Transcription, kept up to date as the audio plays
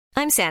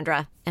I'm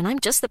Sandra, and I'm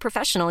just the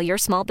professional your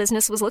small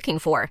business was looking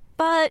for.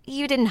 But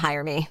you didn't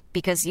hire me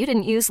because you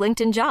didn't use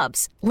LinkedIn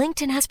Jobs.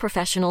 LinkedIn has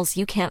professionals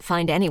you can't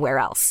find anywhere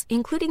else,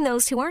 including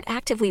those who aren't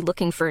actively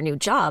looking for a new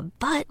job,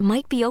 but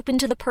might be open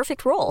to the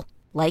perfect role,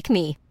 like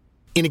me.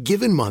 In a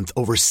given month,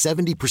 over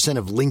 70%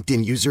 of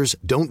LinkedIn users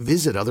don't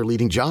visit other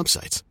leading job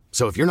sites.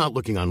 So if you're not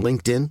looking on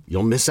LinkedIn,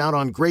 you'll miss out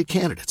on great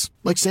candidates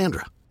like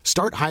Sandra.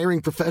 Start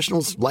hiring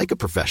professionals like a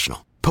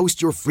professional.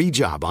 Post your free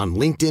job on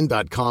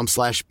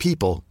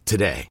linkedin.com/people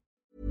today.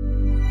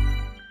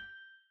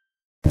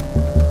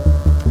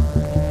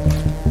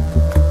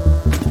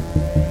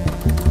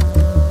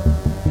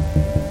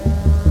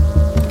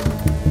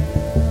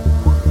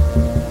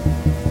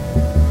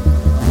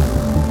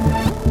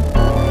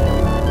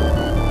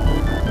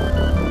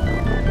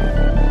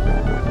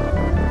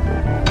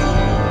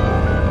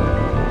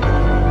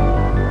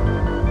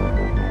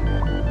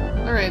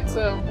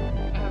 So,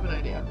 I have an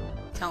idea.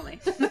 Tell me.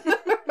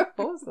 What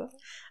was that?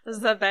 This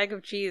is that bag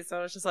of cheese. So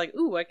I was just like,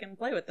 ooh, I can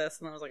play with this.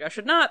 And I was like, I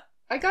should not.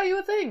 I got you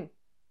a thing.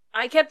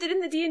 I kept it in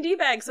the D&D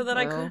bag so that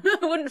I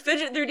wouldn't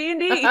fidget through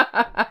D&D.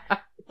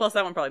 Plus,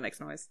 that one probably makes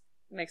noise.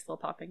 It makes little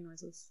popping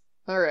noises.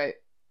 Alright.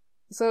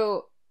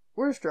 So,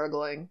 we're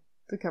struggling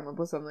to come up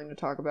with something to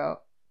talk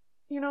about.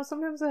 You know,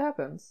 sometimes it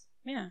happens.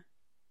 Yeah.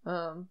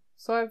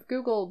 So I've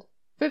Googled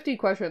 50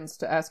 questions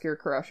to ask your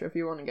crush if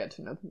you want to get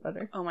to know them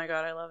better. Oh my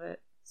god, I love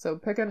it. So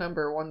pick a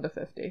number 1 to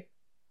 50.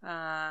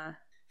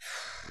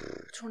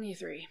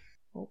 23.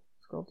 Oh,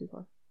 scroll too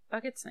far.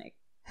 Bucket Snake.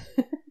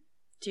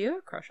 Do you have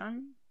a crush on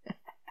me?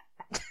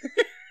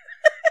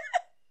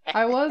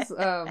 I was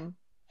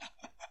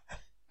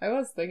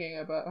thinking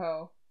about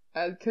how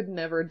I could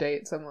never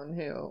date someone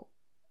who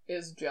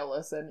is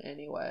jealous in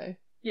any way.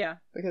 Yeah.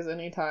 Because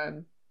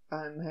anytime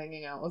I'm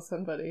hanging out with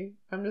somebody,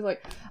 I'm just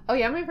like, oh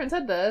yeah, my friend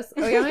said this.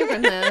 Oh yeah, my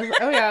friend this.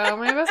 Oh yeah,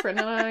 my best friend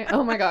and I.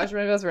 Oh my gosh,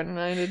 my best friend and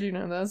I. Did you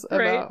know this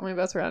about my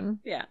best friend?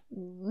 Yeah.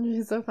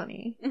 She's so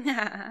funny.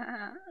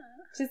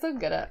 She's so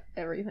good at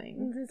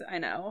everything. I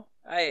know.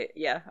 I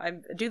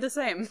do the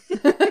same.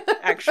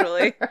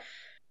 Actually.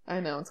 I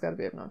know, it's gotta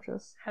be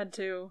obnoxious. Had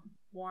to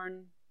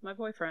warn my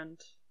boyfriend,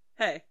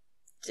 hey,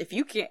 if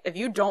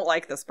you don't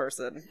like this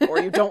person or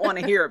you don't want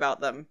to hear about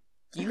them,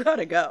 you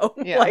gotta go.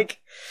 Yeah. Like,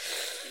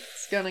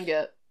 it's gonna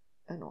get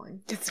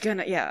annoying. It's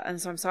gonna, yeah,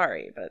 and so I'm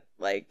sorry, but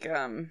like,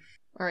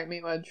 Alright,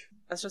 Meat Wedge.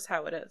 That's just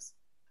how it is.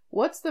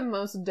 What's the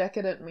most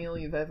decadent meal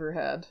you've ever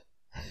had?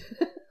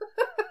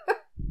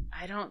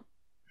 I don't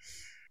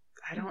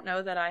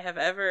know that I have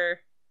ever...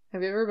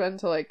 Have you ever been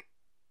to, like,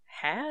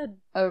 had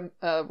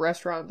a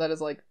restaurant that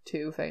is, like,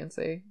 too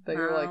fancy? That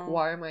you're like,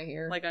 why am I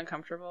here? Like,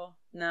 uncomfortable?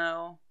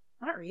 No,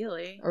 not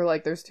really. Or,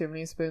 like, there's too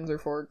many spoons or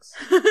forks?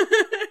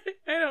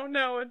 I don't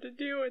know what to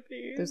do with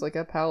these. There's, like,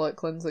 a palate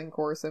cleansing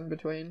course in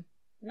between.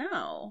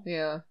 No.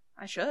 Yeah.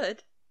 I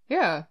should.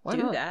 Yeah, why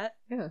do not? that.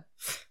 Yeah.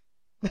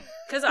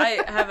 Because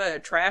I have a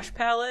trash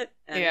palate,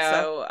 and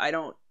so I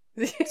don't...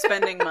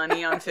 Spending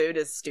money on food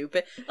is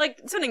stupid. Like,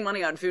 spending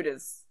money on food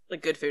is...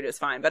 Like, good food is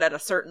fine, but at a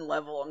certain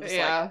level, I'm just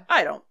like,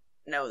 I don't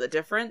know the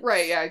difference.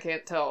 Right, yeah, I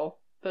can't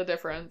tell the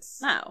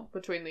difference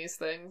between these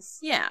things.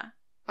 Yeah.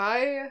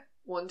 I,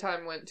 one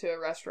time, went to a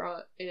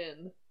restaurant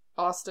in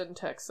Austin,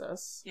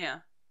 Texas. Yeah.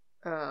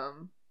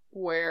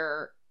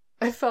 Where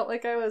I felt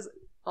like I was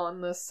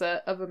on the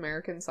set of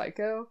American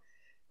Psycho.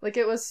 Like,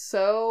 it was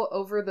so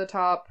over the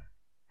top.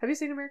 Have you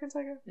seen American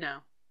Psycho? No.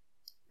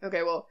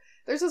 Okay, well,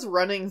 there's this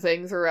running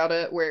thing throughout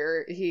it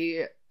where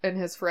he and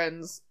his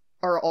friends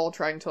are all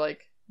trying to,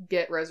 like,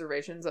 get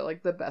reservations at,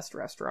 like, the best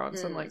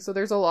restaurants. And, like, so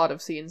there's a lot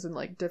of scenes in,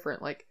 like,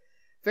 different, like,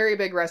 very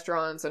big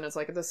restaurants, and it's,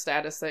 like, the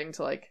status thing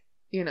to, like,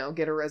 you know,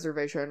 get a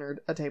reservation or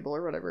a table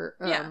or whatever.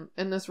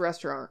 And this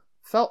restaurant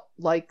felt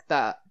like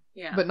that.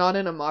 Yeah. But not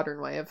in a modern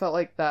way. It felt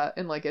like that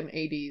in, like, an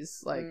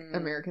 80s, like,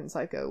 American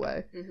Psycho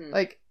way. Mm-hmm.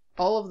 Like,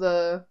 all of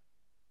the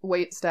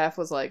wait staff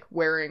was, like,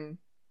 wearing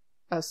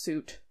a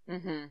suit.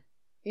 Mm-hmm.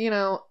 You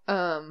know,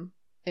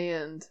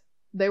 and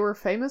they were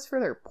famous for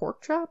their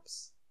pork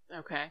chops.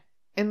 Okay.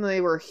 And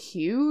they were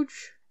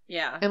huge.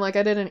 Yeah. And, like,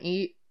 I didn't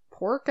eat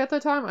pork at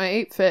the time. I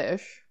ate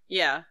fish.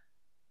 Yeah.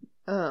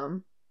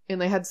 And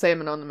they had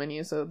salmon on the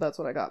menu, so that's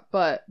what I got.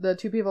 But the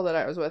two people that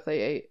I was with, they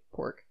ate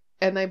pork.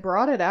 And they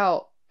brought it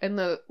out, and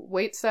the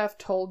waitstaff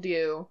told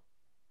you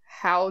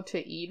how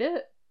to eat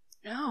it.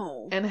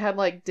 No. And had,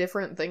 like,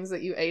 different things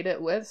that you ate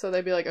it with. So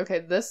they'd be like, okay,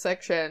 this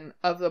section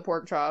of the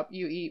pork chop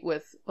you eat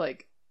with,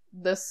 like,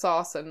 this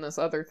sauce and this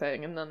other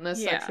thing. And then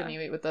this section you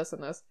eat with this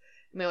and this.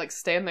 And they, like,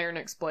 stand there and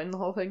explain the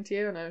whole thing to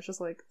you. And I was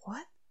just like,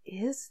 what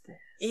is this?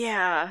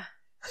 Yeah.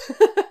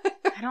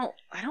 I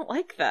don't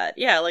like that.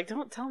 Yeah, like,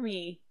 don't tell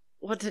me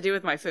what to do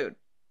with my food.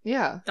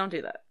 Yeah. Don't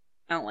do that.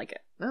 I don't like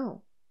it.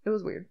 No. It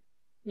was weird.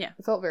 Yeah.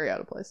 It felt very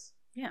out of place.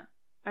 Yeah.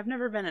 I've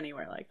never been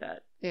anywhere like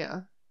that.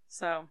 Yeah.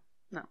 So,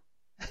 no.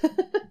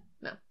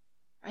 No.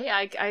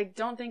 I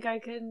don't think I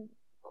can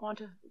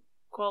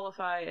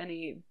qualify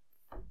any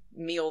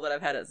meal that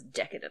I've had as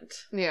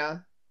decadent. Yeah.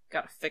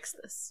 Gotta fix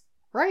this.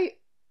 Right.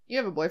 You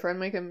have a boyfriend,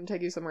 make him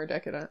take you somewhere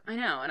decadent. I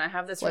know, and I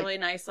have this really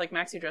nice, like,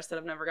 maxi dress that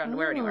I've never gotten to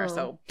wear anywhere,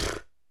 so...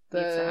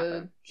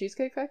 The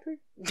Cheesecake Factory?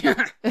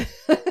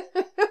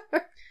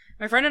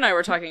 My friend and I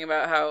were talking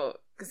about how,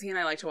 because he and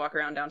I like to walk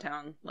around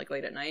downtown, like,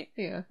 late at night.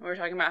 Yeah. We were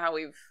talking about how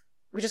we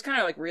just kind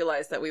of, like,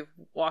 realized that we've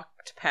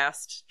walked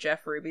past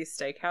Jeff Ruby's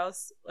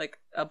Steakhouse, like,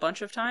 a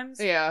bunch of times.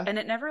 Yeah. And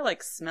it never,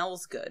 like,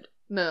 smells good.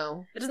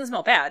 No. It doesn't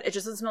smell bad. It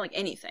just doesn't smell like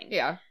anything.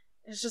 Yeah.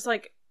 It's just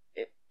like,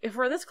 if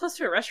we're this close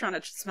to a restaurant,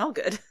 it should smell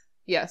good.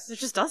 Yes. It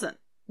just doesn't.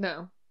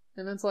 No.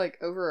 And it's, like,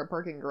 over a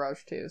parking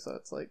garage, too, so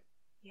it's like...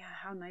 Yeah,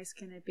 how nice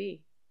can it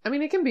be? I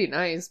mean, it can be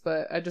nice,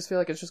 but I just feel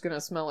like it's just gonna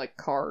smell like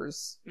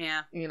cars.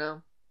 Yeah. You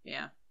know?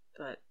 Yeah.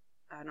 But,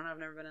 I don't know, I've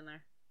never been in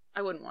there.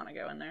 I wouldn't want to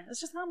go in there. It's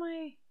just not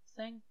my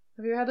thing.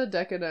 Have you had a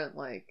decadent,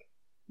 like,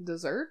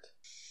 dessert?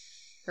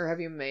 Or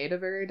have you made a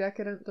very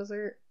decadent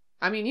dessert?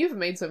 I mean, you've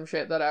made some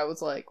shit that I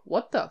was like,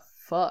 what the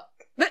fuck?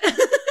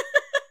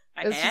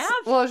 I have?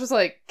 Well, it's just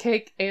like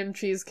cake and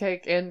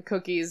cheesecake and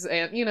cookies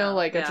and, you know,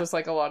 it's yeah. just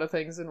like a lot of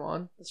things in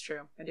one. That's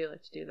true. I do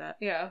like to do that.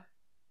 Yeah.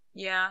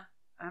 Yeah.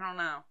 I don't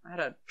know. I had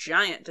a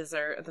giant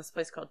dessert at this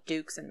place called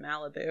Duke's in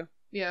Malibu.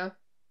 Yeah.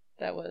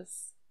 That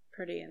was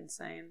pretty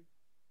insane.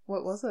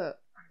 What was it?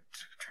 I'm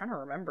trying to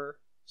remember.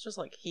 It's just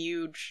like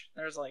huge.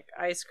 There's like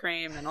ice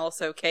cream and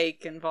also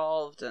cake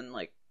involved and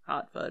like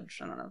hot fudge.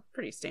 I don't know.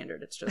 Pretty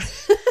standard. It's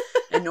just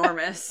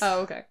enormous.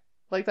 Oh, okay.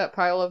 Like that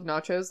pile of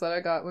nachos that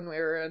I got when we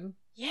were in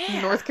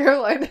North Yeah.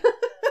 Carolina.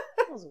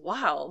 That was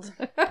wild.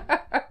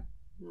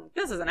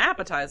 This is an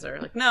appetizer.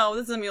 Like, no,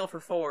 this is a meal for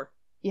 4.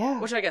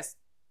 Yeah. Which I guess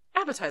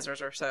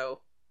appetizers are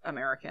so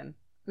American.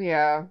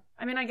 Yeah.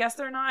 I mean, I guess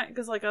they're not,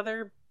 because like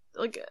other,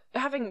 like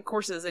having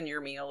courses in your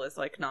meal is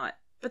like not,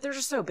 but they're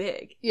just so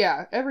big.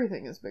 Yeah,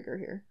 everything is bigger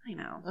here. I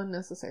know.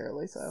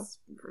 Unnecessarily so. It's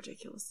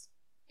ridiculous.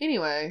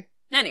 Anyway,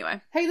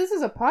 Hey, this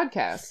is a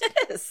podcast.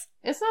 it is.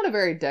 It's not a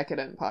very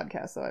decadent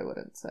podcast, though, I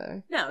wouldn't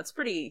say. No, it's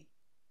pretty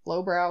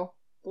Lowbrow.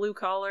 blue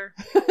collar,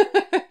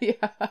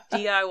 Yeah.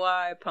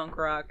 DIY, punk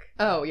rock.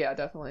 Oh, yeah,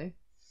 definitely.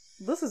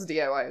 This is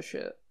DIY as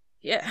shit.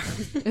 Yeah.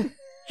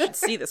 Should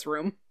see this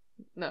room.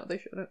 No, they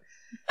shouldn't.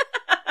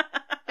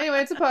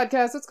 Anyway, it's a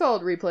podcast. It's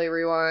called Replay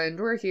Rewind.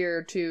 We're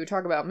here to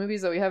talk about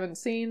movies that we haven't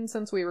seen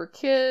since we were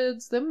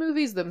kids. The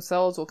movies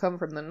themselves will come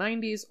from the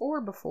 90s or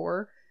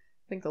before.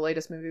 I think the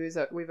latest movies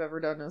that we've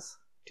ever done is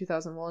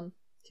 2001.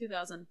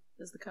 2000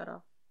 is the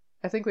cutoff.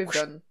 I think we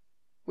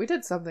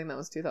did something that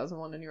was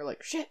 2001 and you were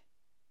like, shit.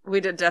 We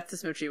did Death to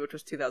Smoochie, which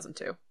was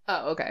 2002.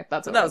 Oh, okay.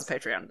 That's what That was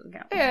Patreon, doesn't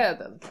count. Yeah, it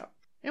doesn't count.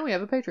 And we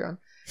have a Patreon.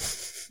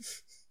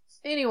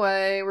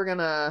 Anyway, we're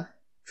gonna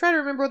try to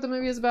remember what the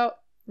movie is about.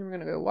 And we're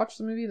gonna go watch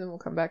the movie, then we'll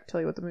come back, tell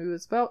you what the movie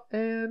is about,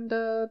 and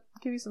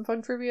give you some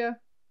fun trivia.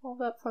 All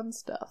that fun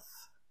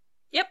stuff.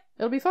 Yep.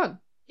 It'll be fun.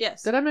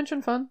 Yes. Did I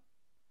mention fun?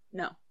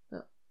 No.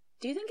 No.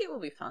 Do you think it will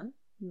be fun?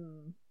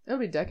 It'll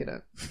be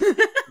decadent.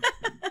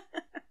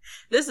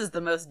 This is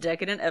the most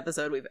decadent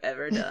episode we've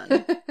ever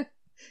done.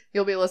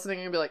 You'll be listening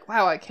and be like,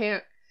 wow, I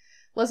can't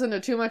listen to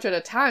too much at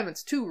a time.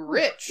 It's too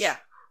rich. Yeah.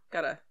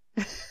 Gotta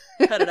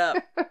cut it up.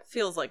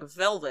 Feels like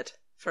velvet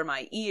for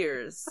my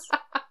ears.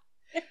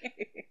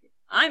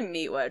 I'm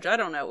Meat Wedge. I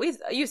don't know.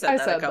 You said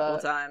that a couple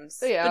times.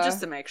 Yeah. But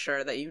just to make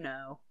sure that you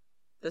know,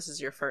 this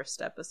is your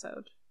first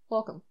episode.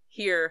 Welcome.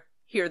 Hear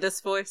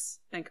this voice,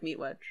 think Meat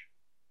Wedge.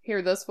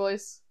 Hear this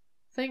voice,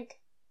 think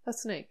a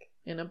snake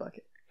in a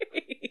bucket.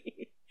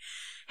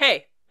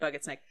 Hey,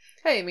 Bucket Snake.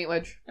 Hey, Meat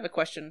Wedge. I have a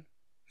question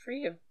for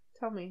you.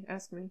 Tell me.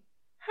 Ask me.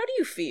 How do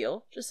you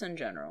feel, just in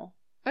general?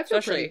 I feel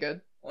Especially pretty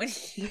good. When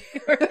you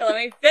were, let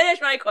me finish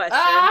my question.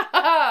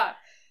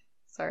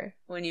 Sorry.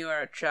 When you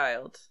were a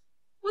child.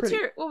 What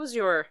was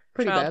your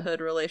pretty childhood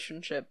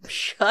relationship?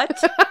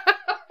 Shut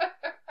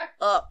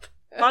up.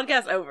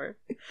 Podcast over.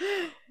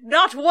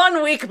 Not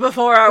 1 week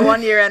before our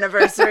 1-year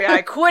anniversary,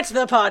 I quit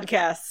the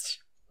podcast.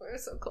 We're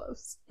so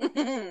close.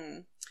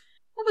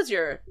 What was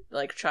your,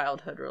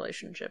 childhood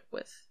relationship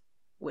with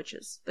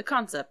witches? The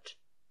concept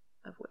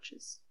of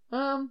witches.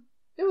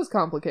 It was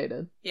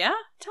complicated. Yeah?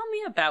 Tell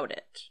me about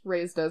it.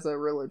 Raised as a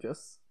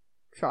religious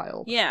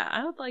child. Yeah,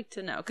 I would like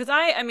to know. Because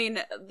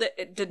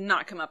it did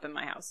not come up in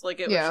my house.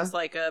 It was just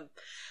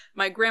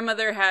my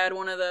grandmother had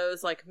one of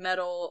those,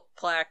 metal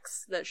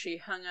plaques that she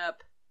hung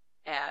up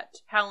at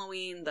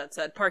Halloween that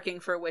said parking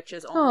for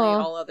witches only,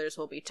 all others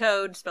will be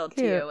towed, spelled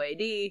Cute.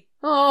 TOAD.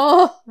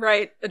 Oh,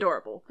 Right,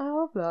 adorable. I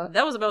love that.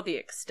 That was about the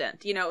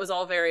extent. It was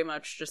all very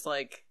much just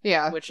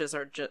yeah. witches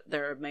are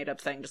they're a made up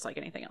thing just like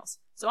anything else.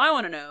 So I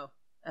want to know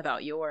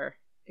about your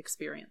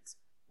experience.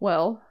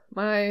 Well,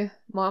 my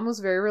mom was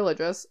very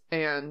religious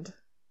and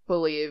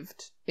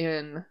believed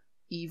in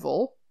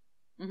evil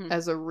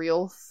as a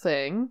real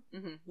thing.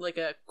 Mm-hmm. Like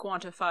a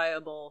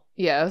quantifiable,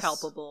 yes,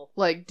 palpable.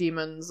 Like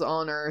demons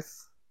on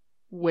Earth,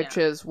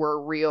 witches were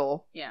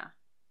real. Yeah.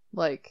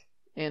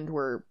 And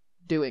were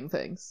doing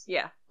things.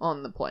 Yeah.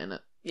 On the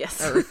planet.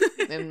 Yes. Earth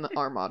in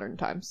our modern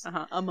times.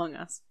 Among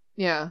us.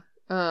 Yeah.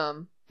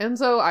 And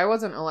so I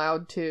wasn't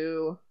allowed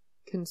to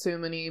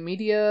consume any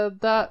media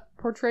that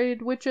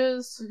portrayed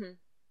witches. Mm-hmm.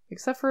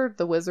 Except for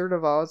The Wizard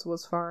of Oz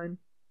was fine.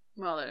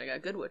 Well, they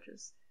got good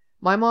witches.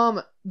 My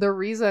mom, the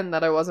reason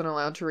that I wasn't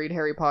allowed to read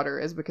Harry Potter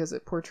is because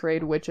it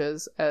portrayed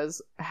witches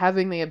as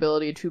having the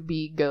ability to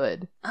be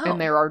good. Oh.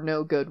 And there are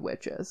no good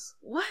witches.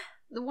 What?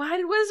 Why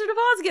did Wizard of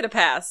Oz get a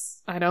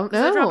pass? I don't Did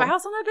know. they drop a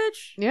house on that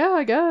bitch? Yeah,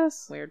 I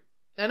guess. Weird.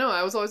 I know,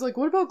 I was always like,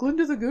 what about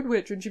Glinda the Good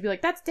Witch? And she'd be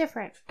like, that's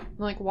different. I'm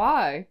like,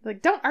 why?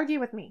 Like, don't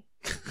argue with me.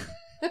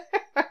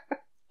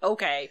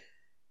 Okay.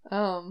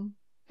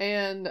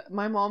 And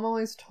my mom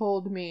always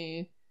told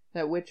me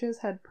that witches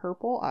had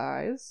purple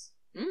eyes.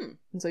 Mm.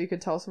 And so you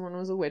could tell someone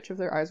was a witch if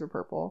their eyes were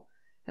purple.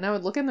 And I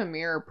would look in the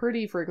mirror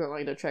pretty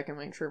frequently to check and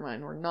make sure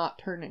mine were not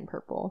turning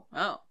purple.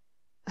 Oh.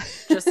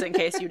 Just in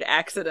case you'd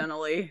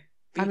accidentally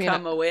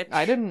become a witch.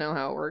 I didn't know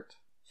how it worked.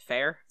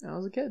 Fair. I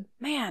was a kid.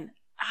 Man,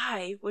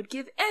 I would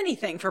give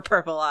anything for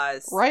purple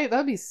eyes. Right,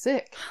 that'd be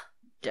sick.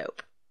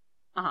 Dope.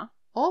 Uh-huh.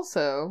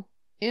 Also,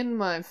 in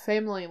my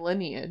family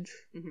lineage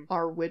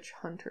are witch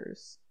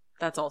hunters.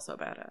 That's also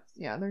badass.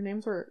 Yeah, their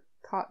names were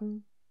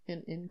Cotton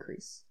and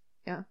Increase.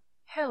 Yeah.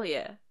 Hell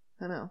yeah.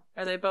 I know.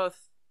 Are they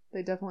both...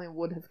 They definitely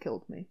would have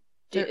killed me.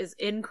 Is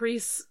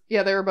Increase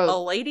Yeah, they were both... a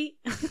lady?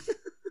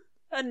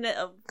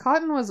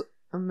 Cotton was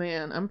a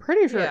man. I'm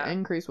pretty sure Yeah.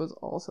 Increase was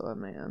also a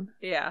man.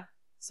 Yeah.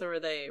 So were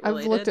they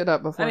related? I've looked it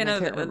up before, I mean, and I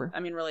can't remember. I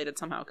mean, related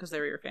somehow, because they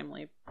were your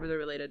family. Were they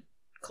related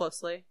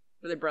closely?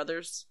 Were they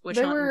brothers? Witch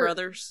They hunting were-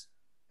 brothers?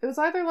 It was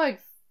either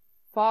like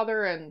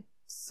father and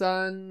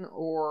son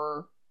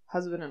or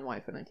husband and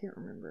wife, and I can't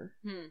remember.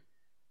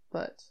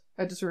 But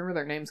I just remember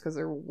their names because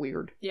they're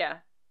weird. Yeah.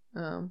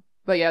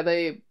 But yeah,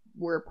 they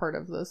were part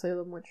of the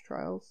Salem witch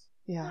trials.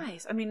 Yeah.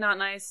 Nice. I mean, not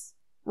nice.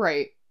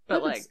 Right. But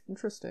it's like...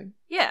 interesting.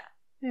 Yeah.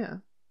 Yeah.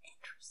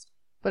 Interesting.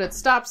 But it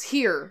stops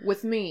here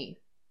with me.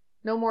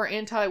 No more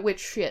anti-witch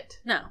shit.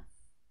 No.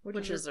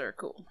 Witches are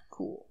cool.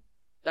 Cool.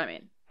 I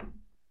mean,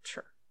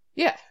 sure.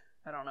 Yeah.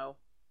 I don't know.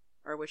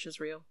 Are witches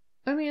real?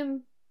 I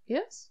mean,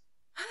 yes.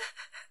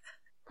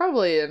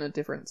 Probably in a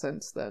different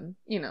sense than,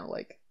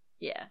 like...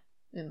 Yeah.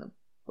 In the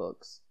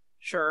books.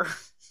 Sure.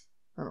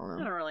 I don't know.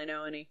 I don't really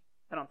know any.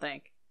 I don't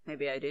think.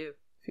 Maybe I do.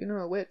 If you know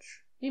a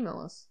witch, email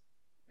us.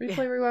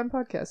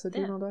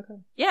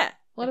 replayrewind.podcast@gmail.com. Yeah.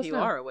 Let if us you know.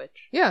 are a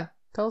witch. Yeah.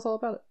 Tell us all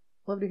about it.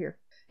 Love to hear.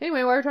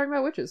 Anyway, why are we talking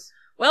about witches?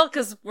 Well,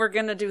 because we're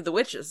gonna do the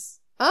witches.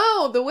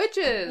 Oh, the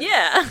witches!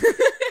 Yeah.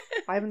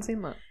 I haven't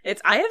seen that.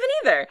 I haven't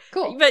either.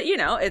 Cool. But,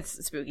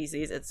 it's spooky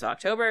season. It's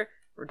October.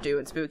 We're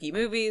doing spooky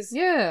movies.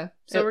 Yeah.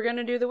 So we're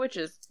gonna do the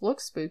witches.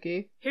 Looks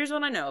spooky. Here's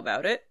what I know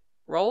about it.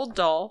 Roald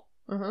Dahl.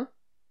 Uh-huh.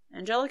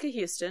 Angelica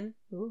Houston.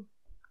 Ooh.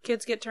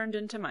 Kids get turned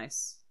into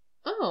mice.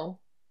 Oh.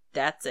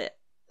 That's it.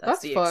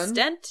 That's the fun.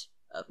 extent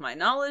of my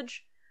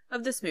knowledge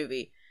of this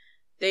movie.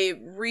 They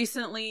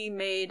recently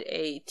made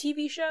a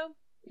TV show.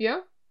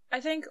 Yeah? I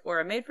think, or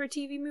a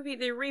made-for-TV movie.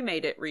 They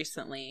remade it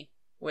recently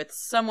with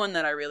someone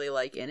that I really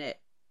like in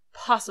it.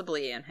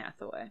 Possibly Anne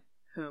Hathaway,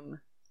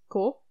 whom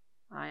Cool.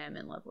 I am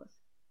in love with.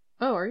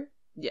 Oh, are you?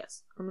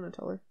 Yes. I'm gonna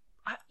tell her.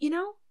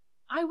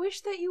 I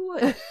wish that you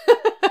would.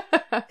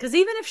 Because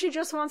even if she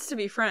just wants to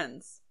be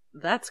friends,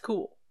 that's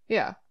cool.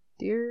 Yeah.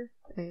 Dear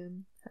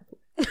Anne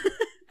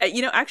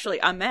Hathaway.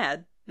 Actually, I'm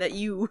mad that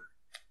you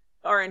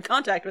are in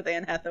contact with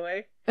Anne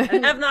Hathaway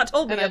and have not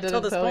told me And I up till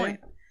didn't this tell point.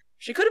 you.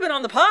 She could have been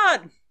on the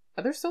pod.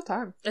 There's still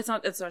time. It's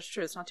not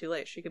true. It's not too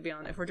late. She could be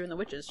on, if we're doing the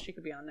witches, she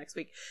could be on next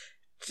week.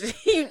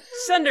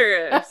 Send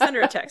her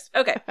a text.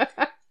 Okay.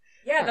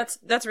 Yeah,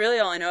 that's really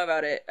all I know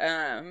about it.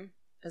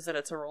 Is that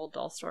it's a Roald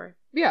Dahl story.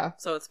 Yeah.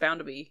 So it's bound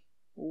to be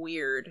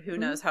weird. Who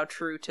knows how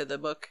true to the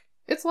book,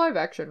 It's live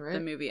action, right? the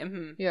movie.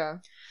 Mm-hmm. Yeah.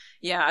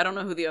 Yeah, I don't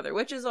know who the other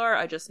witches are.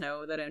 I just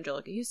know that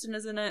Angelica Houston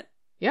is in it.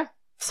 Yeah.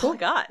 That's all I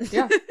got.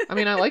 Yeah. I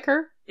mean, I like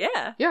her.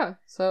 Yeah. Yeah.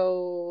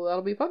 So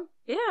that'll be fun.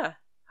 Yeah.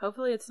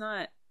 Hopefully it's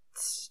not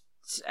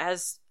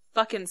as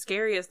fucking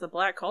scary as the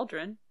Black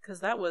Cauldron, because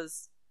that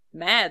was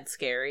mad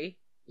scary.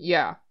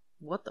 Yeah.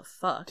 What the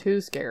fuck? Too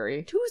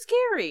scary. Too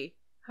scary.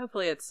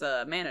 Hopefully it's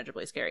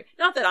manageably scary.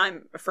 Not that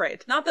I'm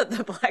afraid. Not that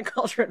the Black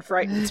Cauldron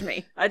frightens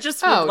me. I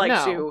just would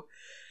to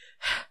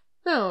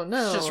No.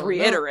 just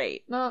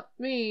reiterate. Not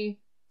me.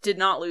 Did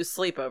not lose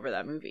sleep over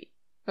that movie.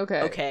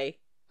 Okay. Okay.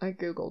 I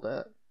googled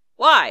it.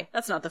 Why?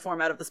 That's not the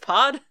format of this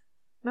pod.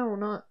 No,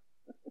 not.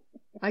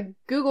 I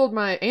googled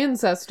my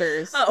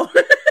ancestors. Oh.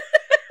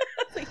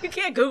 You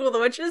can't Google the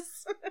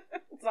witches.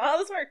 That's not how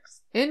this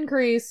works.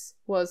 Increase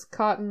was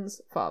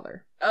Cotton's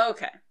father.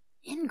 Okay.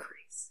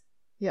 Increase.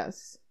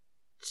 Yes.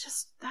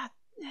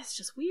 That's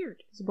just weird.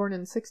 He was born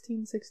in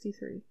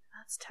 1663.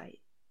 That's tight.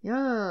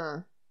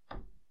 Yeah.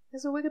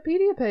 There's a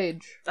Wikipedia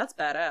page. That's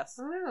badass.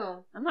 I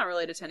know. I'm not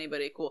related to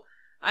anybody cool.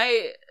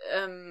 I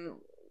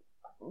am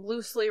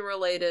loosely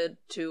related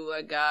to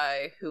a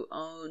guy who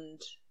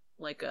owned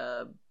like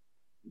a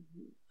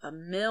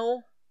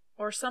mill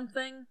or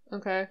something.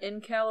 Okay.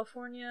 In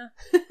California,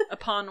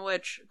 upon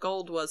which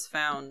gold was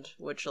found,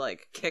 which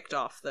kicked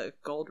off the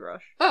gold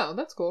rush. Oh,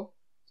 that's cool.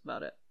 That's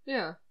about it.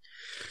 Yeah.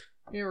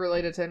 You're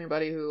related to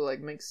anybody who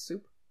makes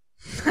soup?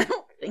 I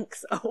don't think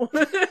so.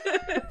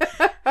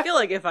 I feel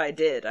like if I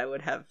did, I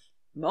would have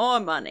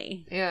more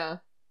money. Yeah.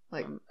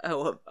 I'm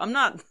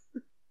not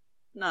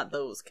Not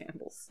those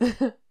Campbells.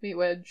 Meat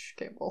wedge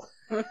Campbell.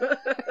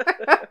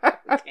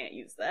 Can't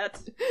use that.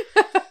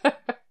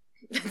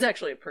 It's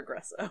actually a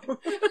Progresso.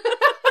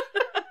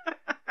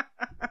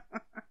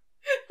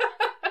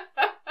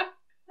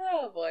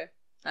 Oh boy.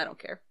 I don't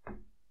care.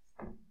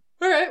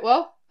 Alright,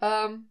 well,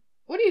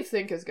 what do you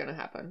think is gonna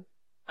happen?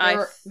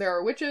 There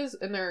are witches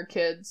and there are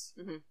kids,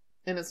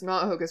 and it's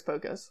not Hocus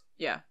Pocus.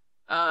 Yeah.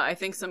 I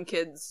think some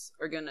kids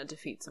are gonna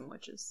defeat some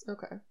witches.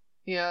 Okay.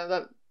 Yeah,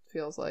 that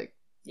feels like,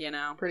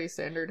 pretty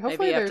standard.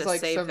 Hopefully maybe you have there's to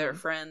like save their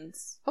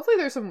friends. Hopefully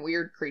there's some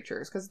weird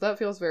creatures, because that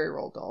feels very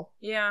Roald Dahl.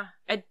 Yeah.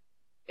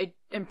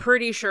 I'm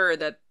pretty sure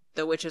that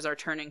the witches are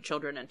turning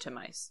children into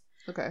mice.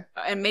 Okay.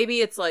 And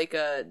maybe it's like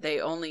they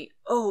only...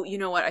 Oh, you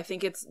know what? I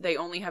think it's they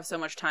only have so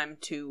much time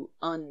to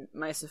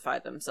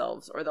unmicify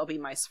themselves, or they'll be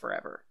mice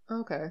forever.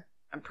 Okay.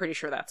 I'm pretty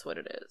sure that's what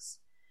it is.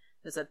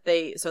 Is that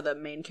so the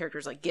main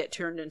characters like get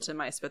turned into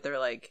mice, but they're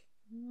like,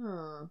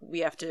 we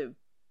have to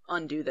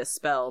undo this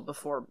spell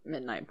before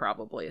midnight.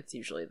 Probably it's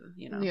usually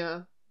 3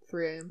 a.m.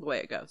 the way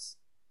it goes.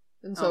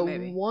 And so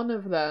one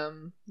of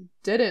them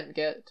didn't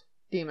get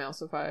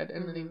demousified,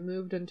 and then he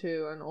moved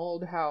into an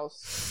old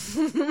house.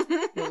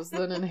 It was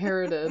then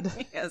inherited.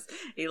 Yes,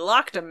 he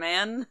locked a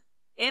man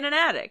in an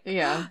attic.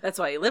 Yeah, that's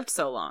why he lived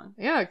so long.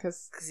 Yeah,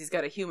 because he's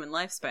got a human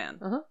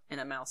lifespan in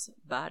a mouse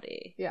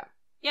body. Yeah,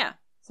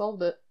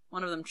 solved it.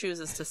 One of them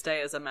chooses to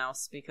stay as a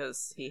mouse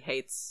because he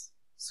hates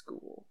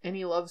school. And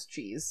he loves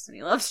cheese.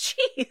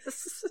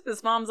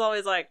 His mom's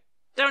always like,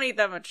 don't eat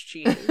that much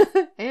cheese.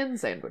 And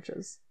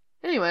sandwiches.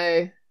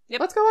 Anyway,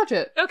 let's go watch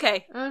it.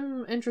 Okay.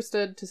 I'm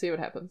interested to see what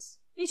happens.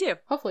 Me too.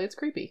 Hopefully it's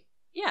creepy.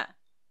 Yeah.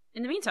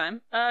 In the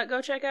meantime, go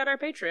check out our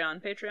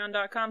Patreon.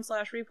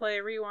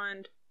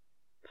 Patreon.com/replayrewind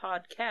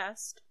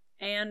podcast.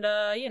 And,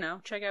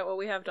 check out what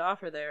we have to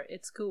offer there.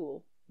 It's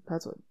cool.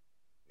 That's what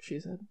she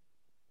said.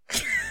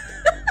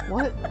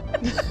 What?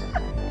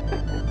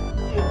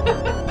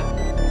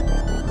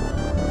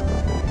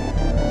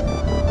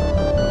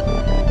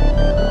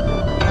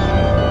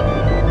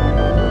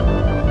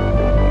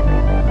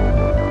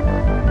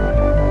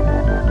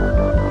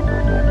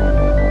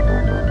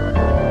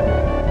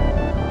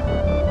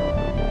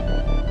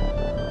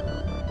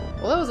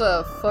 Well, that was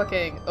a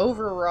fucking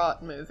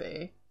overwrought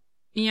movie.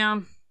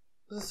 Yeah.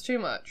 This is too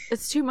much.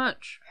 It's too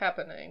much.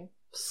 Happening.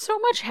 So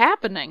much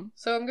happening.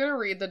 So I'm going to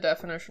read the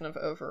definition of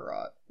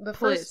overwrought. The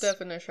first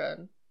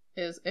definition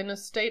is in a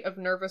state of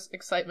nervous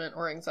excitement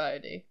or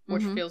anxiety,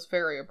 which feels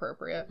very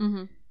appropriate.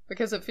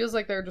 Because it feels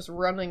like they're just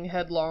running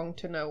headlong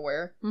to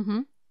nowhere.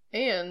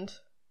 And,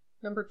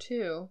 number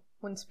 2,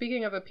 when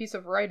speaking of a piece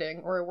of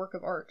writing or a work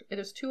of art, it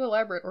is too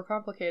elaborate or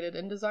complicated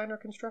in design or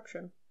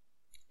construction.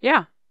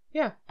 Yeah.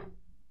 Yeah.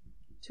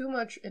 Too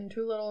much in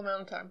too little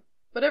amount of time.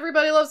 But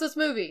everybody loves this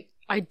movie.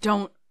 I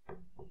don't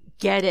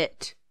get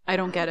it. I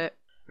don't get it.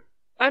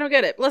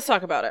 Let's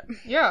talk about it.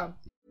 Yeah.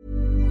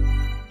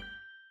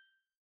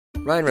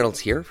 Ryan Reynolds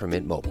here from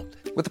Mint Mobile.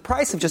 With the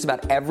price of just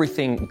about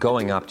everything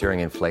going up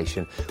during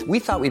inflation, we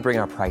thought we'd bring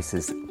our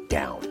prices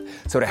down.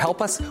 So to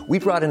help us, we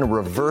brought in a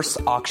reverse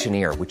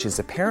auctioneer, which is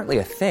apparently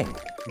a thing.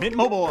 Mint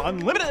Mobile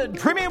Unlimited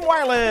Premium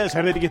Wireless.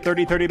 How to get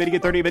 30, 30, bit to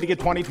get 30, bit to get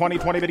 20, 20,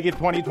 20, bit to get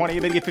 20, 20,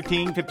 bit to get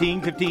 15,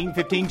 15, 15,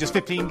 15, just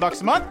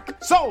 $15 a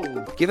month?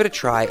 Sold! Give it a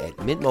try at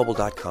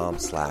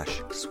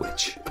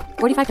mintmobile.com/switch.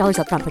 $45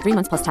 up front for 3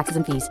 months plus taxes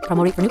and fees.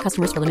 Promo rate for new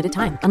customers for limited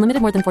time.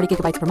 Unlimited more than 40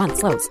 gigabytes per month.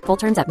 Slows full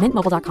terms at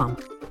mintmobile.com.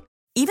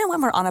 Even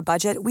when we're on a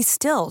budget, we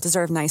still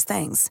deserve nice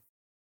things.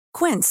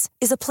 Quince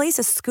is a place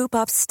to scoop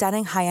up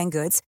stunning high-end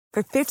goods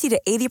for 50 to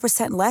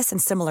 80% less than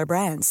similar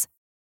brands.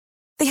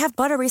 They have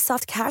buttery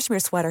soft cashmere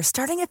sweaters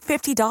starting at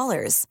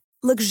 $50,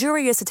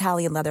 luxurious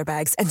Italian leather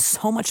bags, and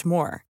so much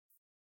more.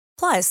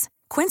 Plus,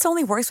 Quince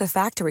only works with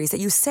factories that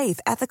use safe,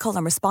 ethical,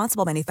 and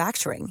responsible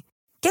manufacturing.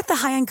 Get the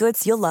high-end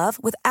goods you'll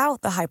love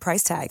without the high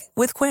price tag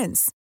with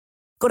Quince.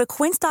 Go to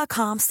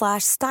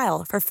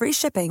quince.com/style for free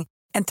shipping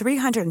and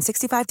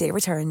 365-day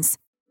returns.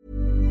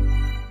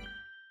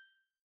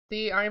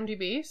 The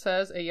IMDb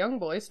says a young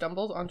boy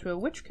stumbles onto a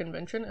witch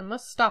convention and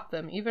must stop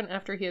them even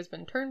after he has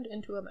been turned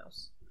into a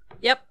mouse.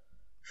 Yep.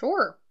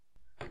 Sure.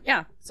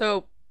 Yeah,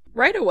 so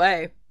right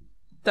away,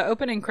 the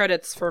opening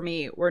credits for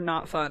me were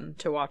not fun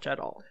to watch at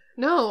all.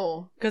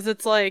 No. Because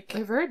it's like...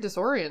 They're very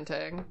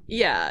disorienting.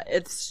 Yeah,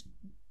 it's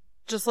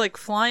just like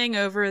flying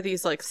over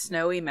these like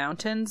snowy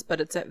mountains,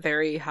 but it's at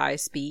very high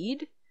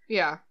speed.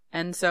 Yeah.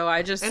 And so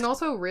I just... And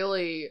also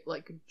really,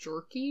 like,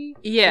 jerky.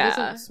 Yeah. It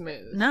isn't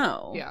smooth.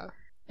 No. Yeah.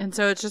 And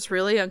so it's just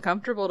really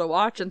uncomfortable to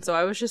watch. And so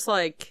I was just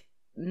like,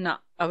 no.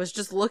 I was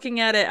just looking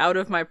at it out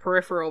of my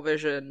peripheral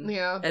vision.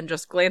 Yeah. And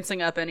just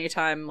glancing up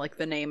anytime, like,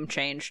 the name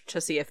changed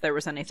to see if there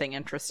was anything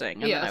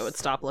interesting. And then I would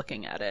stop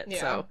looking at it. Yeah.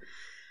 So,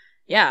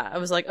 yeah. I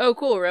was like, oh,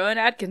 cool. Rowan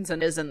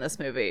Atkinson is in this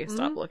movie.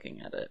 Stop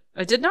looking at it.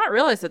 I did not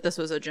realize that this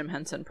was a Jim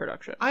Henson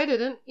production. I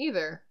didn't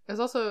either. It was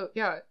also,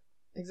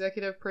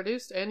 executive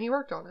produced, and he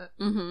worked on it.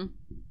 Mm-hmm.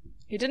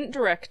 He didn't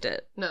direct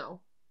it. No.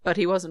 But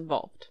he was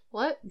involved.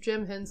 Let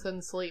Jim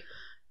Henson sleep.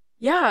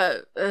 Yeah,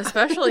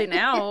 especially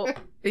now,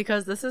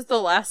 because this is the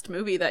last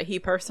movie that he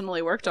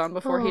personally worked on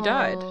before he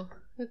died.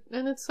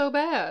 And it's so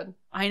bad.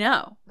 I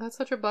know. That's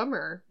such a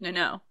bummer. I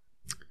know.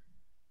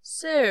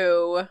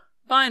 So,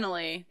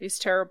 finally, these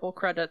terrible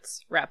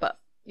credits wrap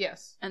up.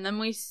 Yes. And then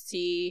we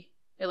see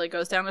it like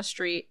goes down a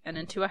street and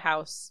into a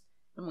house,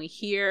 and we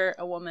hear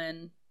a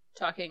woman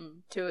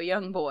talking to a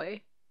young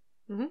boy.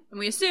 Mm-hmm. And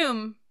we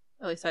assume,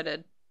 at least I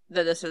did,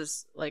 that this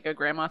is like a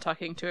grandma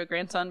talking to a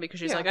grandson, because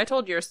she's like, I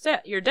told your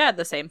dad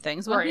the same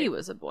things when he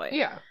was a boy.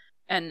 Yeah.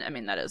 And I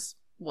mean, that is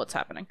what's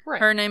happening.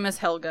 Right. Her name is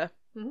Helga,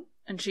 mm-hmm.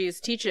 and she's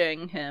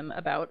teaching him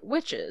about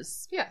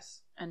witches.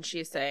 Yes. And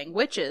she's saying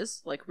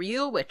witches, like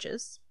real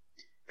witches,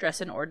 dress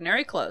in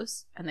ordinary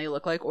clothes, and they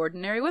look like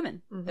ordinary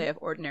women. Mm-hmm. They have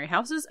ordinary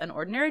houses and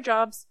ordinary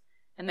jobs,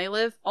 and they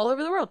live all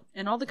over the world,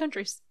 in all the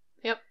countries.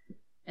 Yep.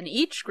 And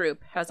each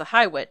group has a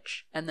high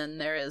witch, and then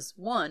there is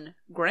one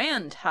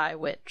grand high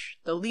witch,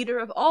 the leader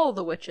of all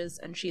the witches,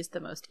 and she's the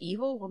most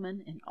evil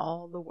woman in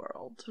all the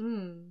world.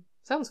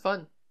 Sounds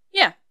fun.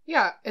 Yeah.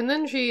 Yeah, and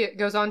then she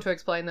goes on to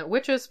explain that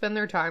witches spend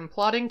their time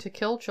plotting to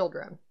kill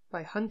children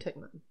by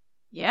hunting them.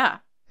 Yeah.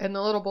 And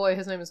the little boy,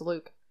 his name is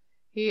Luke,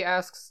 he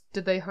asks,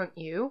 did they hunt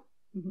you?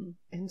 Mm-hmm.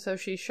 And so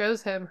she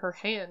shows him her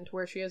hand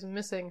where she is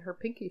missing her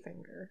pinky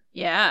finger.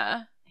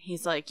 Yeah.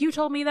 He's like, you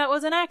told me that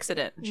was an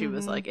accident. And she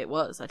was like, it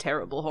was a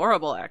terrible,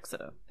 horrible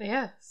accident.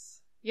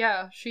 Yes.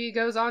 Yeah, she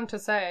goes on to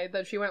say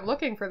that she went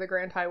looking for the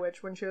Grand High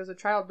Witch when she was a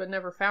child but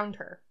never found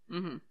her.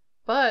 Mm-hmm.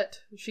 But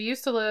she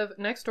used to live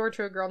next door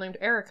to a girl named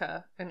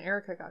Erica, and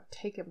Erica got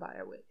taken by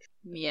a witch.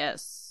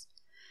 Yes.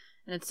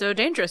 And it's so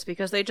dangerous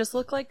because they just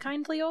look like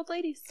kindly old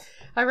ladies.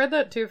 I read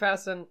that too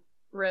fast and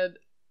read,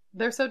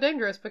 they're so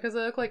dangerous because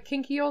they look like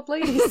kinky old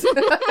ladies.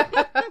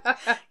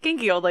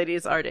 Kinky old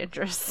ladies are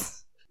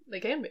dangerous. They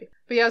can be.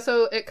 But yeah,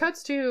 so it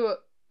cuts to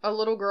a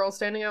little girl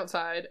standing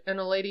outside and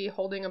a lady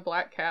holding a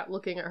black cat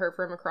looking at her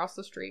from across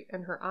the street,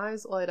 and her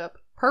eyes light up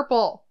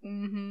purple.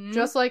 Mm-hmm.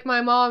 Just like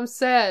my mom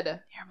said.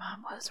 Your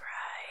mom was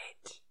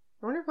right.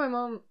 I wonder if my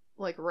mom,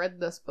 like, read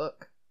this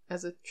book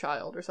as a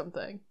child or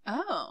something.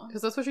 Oh.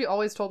 Because that's what she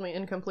always told me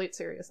in complete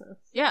seriousness.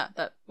 Yeah,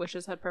 that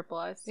witches had purple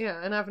eyes.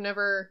 Yeah, and I've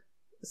never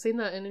seen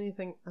that in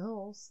anything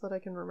else that I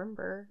can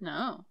remember.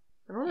 No.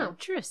 I don't know.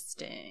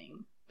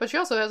 Interesting. But she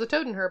also has a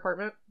toad in her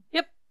apartment.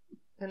 Yep.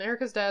 And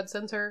Erica's dad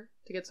sends her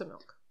to get some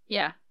milk.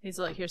 Yeah. He's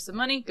like, here's some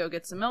money, go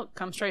get some milk,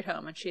 come straight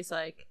home. And she's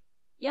like,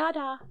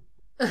 yada.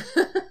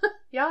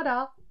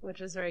 Yada.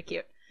 Which is very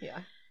cute. Yeah.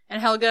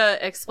 And Helga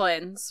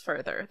explains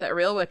further that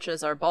real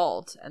witches are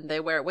bald, and they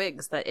wear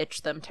wigs that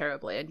itch them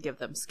terribly and give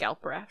them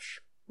scalp rash.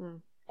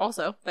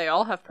 Also, they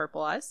all have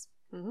purple eyes.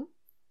 Mm-hmm.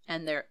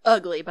 And they're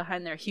ugly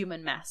behind their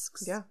human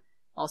masks. Yeah.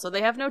 Also,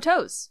 they have no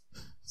toes.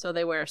 So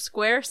they wear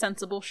square,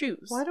 sensible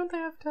shoes. Why don't they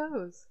have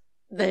toes?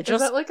 They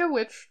just... Is that like a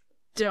witch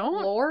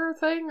don't lore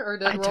thing? Or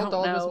did Roald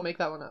Dahl just make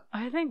that one up?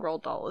 I think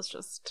Roald Dahl is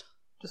just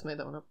made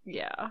that one up?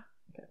 Yeah.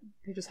 Okay.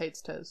 He just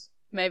hates toes.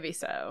 Maybe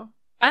so.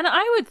 And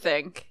I would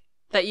think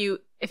that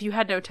if you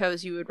had no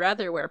toes, you would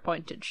rather wear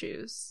pointed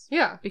shoes.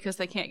 Yeah. Because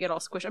they can't get all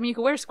squished. I mean, you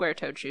can wear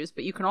square-toed shoes,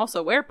 but you can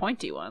also wear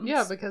pointy ones.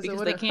 Yeah, because it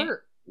wouldn't they can't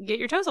hurt. Get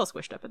your toes all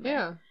squished up in there.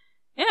 Yeah.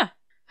 Yeah.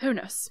 Who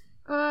knows?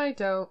 I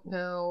don't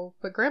know.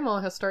 But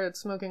Grandma has started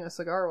smoking a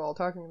cigar while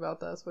talking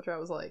about this, which I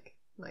was like,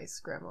 nice,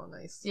 Grandma,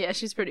 nice. Yeah,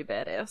 she's pretty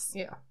badass.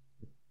 Yeah.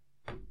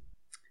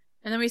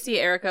 And then we see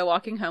Erica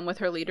walking home with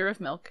her liter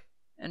of milk,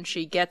 and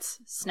she gets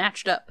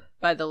snatched up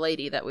by the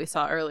lady that we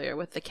saw earlier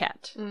with the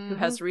cat, who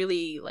has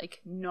really,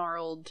 like,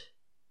 gnarled,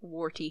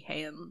 warty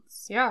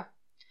hands. Yeah.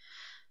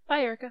 Bye,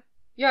 Erica.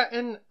 Yeah,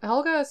 and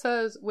Helga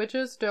says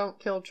witches don't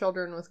kill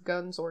children with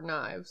guns or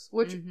knives,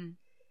 which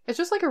it's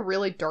just like a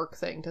really dark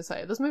thing to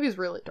say. This movie's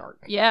really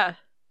dark. Yeah.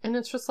 And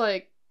it's just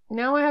like,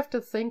 now I have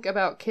to think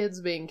about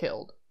kids being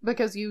killed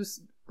because you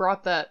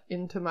brought that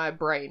into my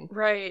brain.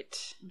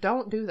 Right.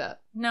 Don't do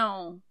that.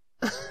 No.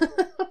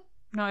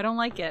 No, I don't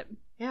like it.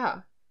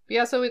 Yeah.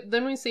 Yeah, so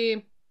then we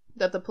see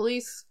that the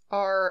police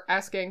are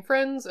asking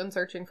friends and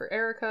searching for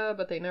Erica,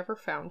 but they never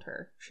found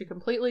her. She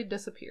completely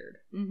disappeared.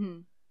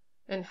 Mm-hmm.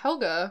 And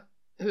Helga,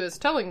 who is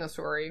telling the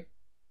story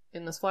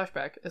in this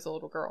flashback, is a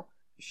little girl.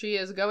 She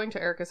is going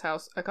to Erica's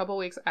house a couple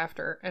weeks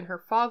after, and her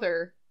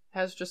father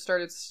has just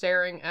started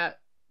staring at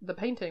the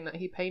painting that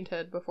he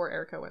painted before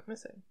Erica went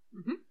missing.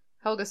 Mm-hmm.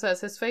 Helga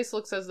says his face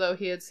looks as though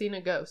he had seen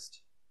a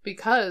ghost,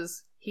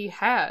 because he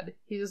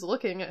was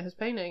looking at his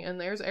painting,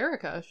 and there's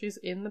Erica. She's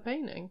in the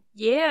painting.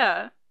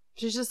 Yeah.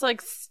 She's just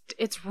like,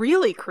 it's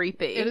really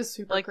creepy. It is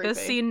super creepy. Like,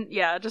 this scene,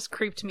 yeah, just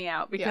creeped me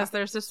out, because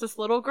there's just this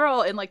little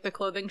girl in, like, the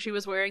clothing she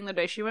was wearing the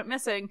day she went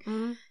missing,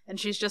 and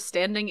she's just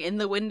standing in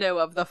the window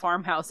of the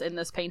farmhouse in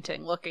this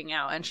painting, looking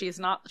out, and she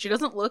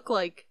doesn't look,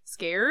 like,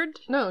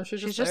 scared. No,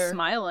 she's just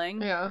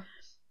smiling. Yeah.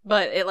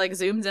 But it, like,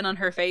 zooms in on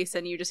her face,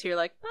 and you just hear,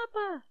 like,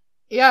 Papa!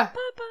 Yeah.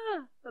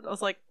 Papa! And I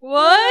was like,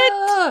 what?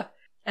 Ah!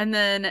 And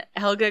then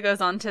Helga goes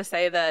on to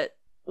say that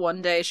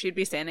one day she'd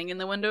be standing in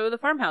the window of the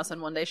farmhouse,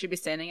 and one day she'd be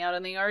standing out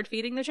in the yard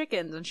feeding the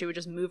chickens, and she would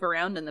just move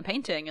around in the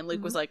painting. And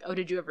Luke was like, oh,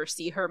 did you ever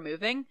see her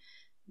moving?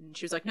 And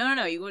she was like,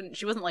 no, you wouldn't.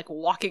 She wasn't, like,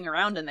 walking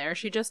around in there.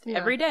 She just,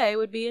 every day,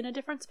 would be in a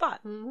different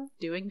spot,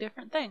 doing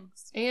different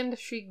things. And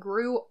she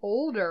grew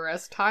older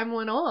as time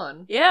went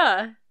on.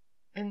 Yeah.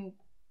 And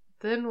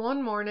Then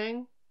one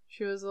morning,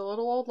 she was a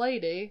little old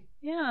lady.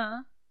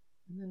 Yeah.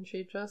 And then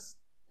she just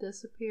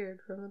disappeared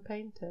from the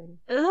painting.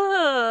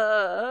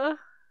 Ugh.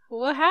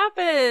 What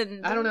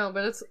happened? I don't know,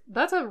 but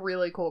that's a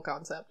really cool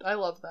concept. I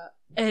love that.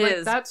 It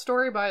is. That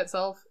story by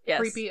itself, yes.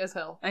 creepy as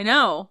hell. I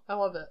know. I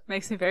love it.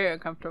 Makes me very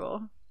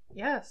uncomfortable.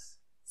 Yes.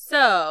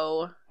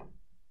 So,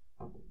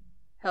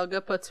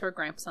 Helga puts her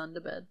grandson to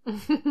bed.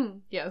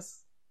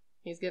 Yes.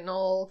 He's getting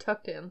all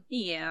tucked in.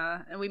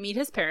 Yeah, and we meet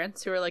his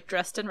parents, who are, like,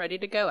 dressed and ready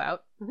to go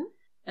out. Mm-hmm.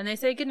 And they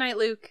say, "Good night,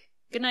 Luke.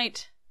 Good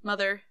night,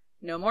 Mother.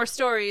 No more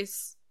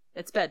stories.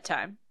 It's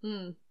bedtime."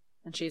 And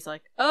she's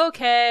like,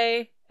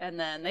 "Okay." And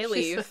then they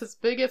leave. She says,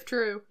 "Big if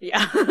true."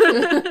 Yeah.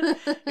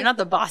 You're not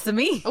the boss of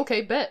me.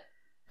 Okay, bet.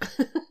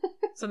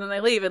 So then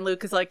they leave, and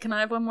Luke is like, "Can I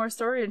have one more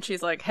story?" And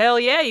she's like, "Hell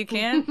yeah, you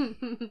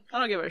can." I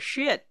don't give a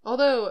shit.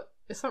 Although,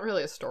 it's not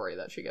really a story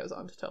that she goes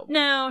on to tell.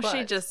 No,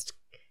 she just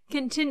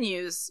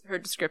continues her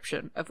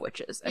description of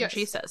witches. And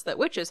she says that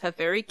witches have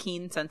very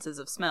keen senses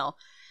of smell,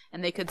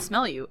 and they could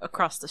smell you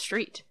across the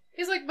street.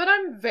 He's like, "But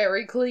I'm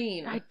very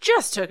clean. I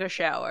just took a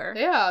shower."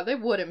 Yeah, they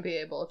wouldn't be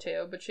able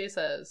to, but she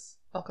says,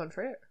 "Au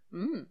contraire."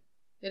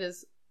 It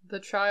is the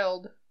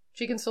child.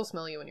 She can still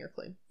smell you when you're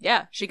clean.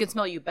 Yeah, she can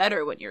smell you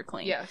better when you're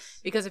clean. Yes.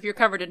 Because if you're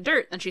covered in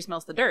dirt, then she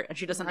smells the dirt, and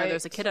she doesn't know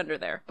there's a kid under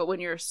there. But when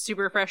you're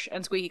super fresh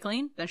and squeaky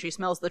clean, then she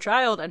smells the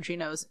child, and she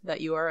knows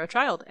that you are a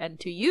child. And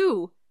to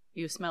you,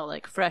 you smell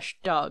like fresh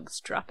dog's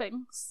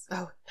droppings.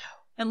 Oh, no.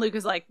 And Luke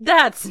is like,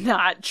 "That's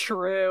not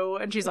true."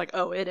 And she's like,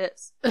 "Oh, it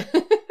is."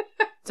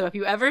 So if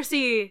you ever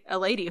see a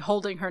lady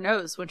holding her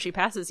nose when she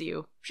passes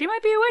you, she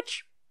might be a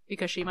witch,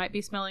 because she might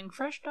be smelling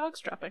fresh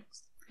dog's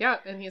droppings. Yeah,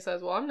 and he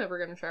says, "Well, I'm never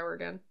going to shower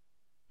again."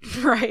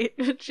 Right.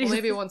 Well,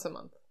 maybe once a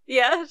month.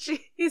 Yeah,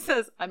 he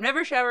says, "I'm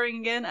never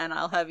showering again, and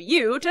I'll have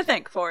you to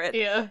thank for it."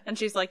 Yeah. And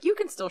she's like, "You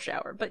can still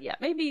shower, but yeah,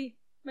 maybe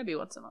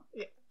once a month.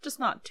 Yeah. Just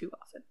not too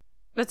often."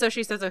 But so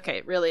she says,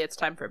 "Okay, really, it's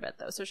time for bed,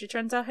 though." So she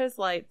turns out his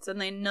lights,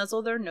 and they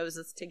nuzzle their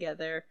noses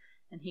together,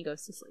 and he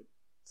goes to sleep.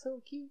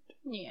 So cute.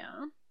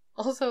 Yeah.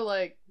 Also,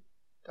 like,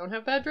 don't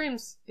have bad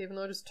dreams, even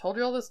though I just told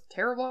you all this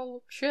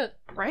terrible shit.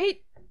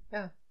 Right?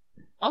 Yeah.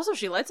 Also,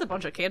 she lights a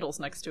bunch of candles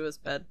next to his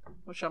bed,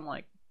 which I'm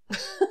like...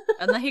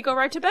 And then he go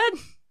right to bed.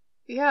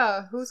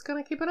 Yeah, who's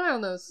gonna keep an eye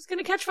on those? He's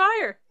gonna catch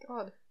fire.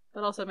 God.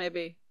 But also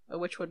maybe a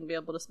witch wouldn't be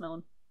able to smell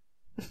him.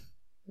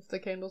 If the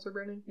candles are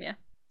burning? Yeah.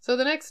 So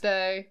the next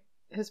day,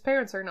 his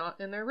parents are not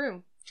in their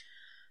room.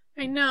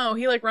 I know.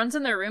 He, like, runs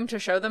in their room to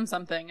show them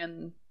something,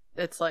 and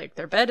it's like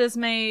their bed is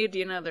made,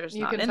 there's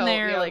you not can in tell,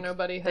 there. Yeah, like,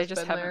 nobody has they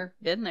just been haven't there.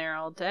 been there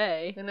all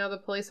day. And now the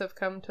police have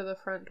come to the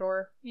front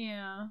door.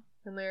 Yeah.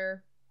 And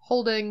they're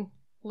holding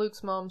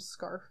Luke's mom's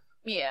scarf.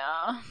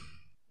 Yeah.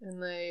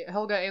 And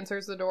Helga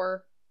answers the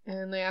door,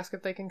 and they ask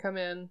if they can come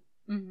in.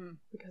 Mm-hmm.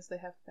 Because they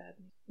have bad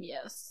news.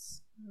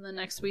 Yes. And the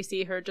next we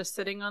see her just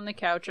sitting on the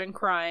couch and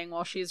crying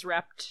while she's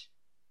wrapped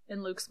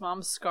in Luke's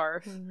mom's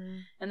scarf. Mm-hmm.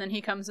 And then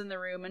he comes in the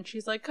room, and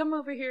she's like, "Come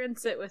over here and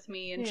sit with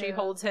me." And she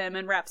holds him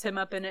and wraps him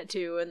up in it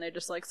too, and they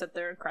just, like, sit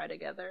there and cry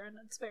together, and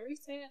it's very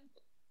sad.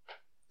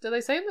 Do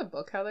they say in the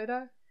book how they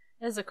die?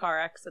 It's a car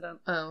accident.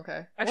 Oh,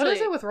 okay. Actually, what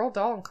is it with Roald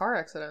Dahl and car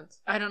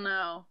accidents? I don't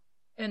know.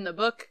 In the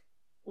book,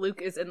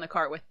 Luke is in the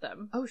car with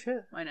them. Oh,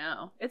 shit. I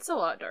know. It's a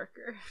lot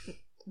darker.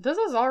 This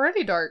is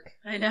already dark.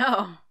 I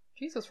know.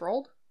 Jesus,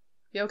 Roald.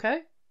 You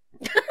okay?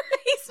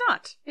 He's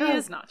not. He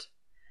is not.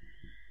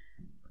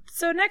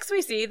 So next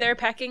we see they're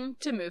packing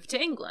to move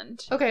to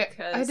England. Okay,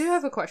 I do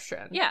have a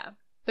question. Yeah.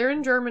 They're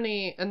in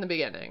Germany in the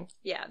beginning.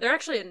 Yeah, they're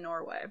actually in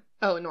Norway.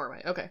 Oh, in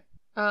Norway. Okay.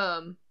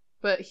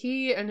 But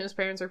he and his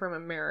parents are from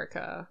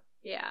America.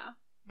 Yeah.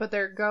 But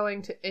they're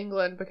going to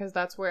England because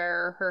that's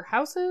where her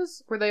house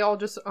is? Were they all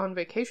just on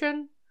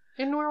vacation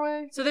in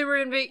Norway? So they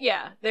were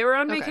they were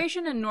on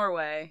vacation in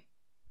Norway.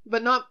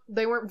 But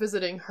they weren't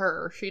visiting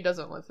her. She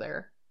doesn't live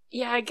there.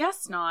 Yeah, I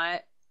guess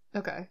not.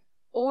 Okay.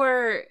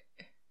 Or,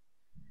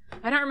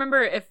 I don't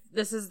remember if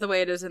this is the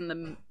way it is in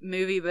the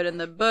movie, but in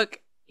the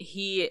book,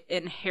 he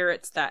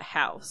inherits that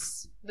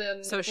house.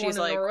 Then so she's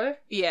in like, Norway?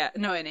 Yeah,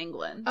 no, in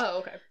England. Oh,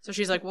 okay. So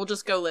she's like, "We'll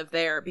just go live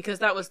there," because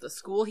that was the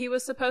school he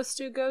was supposed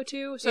to go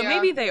to. So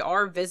maybe they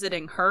are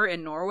visiting her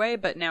in Norway,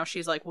 but now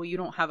she's like, "Well, you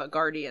don't have a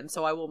guardian,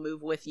 so I will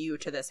move with you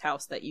to this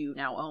house that you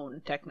now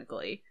own,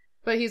 technically."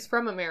 But he's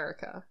from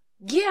America.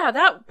 Yeah,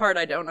 that part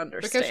I don't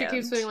understand. Because she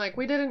keeps being like,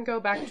 "We didn't go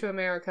back to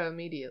America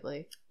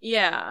immediately."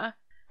 Yeah.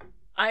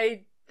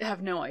 I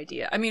have no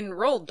idea. I mean,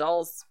 Roald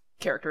Dahl's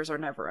characters are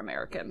never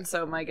American,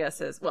 so my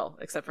guess is, well,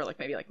 except for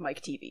maybe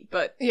Mike TV,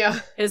 but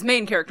his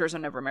main characters are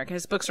never American.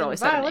 His books are always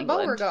set in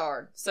England.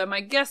 Beauregard. So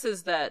my guess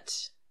is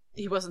that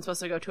he wasn't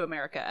supposed to go to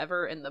America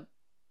ever in the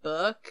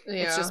book.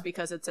 Yeah. It's just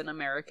because it's an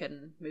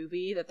American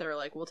movie that they're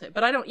like, "We'll take."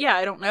 But I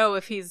don't know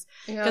if he's,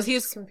 because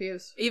he's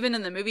confused. Even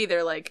in the movie,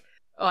 they're like,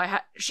 "Oh,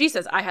 she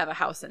says I have a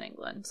house in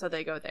England," so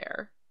they go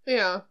there.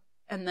 Yeah.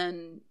 And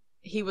then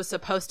he was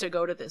supposed to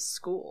go to this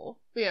school.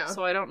 Yeah.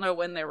 So I don't know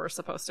when they were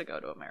supposed to go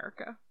to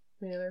America.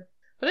 Me neither.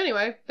 But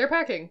anyway, they're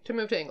packing to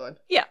move to England.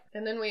 Yeah.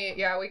 And then we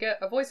get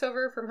a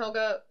voiceover from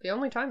Helga. The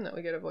only time that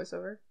we get a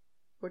voiceover,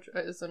 which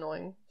is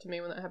annoying to me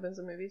when that happens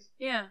in movies.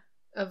 Yeah.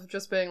 of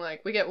just being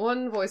like, we get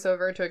one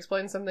voiceover to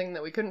explain something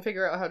that we couldn't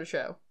figure out how to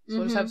show. So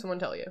we'll just have someone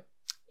tell you.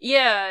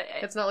 Yeah.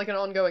 It's not like an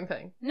ongoing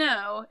thing.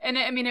 No. And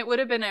I mean, it would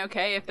have been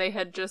okay if they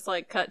had just,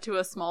 like, cut to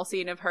a small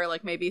scene of her,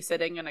 like, maybe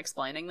sitting and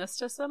explaining this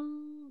to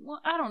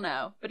well, I don't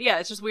know. But yeah,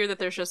 it's just weird that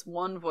there's just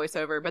one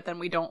voiceover, but then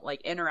we don't,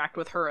 like, interact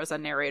with her as a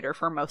narrator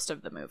for most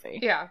of the movie.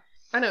 Yeah.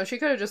 I know, she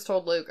could have just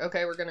told Luke,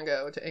 okay, we're gonna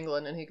go to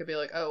England, and he could be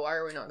like, oh, why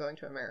are we not going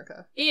to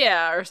America?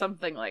 Yeah, or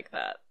something like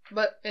that.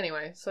 But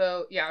anyway,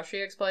 so, yeah, she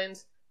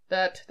explains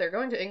that they're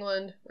going to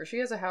England, where she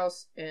has a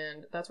house,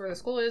 and that's where the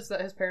school is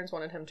that his parents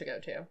wanted him to go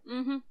to.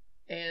 Mm-hmm.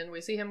 And we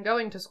see him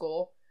going to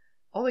school.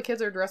 All the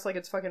kids are dressed like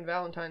it's fucking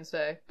Valentine's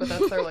Day, but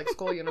that's their, like,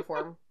 school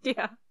uniform.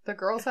 Yeah. The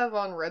girls have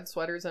on red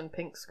sweaters and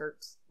pink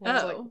skirts. And I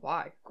was like,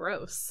 why?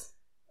 Gross.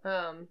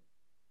 But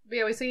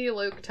yeah, we see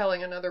Luke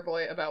telling another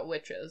boy about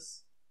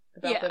witches.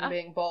 About them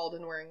being bald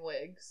and wearing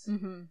wigs.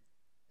 Mm-hmm.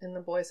 And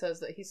the boy says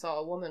that he saw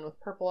a woman with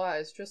purple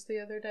eyes just the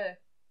other day.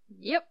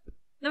 Yep.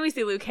 Then we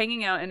see Luke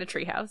hanging out in a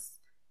treehouse,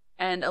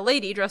 and a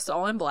lady dressed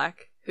all in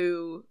black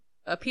who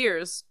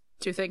appears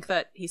to think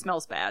that he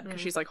smells bad because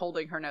she's like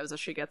holding her nose as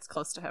she gets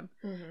close to him.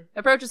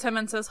 Approaches him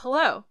and says,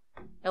 "Hello,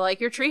 I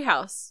like your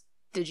treehouse.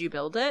 Did you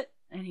build it?"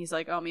 And he's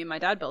like, "Oh, me and my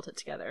dad built it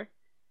together."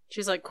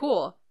 She's like,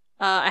 "Cool.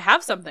 I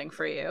have something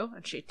for you."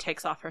 And she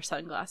takes off her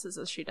sunglasses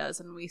as she does,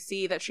 and we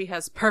see that she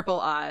has purple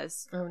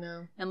eyes. Oh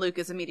no. And Luke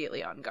is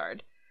immediately on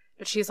guard.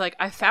 But she's like,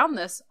 "I found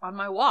this on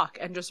my walk,"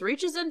 and just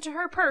reaches into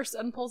her purse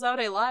and pulls out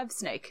a live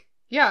snake.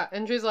 Yeah,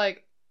 and she's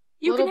like,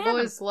 little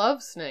boys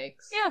love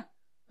snakes. Yeah.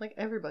 Like,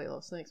 everybody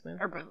loves snakes, man.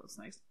 Everybody loves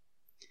snakes.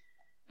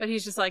 But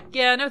he's just like,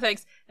 "Yeah, no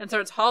thanks," and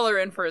starts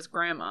hollering for his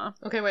grandma.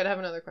 Okay, wait, I have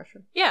another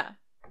question. Yeah.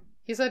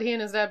 He said he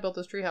and his dad built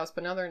this treehouse,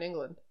 but now they're in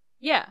England.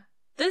 Yeah.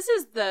 This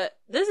is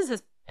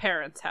his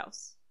parents'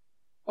 house.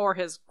 Or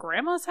his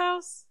grandma's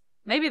house?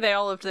 Maybe they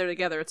all lived there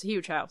together. It's a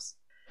huge house.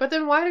 But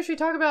then why does she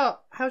talk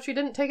about how she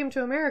didn't take him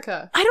to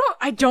America?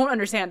 I don't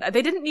understand.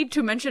 They didn't need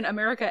to mention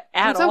America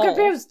at all. I'm so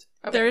confused.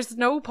 Okay. There's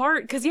no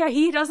part, because yeah,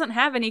 he doesn't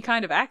have any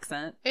kind of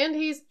accent. And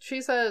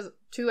she says,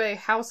 to a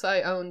house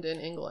I owned in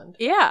England.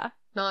 Yeah.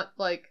 Not,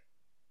 like,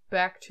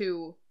 back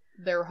to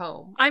their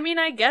home. I mean,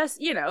 I guess,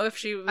 if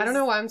she was... I don't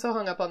know why I'm so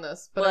hung up on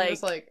this, but I'm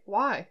just like,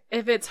 why?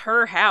 If it's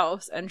her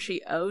house and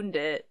she owned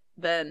it,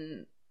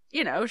 then...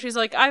 she's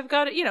like, I've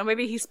got it,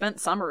 maybe he spent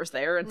summers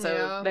there, and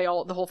so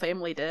the whole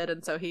family did,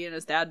 and so he and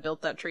his dad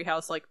built that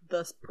treehouse, like,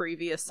 the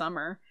previous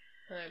summer.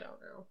 I don't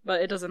know.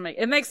 But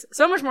it makes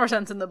so much more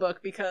sense in the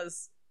book,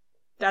 because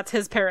that's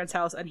his parents'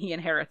 house, and he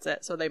inherits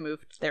it, so they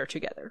moved there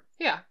together.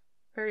 Yeah.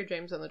 Harry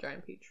James and the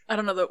Giant Peach. I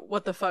don't know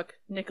what the fuck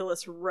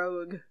Nicholas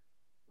Roeg.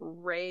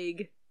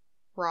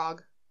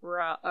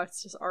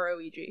 It's just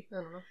R-O-E-G. I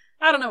don't know.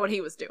 I don't know what he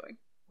was doing.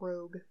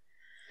 Rogue.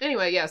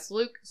 Anyway, yes,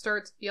 Luke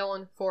starts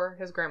yelling for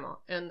his grandma,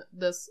 and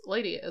this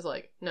lady is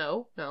like,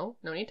 no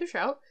need to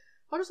shout.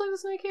 I'll just leave the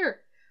snake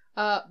here.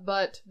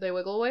 But they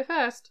wiggle away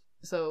fast,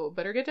 so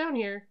better get down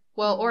here.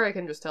 Well, or I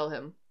can just tell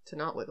him to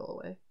not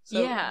wiggle away.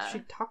 So she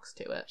talks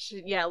to it.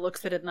 She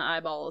looks it in the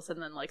eyeballs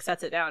and then, like,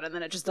 sets it down, and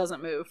then it just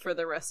doesn't move for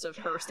the rest of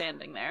her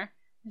standing there.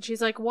 And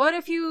she's like, "What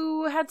if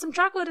you had some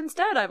chocolate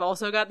instead? I've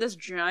also got this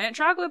giant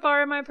chocolate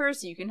bar in my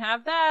purse. You can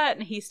have that."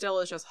 And he still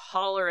is just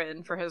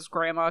hollering for his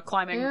grandma,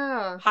 climbing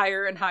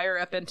higher and higher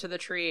up into the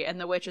tree. And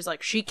the witch is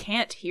like, "She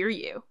can't hear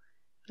you."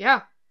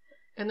 Yeah.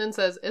 And then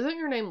says, "Isn't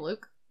your name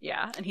Luke?"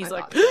 Yeah. And he's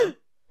like, so.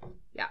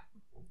 Yeah.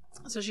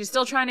 So she's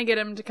still trying to get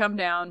him to come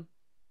down,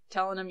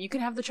 telling him, "You can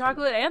have the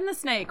chocolate and the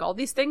snake. All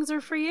these things are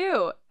for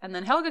you." And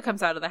then Helga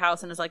comes out of the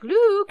house and is like,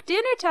 "Luke,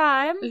 dinner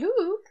time."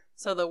 Luke.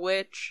 So the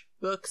witch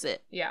books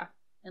it. Yeah.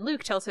 And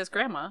Luke tells his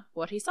grandma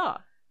what he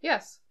saw.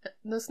 Yes.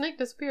 The snake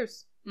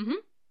disappears.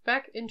 Mm-hmm.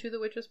 Back into the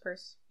witch's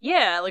purse.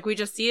 Yeah, like we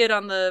just see it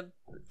on the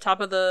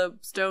top of the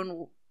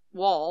stone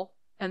wall,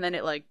 and then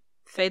it, like,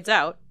 fades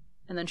out,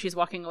 and then she's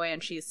walking away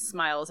and she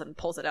smiles and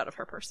pulls it out of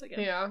her purse again.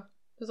 Yeah.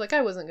 It's like,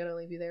 I wasn't gonna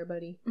leave you there,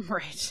 buddy.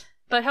 Right.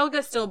 But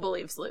Helga still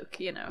believes Luke,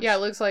 Yeah,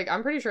 Luke's like,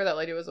 I'm pretty sure that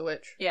lady was a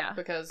witch. Yeah.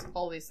 Because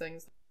all these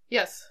things.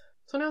 Yes.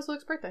 So now it's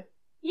Luke's birthday.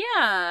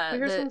 Yeah. We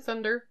hear some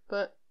thunder,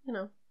 but,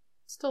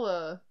 it's still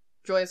a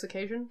joyous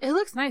occasion. It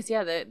looks nice,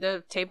 yeah.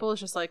 The table is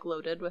just, like,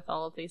 loaded with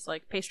all of these,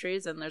 like,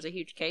 pastries, and there's a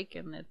huge cake,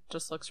 and it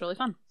just looks really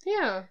fun.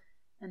 Yeah.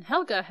 And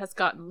Helga has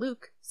gotten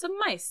Luke some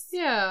mice.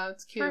 Yeah,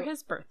 it's cute. For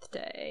his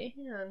birthday.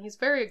 Yeah, and he's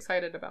very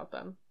excited about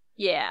them.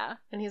 Yeah.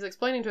 And he's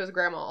explaining to his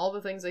grandma all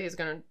the things that he's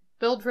going to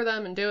build for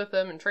them and do with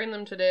them and train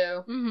them to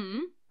do. Mm-hmm.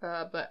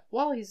 But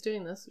while he's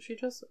doing this, she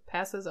just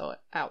passes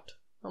out.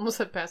 Almost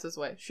said passes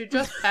away. She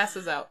just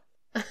passes out.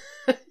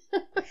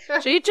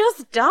 She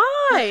just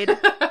died!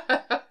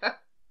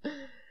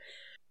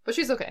 But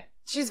she's okay.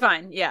 She's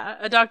fine, yeah.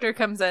 A doctor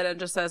comes in and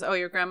just says, "Oh,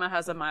 your grandma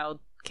has a mild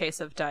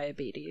case of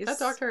diabetes." That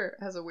doctor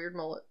has a weird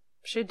mullet.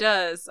 She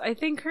does. I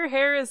think her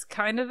hair is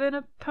kind of in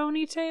a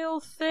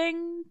ponytail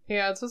thing.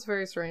 Yeah, it's just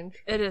very strange.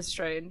 It is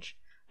strange.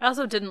 I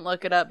also didn't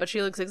look it up, but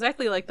she looks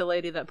exactly like the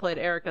lady that played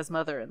Erica's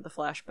mother in the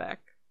flashback.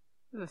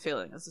 I have a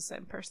feeling it's the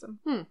same person.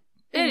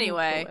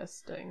 Anyway,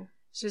 interesting.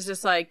 She's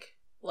just like,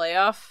 lay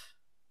off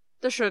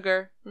the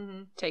sugar,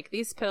 take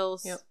these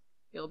pills,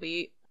 You'll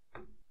be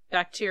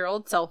back to your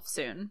old self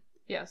soon.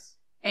 Yes.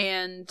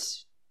 And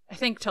I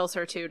think tells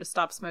her, too, to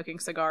stop smoking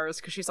cigars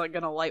because she's, like,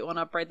 gonna light one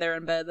up right there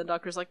in bed. The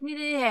doctor's like,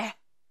 yeah.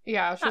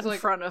 Yeah, she's not like, in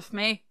front of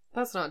me.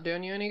 That's not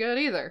doing you any good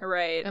either.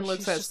 Right. And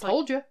Luke says,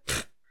 told you.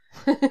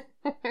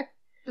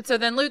 But so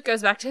then Luke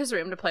goes back to his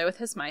room to play with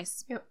his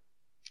mice. Yep.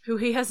 Who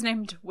he has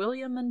named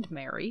William and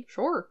Mary.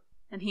 Sure.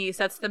 And he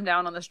sets them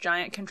down on this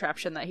giant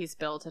contraption that he's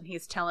built, and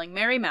he's telling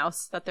Mary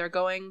Mouse that they're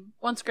going,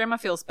 once Grandma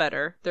feels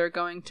better, they're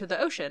going to the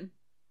ocean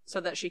so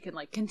that she can,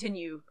 like,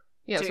 continue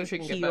to so she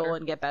can heal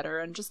and get better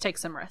and just take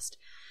some rest.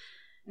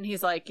 And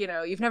he's like, you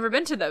know, you've never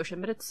been to the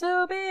ocean, but it's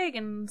so big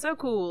and so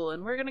cool,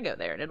 and we're gonna go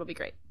there, and it'll be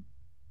great.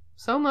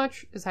 So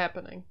much is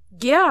happening.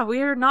 Yeah,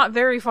 we are not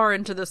very far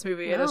into this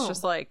movie, and it's No.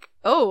 just like,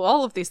 oh,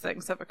 all of these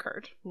things have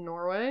occurred.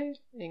 Norway,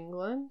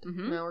 England.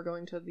 Mhm. Now we're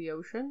going to the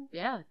ocean.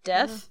 Yeah,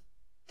 death,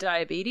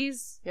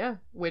 diabetes, Yeah,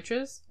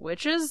 witches.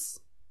 witches.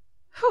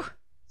 Whew,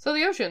 So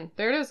the ocean,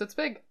 there it is. It's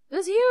big.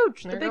 it's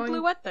huge. They're The big going-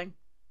 blue wet thing.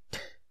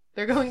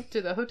 They're going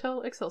to the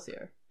Hotel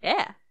Excelsior.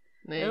 Yeah,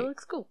 They, it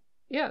looks cool.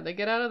 yeah, they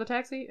get out of the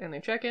taxi and they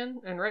check in,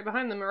 and right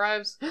behind them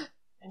arrives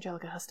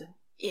Angelica Huston.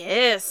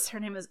 Yes, her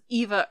name is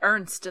Eva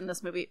Ernst in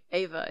this movie.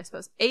 Ava, I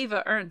suppose.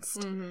 Ava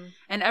Ernst. Mm-hmm.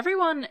 And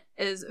everyone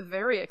is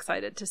very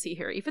excited to see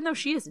her, even though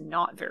she is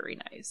not very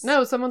nice.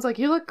 No, someone's like,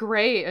 you look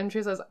great. And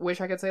she says, wish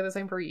I could say the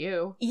same for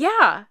you.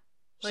 Yeah.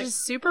 Like- She's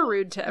super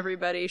rude to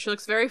everybody. She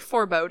looks very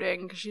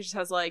foreboding because she just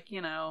has, like, you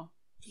know,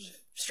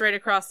 straight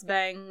across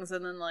bangs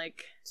and then,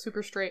 like,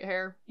 Super straight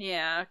hair.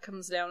 yeah,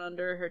 comes down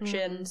under her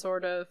chin, Mhm.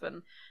 sort of.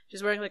 And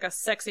she's wearing, like, a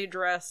sexy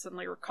dress and,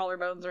 like, her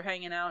collarbones are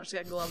hanging out. She's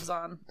got gloves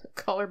on. The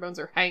collarbones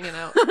are hanging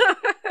out.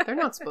 They're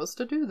not supposed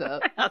to do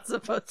that. Not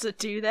supposed to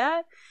do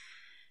that.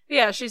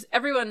 Yeah,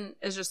 everyone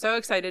is just so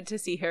excited to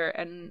see her,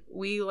 and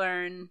we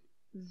learn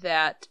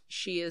that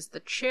she is the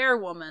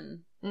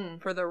chairwoman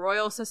for the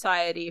Royal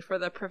Society for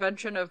the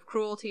Prevention of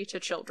Cruelty to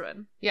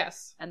Children.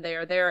 Yes. And they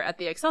are there at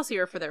the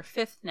Excelsior for their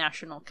 5th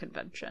national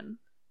convention.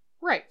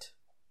 Right.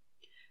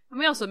 And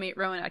we also meet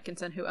Rowan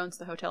Atkinson, who owns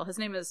the hotel. His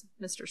name is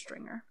Mr.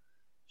 Stringer.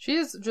 She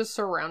is just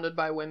surrounded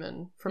by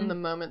women from the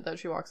moment that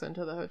she walks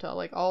into the hotel.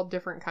 Like, all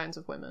different kinds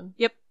of women.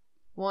 Yep.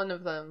 One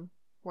of them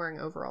wearing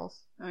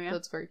overalls. Oh, yeah?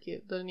 That's very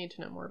cute. That I need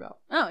to know more about.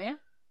 Oh, yeah?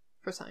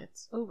 For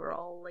science.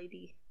 Overall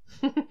lady.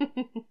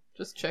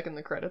 Just checking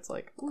the credits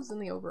like, who's in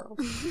the overalls?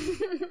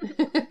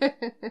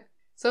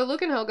 So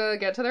Luke and Helga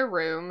get to their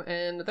room,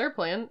 and their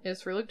plan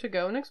is for Luke to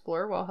go and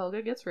explore while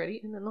Helga gets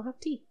ready, and then they'll have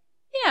tea.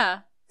 Yeah,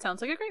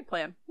 sounds like a great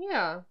plan.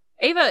 Yeah.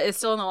 Ava is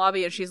still in the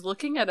lobby, and she's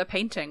looking at a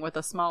painting with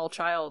a small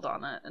child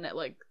on it, and it,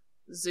 like,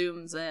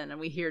 zooms in, and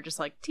we hear just,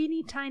 like,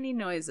 teeny tiny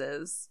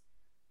noises.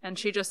 And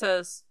she just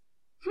says,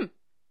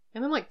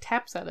 And then, like,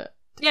 taps at it.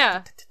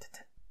 yeah,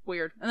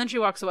 weird. And then she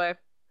walks away,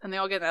 and they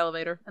all get in the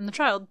elevator, and the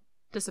child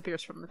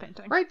disappears from the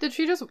painting. Right, did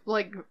she just,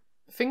 like,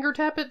 finger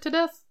tap it to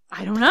death?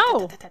 I don't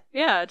know.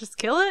 Yeah, just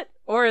kill it?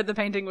 Or the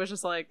painting was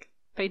just like,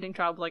 painting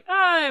child was like,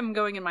 I'm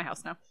going in my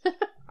house now.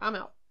 I'm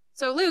out.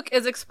 So Luke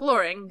is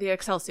exploring the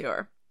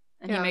Excelsior,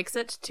 and Yeah. he makes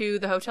it to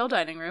the hotel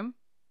dining room,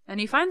 and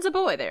he finds a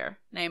boy there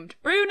named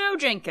Bruno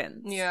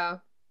Jenkins. Yeah.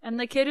 And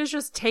the kid is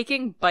just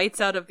taking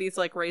bites out of these,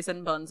 like,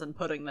 raisin buns and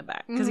putting them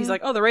back. Because he's Mhm.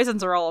 like, oh, the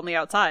raisins are all on the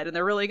outside, and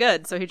they're really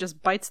good. So he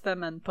just bites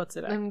them and puts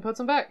it back. And puts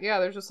them back. Yeah,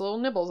 there's just little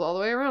nibbles all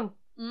the way around.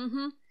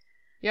 Mm-hmm.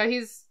 Yeah,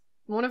 he's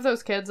one of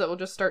those kids that will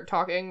just start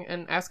talking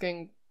and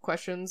asking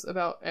questions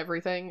about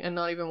everything and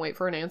not even wait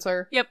for an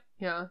answer. Yep.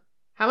 Yeah.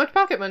 How much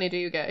pocket money do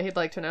you get? He'd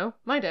like to know.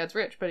 My dad's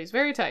rich, but he's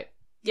very tight.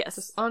 Yes.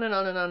 Just on and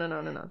on and on and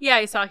on and on. Yeah,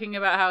 he's talking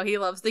about how he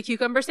loves the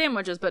cucumber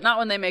sandwiches, but not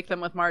when they make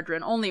them with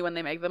margarine, only when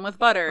they make them with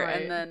butter.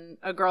 Right. And then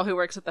a girl who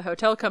works at the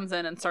hotel comes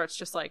in and starts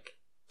just, like,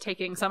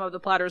 taking some of the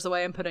platters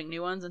away and putting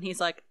new ones, and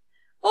he's like,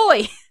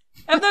 Oi!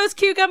 Have those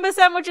cucumber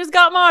sandwiches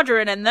got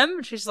margarine in them?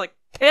 And she's like,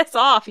 piss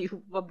off,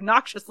 you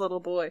obnoxious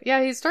little boy.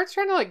 Yeah, he starts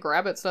trying to, like,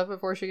 grab at stuff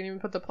before she can even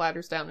put the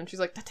platters down, and she's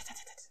like,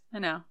 I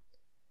know.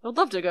 I'd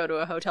love to go to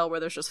a hotel where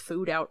there's just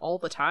food out all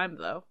the time,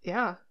 though.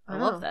 yeah. I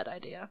know. love that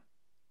idea.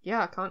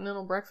 Yeah,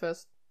 continental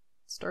breakfast.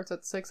 Starts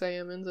at 6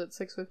 a.m., ends at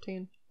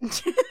 6:15.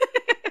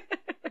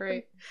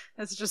 Great.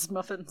 It's just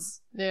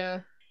muffins.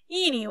 Yeah.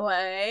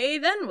 Anyway,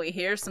 then we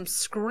hear some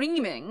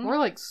screaming. More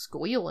like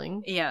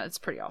squealing. Yeah, it's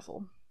pretty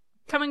awful.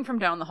 Coming from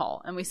down the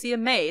hall, and we see a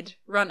maid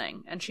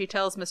running, and she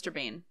tells Mr.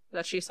 Bean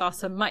that she saw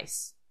some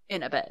mice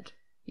in a bed.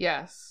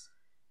 Yes.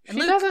 And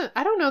She Luke- doesn't,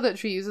 I don't know that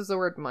she uses the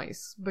word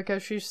mice,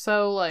 because she's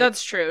so, like,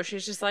 That's true.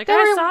 She's just like, They I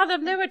were saw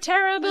them, they were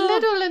terrible.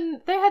 little,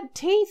 and they had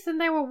teeth, and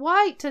they were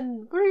white,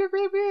 and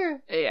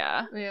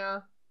Yeah. yeah.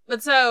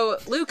 But so,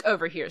 Luke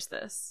overhears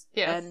this.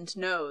 Yes. And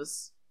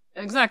knows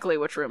exactly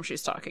which room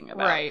she's talking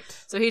about. Right.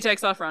 So he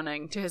takes off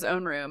running to his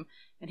own room,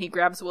 and he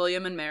grabs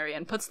William and Mary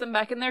and puts them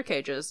back in their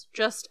cages,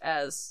 just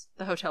as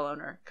the hotel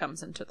owner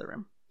comes into the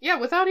room. Yeah,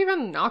 without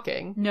even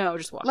knocking. No,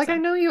 just walks Like, in. I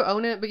know you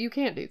own it, but you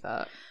can't do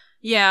that.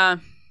 Yeah.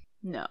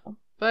 No.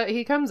 But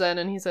he comes in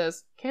and he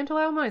says, can't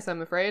allow mice,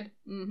 I'm afraid.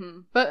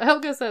 Mm-hmm. But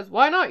Helga says,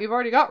 why not? You've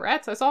already got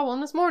rats. I saw one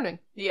this morning.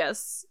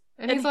 Yes.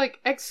 And he's like,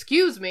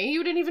 excuse me,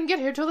 you didn't even get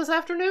here till this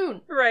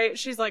afternoon. Right.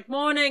 She's like,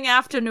 morning,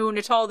 afternoon,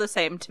 it's all the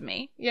same to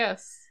me.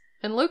 Yes.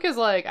 And Luke is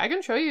like, I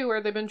can show you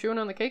where they've been chewing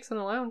on the cakes in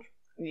the lounge.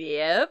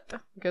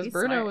 Yep. Because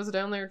Bruno was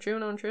down there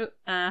chewing on shit.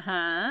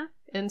 Uh-huh.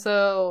 And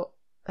so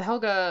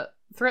Helga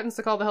threatens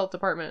to call the health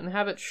department and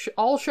have it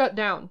all shut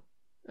down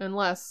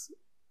unless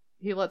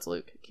he lets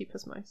Luke keep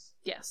his mice.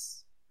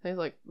 Yes. And he's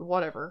like,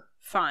 whatever.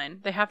 Fine.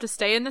 They have to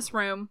stay in this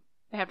room.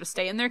 They have to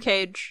stay in their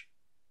cage.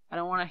 I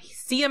don't want to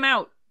see him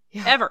out.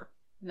 Yeah. Ever.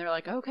 And they're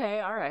like, okay,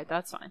 all right,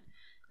 that's fine.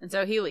 And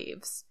so he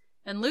leaves.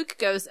 And Luke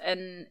goes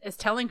and is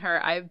telling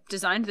her, I've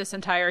designed this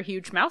entire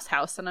huge mouse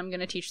house and I'm going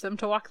to teach them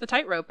to walk the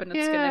tightrope and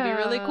it's going to be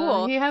really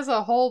cool. He has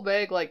a whole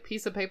big, like,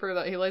 piece of paper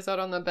that he lays out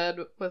on the bed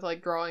with,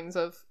 like, drawings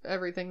of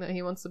everything that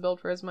he wants to build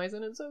for his mice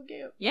and it's so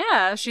cute.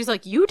 Yeah, she's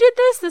like, you did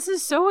this? This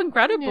is so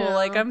incredible. Yeah.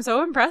 Like, I'm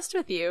so impressed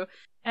with you.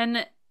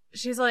 And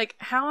she's like,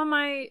 how am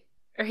I...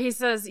 Or he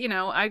says, you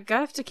know, I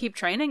have to keep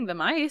training the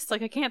mice.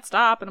 Like, I can't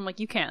stop. And I'm like,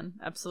 you can.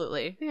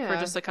 Absolutely. Yeah. For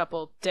just a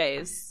couple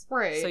days.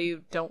 Right. So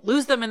you don't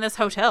lose them in this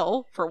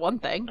hotel, for one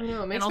thing. I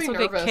know, it makes and me also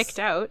nervous get kicked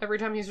out. every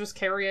time he's just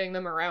carrying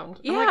them around.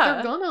 Yeah. I'm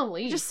like, they're gonna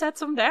leave. Just sets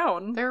them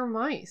down. They're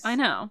mice. I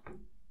know.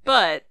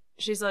 But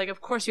she's like,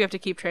 of course you have to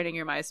keep training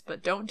your mice,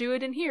 but don't do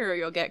it in here or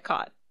you'll get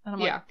caught. And I'm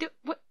like,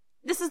 what?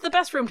 This is the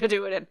best room to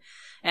do it in.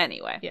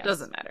 Anyway, yes.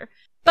 Doesn't matter.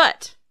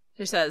 But...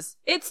 She says,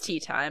 it's tea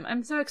time.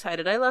 I'm so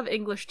excited. I love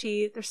English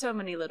tea. There's so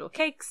many little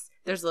cakes.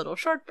 There's little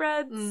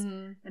shortbreads.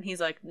 Mm-hmm. And he's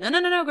like, no,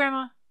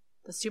 Grandma.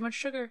 That's too much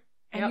sugar.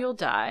 And you'll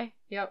die.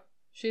 Yep.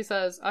 She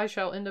says, I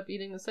shall end up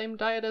eating the same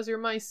diet as your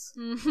mice.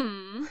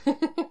 Mm-hmm.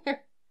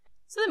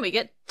 So then we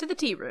get to the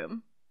tea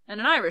room.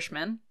 And an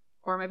Irishman,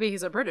 or maybe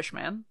he's a British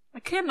man. I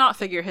cannot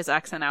figure his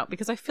accent out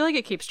because I feel like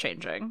it keeps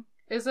changing.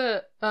 Is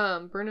it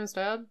Bruno's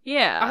dad?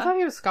 Yeah. I thought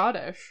he was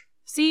Scottish.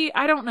 See,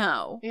 I don't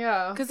know.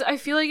 Yeah. Because I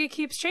feel like it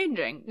keeps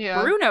changing. Yeah.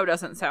 Bruno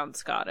doesn't sound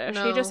Scottish.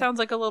 No. He just sounds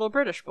like a little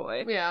British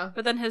boy. Yeah.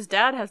 But then his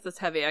dad has this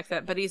heavy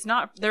accent, but he's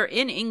not... They're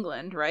in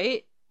England,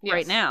 right? Yes.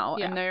 Right now.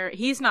 Yeah. And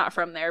he's not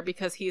from there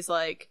because he's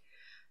like...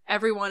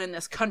 Everyone in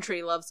this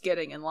country loves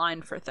getting in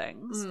line for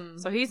things.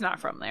 So he's not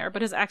from there,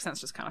 but his accent's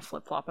just kind of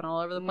flip-flopping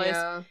all over the place.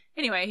 Yeah.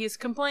 Anyway, he's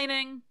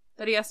complaining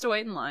that he has to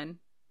wait in line.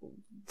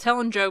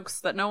 Telling jokes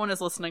that no one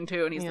is listening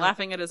to, and he's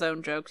laughing at his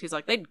own jokes. He's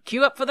like, they'd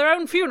queue up for their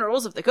own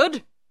funerals if they could.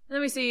 And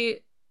then we see...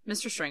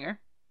 Mr.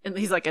 Stringer, and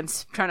he's like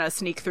trying to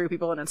sneak through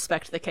people and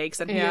inspect the cakes,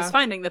 and he is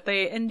finding that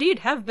they indeed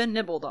have been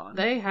nibbled on.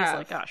 They have.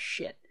 He's like, oh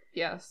shit.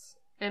 Yes.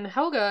 And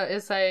Helga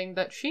is saying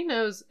that she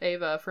knows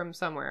Ava from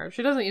somewhere.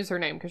 She doesn't use her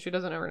name because she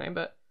doesn't know her name,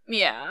 but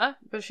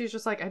she's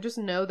just like, I just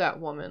know that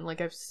woman. Like,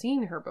 I've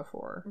seen her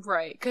before.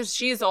 Right, because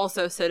she's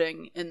also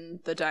sitting in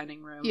the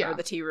dining room or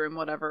the tea room,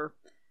 whatever,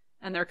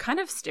 and they're kind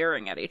of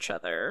staring at each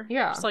other.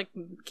 Yeah. Just like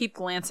keep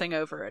glancing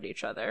over at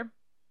each other.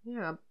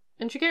 Yeah.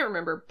 And she can't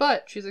remember,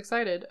 but she's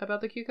excited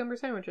about the cucumber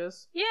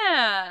sandwiches.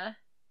 Yeah.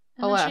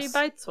 And then she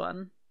bites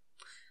one.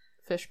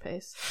 Fish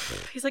paste.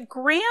 He's like,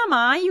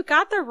 Grandma, you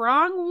got the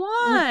wrong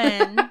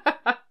one.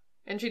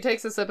 And she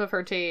takes a sip of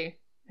her tea,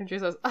 and she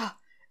says,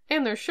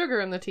 and there's sugar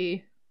in the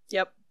tea.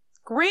 Yep.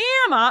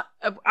 Grandma!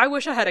 I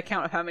wish I had a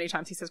count of how many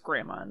times he says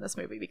grandma in this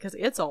movie, because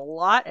it's a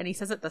lot, and he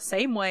says it the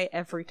same way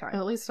every time.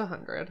 At least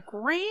 100.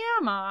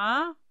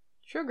 Grandma!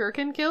 Sugar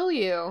can kill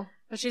you.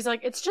 But she's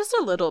like, it's just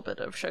a little bit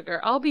of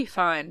sugar. I'll be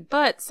fine.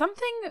 But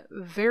something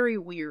very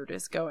weird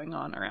is going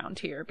on around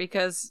here,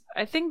 because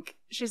I think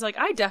she's like,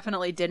 I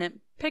definitely didn't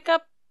pick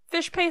up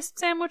fish paste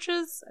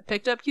sandwiches. I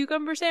picked up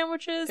cucumber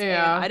sandwiches.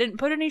 Yeah. And I didn't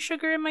put any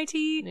sugar in my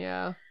tea.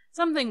 Yeah.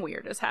 Something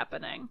weird is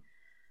happening.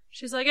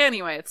 She's like,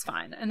 anyway, it's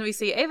fine. And we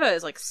see Ava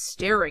is like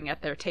staring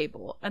at their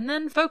table and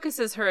then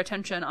focuses her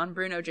attention on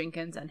Bruno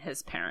Jenkins and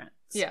his parents.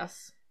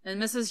 Yes. And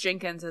Mrs.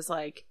 Jenkins is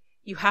like,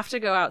 you have to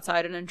go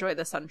outside and enjoy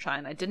the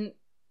sunshine. I didn't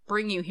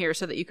bring you here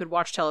so that you could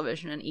watch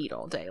television and eat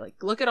all day. Like,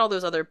 look at all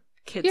those other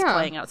kids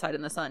playing outside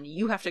in the sun.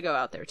 You have to go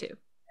out there too.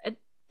 At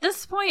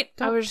this point,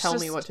 Don't tell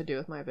me what to do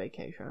with my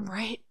vacation.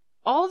 Right.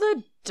 All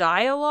the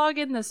dialogue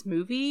in this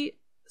movie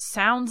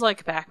sounds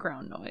like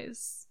background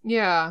noise.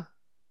 Yeah.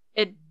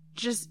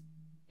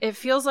 It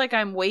feels like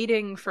I'm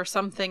waiting for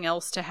something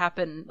else to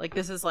happen. Like,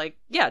 this is like,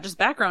 just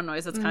background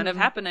noise that's kind of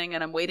happening,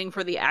 and I'm waiting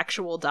for the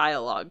actual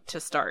dialogue to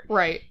start.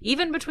 Right.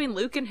 Even between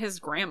Luke and his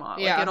grandma.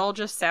 Like, it all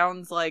just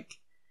sounds like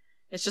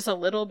it's just a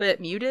little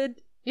bit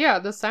muted. Yeah,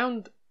 the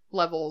sound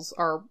levels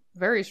are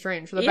very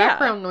strange. The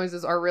background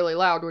noises are really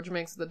loud, which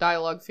makes the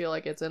dialogue feel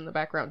like it's in the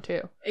background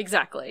too.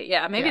 Exactly.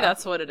 Yeah, maybe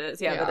that's what it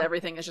is. Yeah, but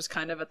everything is just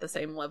kind of at the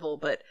same level,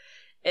 but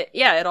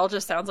it all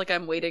just sounds like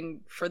I'm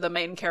waiting for the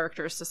main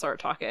characters to start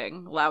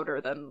talking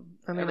louder than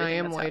I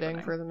am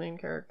waiting for the main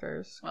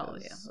characters. Well,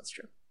 yeah, that's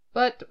true.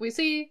 But we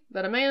see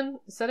that a man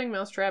is setting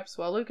mouse traps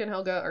while Luke and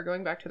Helga are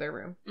going back to their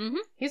room. Mm-hmm.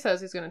 He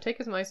says he's going to take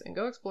his mice and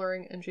go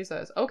exploring, and she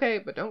says, okay,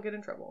 but don't get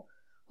in trouble.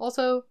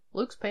 Also,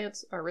 Luke's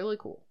pants are really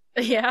cool.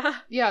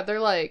 Yeah? Yeah, they're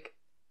like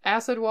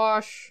acid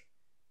wash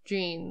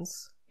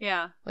jeans.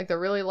 Yeah. Like the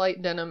really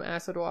light denim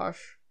acid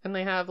wash. And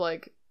they have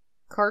like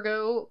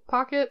cargo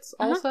pockets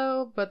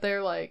also, but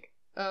they're like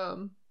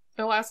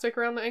elastic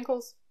around the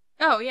ankles.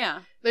 Oh,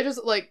 yeah. They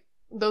just like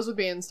Those would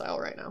be in style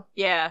right now.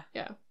 Yeah.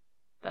 Yeah.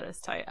 That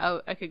is tight.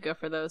 I could go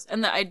for those.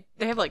 And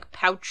they have, like,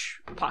 pouch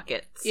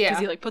pockets. Yeah.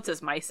 Because he, like, puts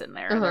his mice in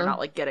there, and they're not,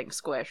 like, getting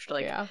squished.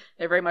 Like, yeah.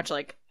 They're very much,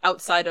 like,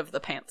 outside of the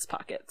pants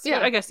pockets. Yeah.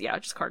 But I guess, yeah,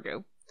 just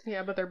cargo.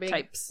 Yeah, but they're big.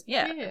 Types.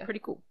 Yeah, they're pretty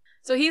cool.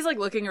 So he's, like,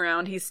 looking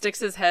around. He sticks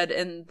his head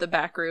in the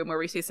back room where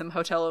we see some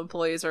hotel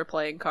employees are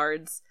playing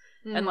cards.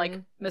 Mm-hmm. And, like,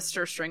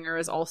 Mr. Stringer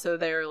is also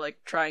there, like,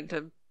 trying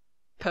to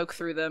poke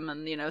through them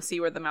and, you know, see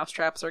where the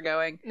mousetraps are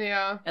going.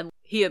 Yeah. And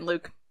he and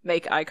Luke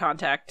make eye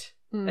contact.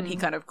 And he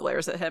kind of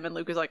glares at him, and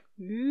Luke is like,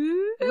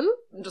 ooh,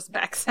 and just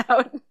backs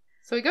out.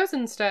 So he goes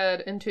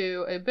instead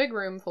into a big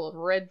room full of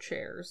red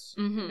chairs.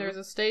 Mm-hmm. There's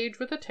a stage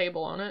with a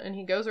table on it, and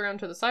he goes around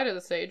to the side of the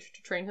stage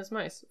to train his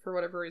mice, for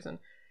whatever reason.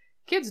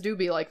 Kids do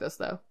be like this,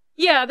 though.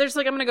 Yeah, there's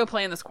like, I'm gonna go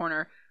play in this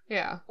corner.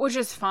 Yeah. Which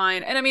is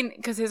fine. And I mean,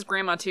 because his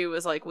grandma, too,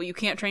 was like, well, you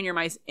can't train your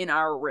mice in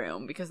our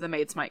room, because the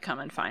maids might come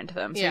and find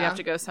them, so you have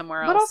to go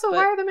somewhere else. But also,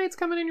 why are the maids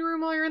coming in your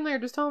room while you're in there?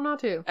 Just tell them not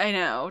to. I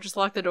know. Just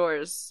lock the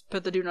doors.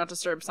 Put the do not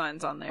disturb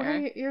signs on there.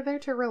 Okay, you're there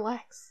to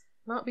relax,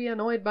 not be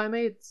annoyed by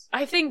maids.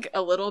 I think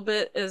a little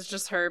bit is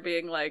just her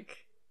being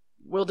like,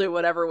 we'll do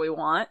whatever we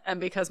want. And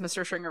because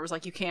Mr. Stringer was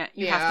like, you can't,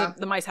 have to,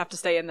 the mice have to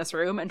stay in this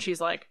room. And she's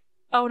like,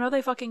 oh, no,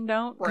 they fucking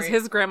don't. Because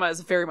his grandma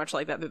is very much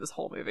like that through this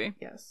whole movie.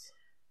 Yes.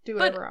 Do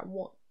whatever I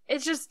want.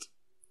 It's just,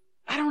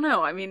 I don't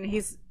know. I mean,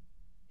 he's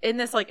in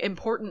this, like,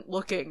 important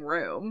looking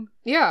room.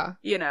 Yeah.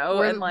 You know?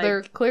 Where and, like,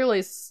 they're clearly,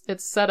 it's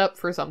set up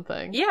for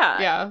something.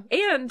 Yeah. Yeah.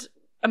 And,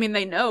 I mean,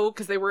 they know,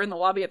 because they were in the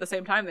lobby at the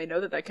same time, they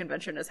know that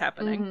convention is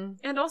happening. Mm-hmm.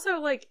 And also,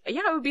 like,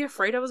 yeah, I would be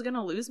afraid I was going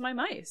to lose my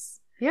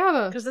mice.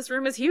 Yeah. Because this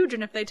room is huge,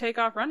 and if they take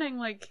off running,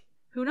 like,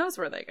 who knows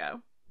where they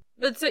go.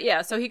 But so,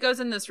 yeah, so he goes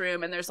in this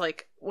room, and there's,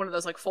 like, one of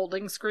those, like,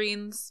 folding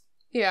screens.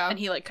 Yeah. And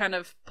he, like, kind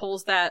of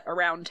pulls that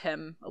around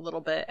him a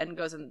little bit and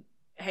goes and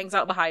hangs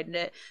out behind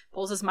it,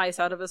 pulls his mice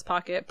out of his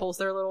pocket, pulls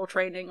their little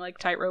training, like,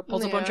 tightrope,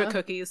 pulls a bunch of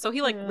cookies. So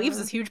he, like, leaves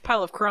this huge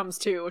pile of crumbs,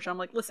 too, which I'm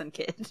like, listen,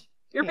 kid,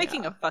 you're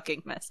making a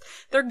fucking mess.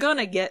 They're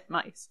gonna get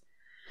mice.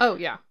 Oh,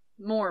 yeah.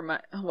 More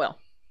mice. Well.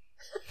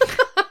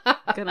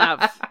 Gonna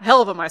have a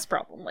hell of a mice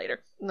problem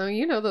later. No,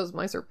 you know those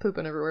mice are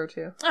pooping everywhere,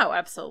 too. Oh,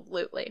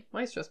 absolutely.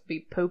 Mice just be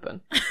pooping.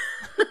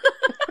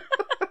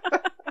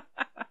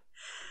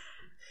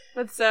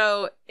 But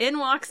so, in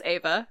walks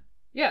Ava.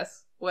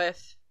 Yes.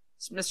 With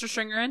Mr.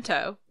 Stringer in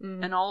tow,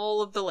 and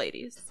all of the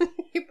ladies.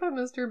 You put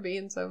Mr.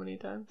 Bean so many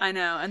times. I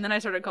know, and then I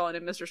started calling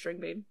him Mr.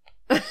 Stringbean.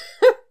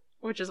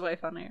 Which is way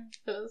funnier.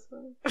 That is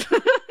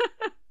funny.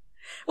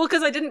 Well,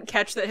 because I didn't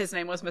catch that his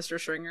name was Mr.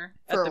 Stringer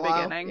at the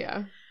beginning.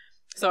 Yeah.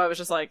 So I was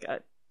just like,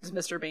 it's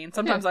Mr. Bean.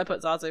 Sometimes I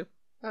put Zazu.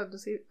 Oh,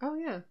 does he? Oh,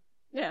 yeah.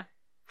 Yeah.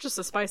 Just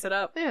to spice it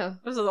up. Yeah.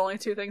 Those are the only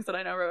two things that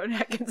I know Rowan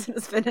Atkinson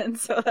has been in,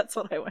 so that's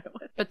what I went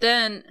with. But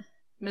then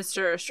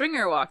Mr.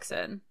 Stringer walks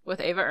in with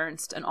Ava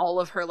Ernst and all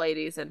of her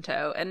ladies in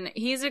tow, and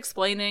he's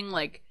explaining,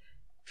 like,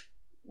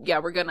 yeah,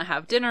 we're gonna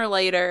have dinner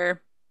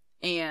later,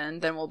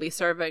 and then we'll be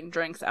serving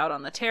drinks out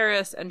on the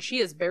terrace, and she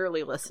is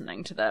barely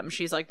listening to them.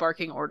 She's, like,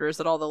 barking orders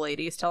at all the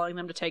ladies, telling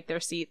them to take their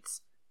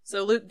seats.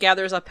 So Luke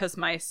gathers up his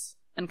mice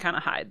and kind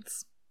of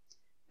hides.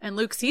 And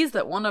Luke sees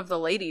that one of the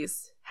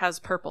ladies has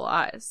purple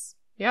eyes.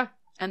 Yeah.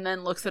 And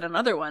then looks at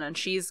another one, and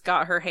she's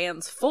got her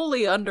hands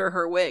fully under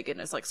her wig and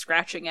is, like,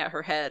 scratching at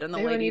her head. And the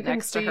lady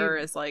next to her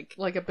is, like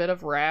a bit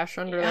of rash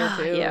under there,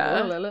 too.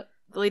 Yeah.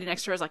 The lady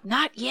next to her is like,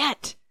 not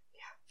yet.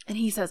 Yeah. And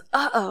he says,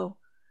 uh-oh,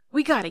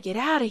 we gotta get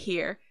out of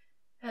here.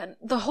 And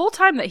the whole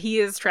time that he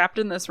is trapped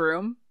in this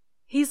room,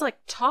 he's, like,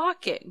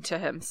 talking to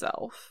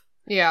himself.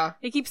 Yeah.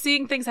 He keeps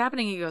seeing things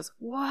happening. He goes,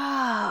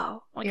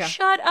 wow. I'm like,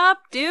 shut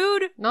up,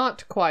 dude.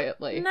 Not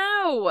quietly.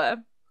 No.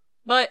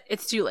 But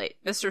it's too late.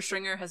 Mr.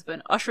 Stringer has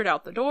been ushered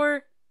out the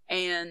door,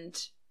 and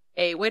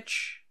a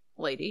witch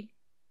lady.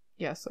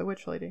 Yes, a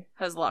witch lady.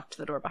 Has locked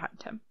the door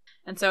behind him.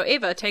 And so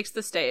Ava takes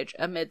the stage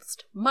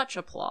amidst much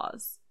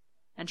applause.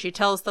 And she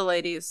tells the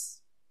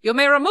ladies, you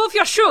may remove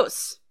your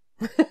shoes!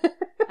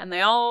 And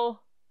they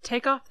all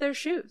take off their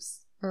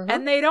shoes.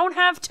 And they don't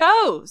have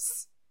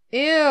toes!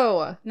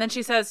 Ew! And then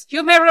she says,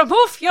 you may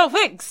remove your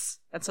wigs!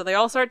 And so they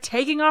all start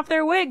taking off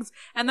their wigs.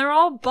 And they're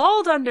all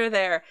bald under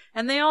there.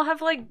 And they all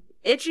have, like,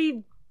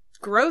 itchy,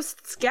 gross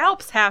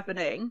scalps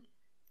happening.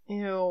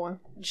 Ew.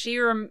 She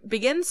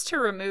begins to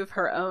remove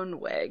her own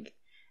wig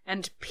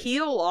and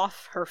peel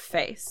off her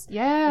face.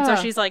 Yeah. And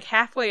so she's, like,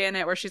 halfway in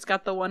it, where she's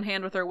got the one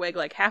hand with her wig,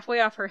 like,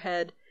 halfway off her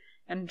head,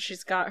 and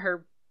she's got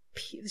her,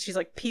 she's,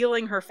 like,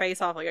 peeling her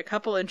face off, like, a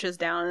couple inches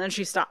down, and then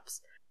she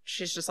stops.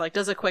 She's just, like,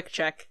 does a quick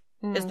check.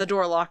 Is the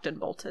door locked and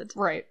bolted?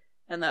 Right.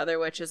 And the other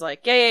witch is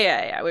like,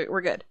 yeah,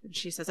 we're good. And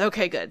she says,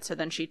 okay, good. So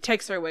then she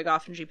takes her wig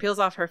off and she peels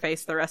off her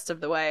face the rest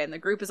of the way. And the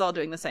group is all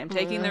doing the same,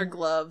 taking their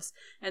gloves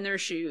and their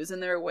shoes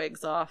and their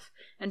wigs off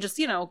and just,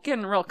 you know,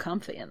 getting real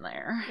comfy in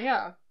there.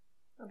 Yeah.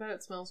 I bet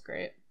it smells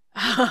great.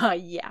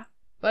 Yeah.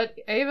 But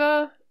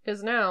Ava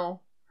is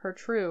now her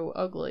true,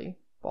 ugly,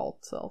 bald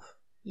self.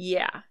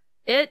 Yeah.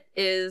 It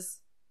is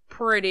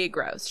pretty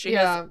gross.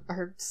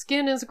 Her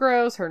skin is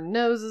gross, her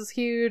nose is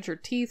huge, her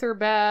teeth are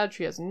bad,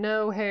 she has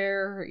no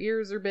hair, her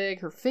ears are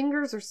big, her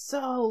fingers are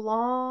so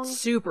long.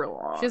 Super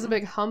long. She has a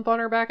big hump on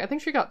her back. I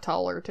think she got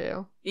taller,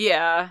 too.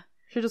 Yeah.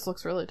 She just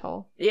looks really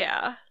tall.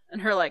 Yeah.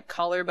 And her, like,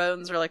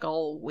 collarbones are, like,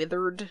 all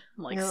withered,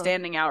 like,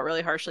 standing out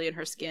really harshly, and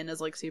her skin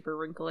is, like, super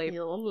wrinkly.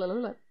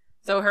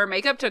 So her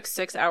makeup took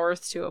 6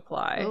 hours to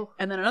apply,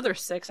 and then another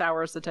 6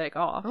 hours to take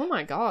off. Oh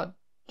my god.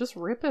 Just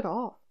rip it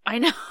off. I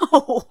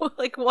know.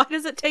 Like, why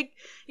does it take...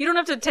 You don't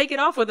have to take it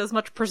off with as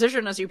much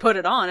precision as you put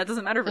it on. It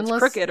doesn't matter if it's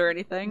crooked or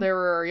anything. There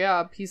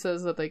were,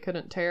 pieces that they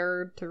couldn't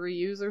tear to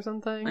reuse or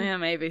something. Yeah,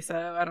 maybe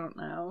so. I don't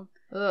know.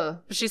 Ugh.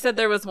 She said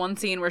there was one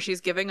scene where she's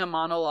giving a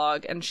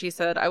monologue, and she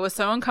said, I was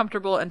so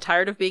uncomfortable and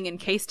tired of being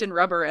encased in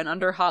rubber and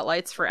under hot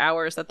lights for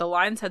hours that the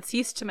lines had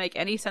ceased to make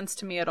any sense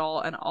to me at all,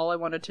 and all I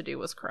wanted to do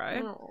was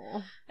cry.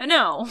 Aww. I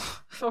know.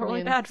 I feel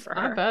really bad for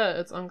her. I bet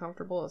it's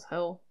uncomfortable as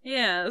hell.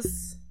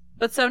 Yes.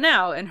 But so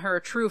now, in her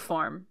true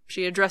form,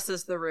 she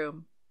addresses the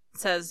room,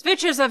 says,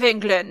 Witches of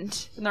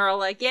England! And they're all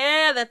like,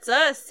 yeah, that's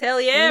us. Hell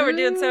yeah, we're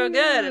doing so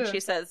good. And she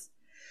says,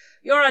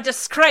 you're a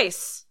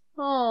disgrace.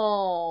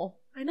 Oh,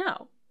 I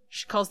know.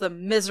 She calls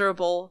them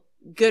miserable,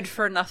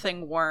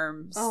 good-for-nothing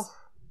worms. Oh.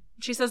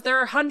 She says there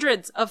are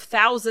hundreds of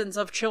thousands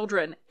of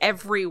children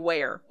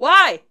everywhere.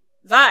 Why?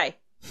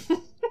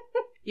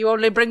 You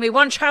only bring me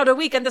one child a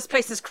week and this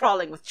place is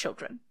crawling with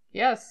children.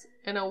 Yes,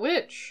 and a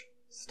witch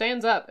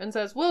stands up and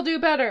says, we'll do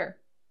better.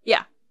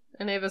 Yeah.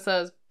 And Ava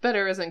says,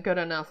 better isn't good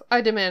enough. I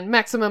demand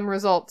maximum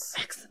results.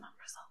 Maximum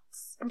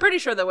results. I'm pretty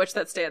sure the witch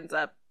that stands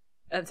up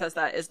and says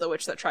that is the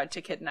witch that tried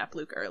to kidnap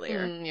Luke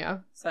earlier. Yeah.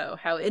 So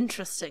how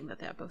interesting that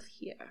they're both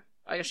here.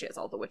 I guess she has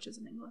all the witches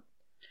in England.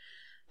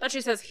 But she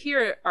says,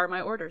 here are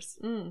my orders.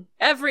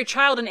 Every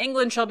child in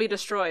England shall be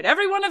destroyed.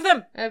 Every one of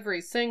them!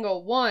 Every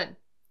single one.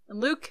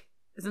 And Luke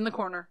is in the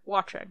corner,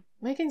 watching.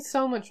 Making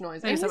so much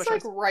noise. And he's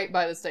like right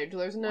by the stage.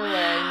 There's no way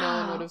no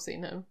one would have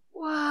seen him.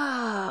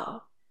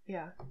 Wow.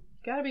 Yeah.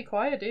 Gotta be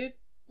quiet, dude.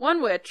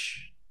 One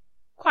witch,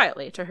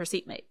 quietly to her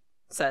seatmate,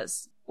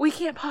 says, we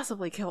can't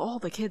possibly kill all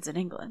the kids in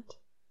England.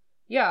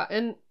 Yeah,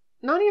 and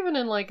not even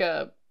in like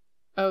a,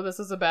 oh, this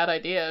is a bad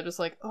idea, just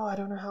like, oh, I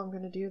don't know how I'm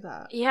gonna do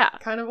that. Yeah.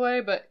 Kind of way,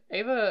 but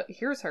Ava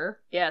hears her.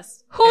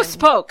 Yes. Who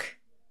spoke?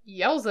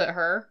 Yells at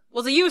her.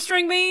 Was it you,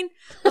 String Bean?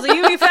 Was it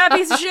you fat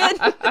piece of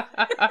shit?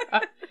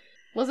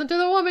 Listen to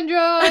the woman,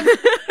 John!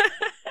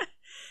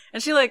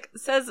 And she, like,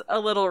 says a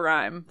little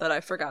rhyme that I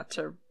forgot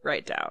to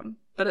write down.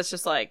 But it's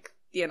just like,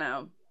 you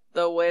know,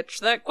 the witch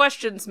that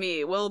questions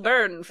me will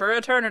burn for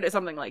eternity,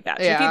 something like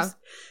that. She keeps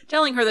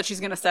telling her that she's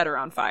going to set her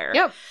on fire.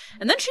 Yep.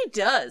 And then she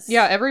does.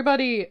 Yeah,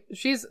 everybody,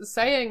 she's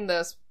saying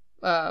this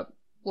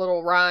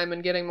little rhyme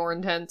and getting more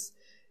intense,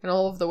 and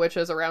all of the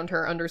witches around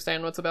her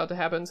understand what's about to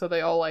happen, so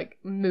they all, like,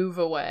 move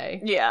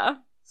away. Yeah.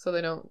 So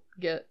they don't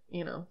get,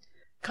 you know...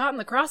 caught in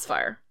the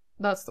crossfire.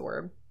 That's the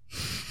word.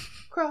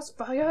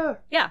 Crossfire!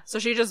 Yeah, so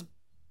she just,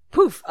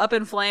 poof, up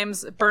in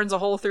flames, burns a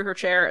hole through her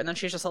chair, and then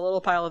she's just a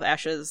little pile of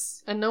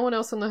ashes. And no one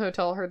else in the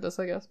hotel heard this,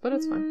 I guess, but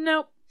it's fine.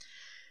 Nope.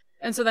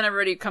 And so then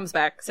everybody comes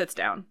back, sits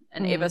down,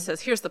 and Ava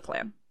says, here's the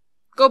plan.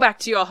 Go back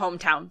to your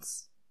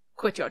hometowns.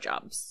 Quit your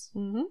jobs.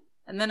 Mm-hmm.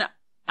 And then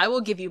I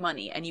will give you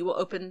money, and you will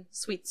open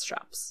sweets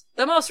shops.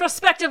 The most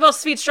respectable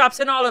sweets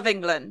shops in all of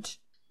England.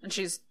 And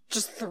she's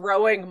just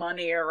throwing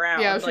money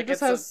around. Yeah, she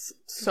just has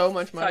so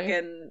much money.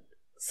 Fucking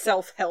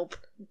self-help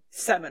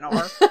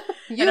seminar.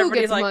 You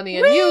get the like, money,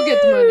 and you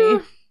get the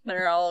money.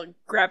 They're all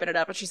grabbing it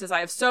up, and she says,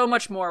 I have so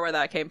much more where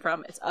that came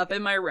from. It's up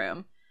in my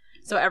room.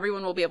 So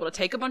everyone will be able to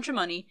take a bunch of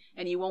money,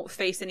 and you won't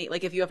face any,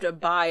 like, if you have to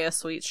buy a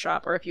sweets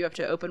shop, or if you have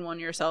to open one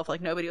yourself, like,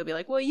 nobody will be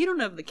like, well, you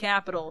don't have the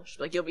capital. She's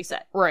like, you'll be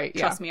set. Right,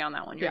 Trust me on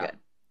that one. You're good.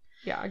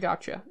 Yeah, I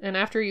gotcha. And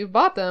after you've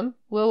bought them,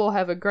 we'll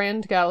have a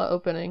grand gala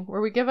opening,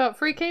 where we give out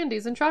free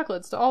candies and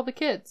chocolates to all the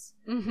kids.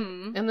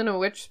 Mm-hmm. And then a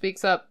witch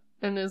speaks up,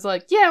 and is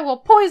like, yeah, we'll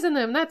poison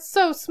them. That's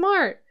so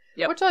smart.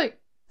 Yep. Which,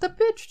 like, the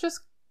bitch just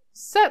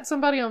set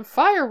somebody on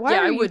fire. Why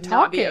are you talking? Yeah, I would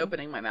not be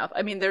opening my mouth.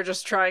 I mean, they're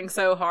just trying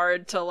so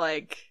hard to,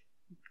 like,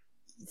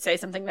 say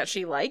something that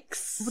she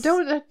likes.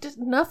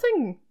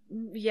 Nothing.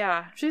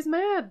 Yeah. She's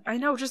mad. I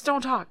know, just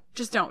don't talk.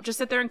 Just don't. Just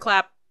sit there and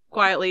clap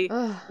quietly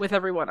with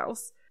everyone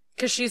else.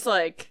 Because she's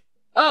like,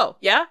 oh,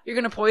 yeah? You're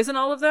going to poison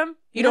all of them?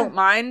 You don't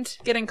mind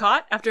getting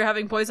caught after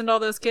having poisoned all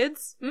those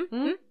kids?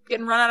 Mm-hmm.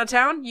 Getting run out of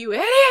town? You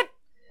idiot!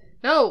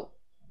 No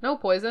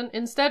poison.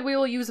 Instead, we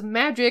will use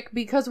magic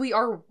because we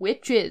are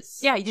witches.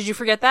 Yeah, did you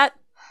forget that?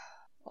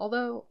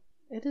 Although,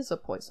 it is a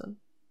poison.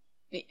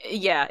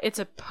 Yeah, it's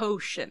a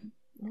potion.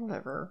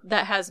 Whatever.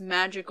 That has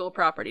magical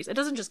properties. It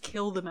doesn't just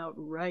kill them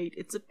outright.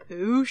 It's a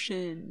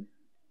potion.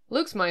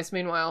 Luke's mice,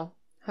 meanwhile,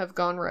 have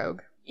gone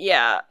rogue.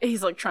 Yeah,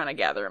 he's like trying to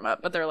gather him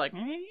up, but they're like,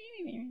 I'm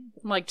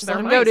like, just let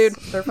him mice. go, dude.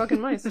 They're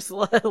fucking mice. Just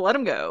let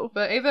him go.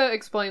 But Ava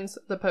explains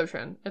the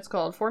potion. It's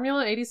called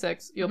Formula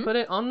 86. You'll put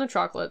it on the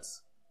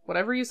chocolates,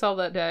 whatever you sell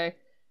that day.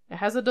 It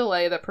has a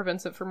delay that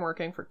prevents it from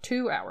working for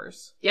 2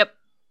 hours. Yep.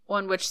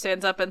 One witch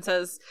stands up and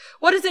says,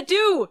 what does it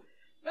do?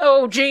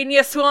 Oh,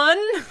 genius one!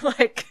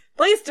 Like,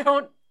 please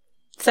don't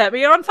set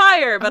me on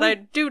fire, but I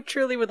do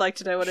truly would like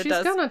to know what it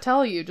does. She's gonna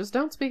tell you, just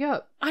don't speak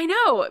up. I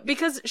know,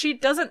 because she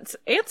doesn't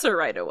answer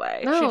right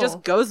away. No. She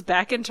just goes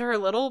back into her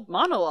little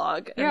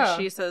monologue,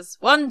 and she says,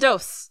 1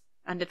 dose,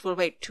 and it will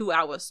wait 2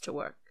 hours to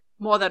work.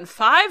 More than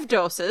 5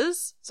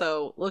 doses,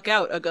 so look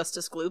out,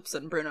 Augustus Gloops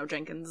and Bruno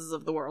Jenkinses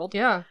of the world.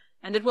 Yeah.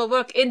 And it will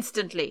work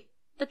instantly.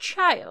 The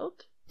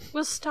child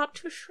will start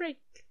to shrink,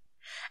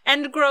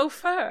 and grow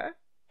fur,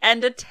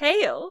 and a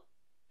tail,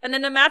 and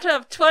in a matter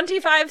of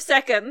 25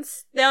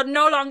 seconds, they're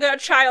no longer a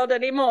child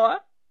anymore.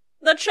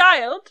 The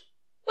child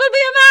will be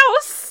a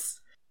mouse!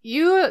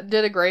 You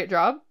did a great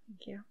job.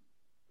 Thank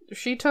you.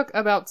 She took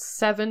about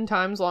 7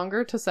 times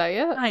longer to say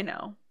it. I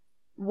know.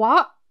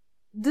 What?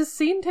 This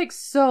scene takes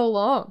so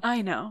long.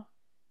 I know.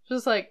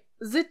 Just like,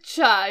 the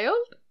child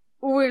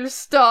will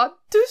start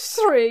to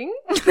shrink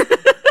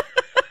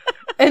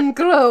and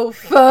grow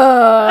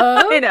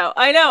fur. I know.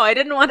 I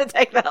didn't want to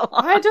take that long.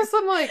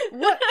 I'm like,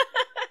 what?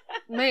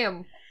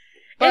 Ma'am.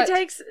 But it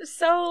takes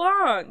so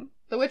long.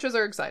 The witches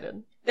are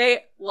excited.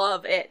 They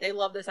love it. They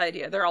love this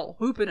idea. They're all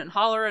whooping and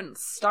hollering and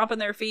stomping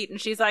their feet, and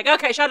she's like,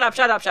 okay, shut up.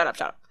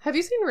 Have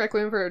you seen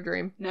Requiem for a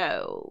Dream?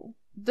 No.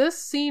 This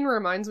scene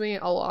reminds me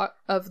a lot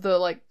of the,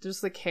 like,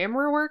 just the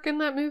camera work in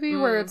that movie,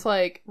 where it's,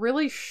 like,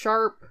 really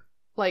sharp,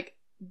 like,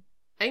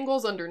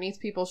 angles underneath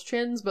people's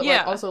chins, but,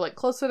 like, also, like,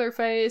 close to their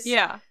face.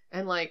 Yeah.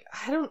 And, like,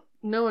 I don't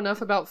know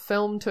enough about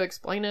film to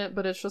explain it,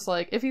 but it's just,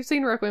 like, if you've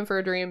seen Requiem for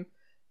a Dream,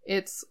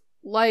 it's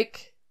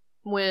like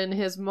when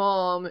his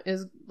mom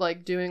is,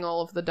 like, doing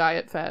all of the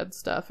diet fad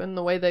stuff, and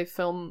the way they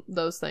film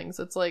those things.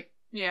 It's, like,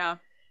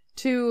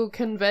 to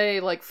convey,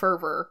 like,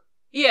 fervor.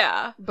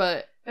 Yeah.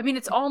 But I mean,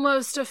 it's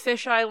almost a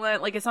fisheye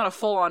lens. Like, it's not a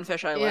full-on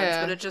fisheye lens,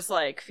 but it just,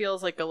 like,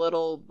 feels like a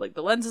little, like,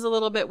 the lens is a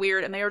little bit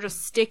weird, and they are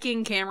just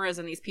sticking cameras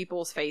in these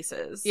people's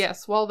faces.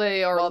 Yes, while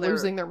they're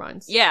losing their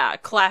minds. Yeah,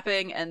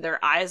 clapping, and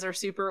their eyes are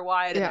super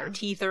wide, and their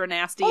teeth are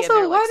nasty, also, and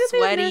they're, like, why did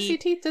sweaty. They have nasty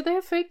teeth? Did they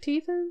have fake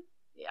teeth in?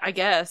 I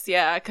guess,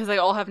 yeah, because they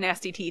all have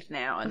nasty teeth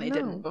now, and they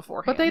didn't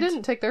beforehand. But they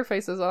didn't take their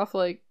faces off,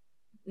 like,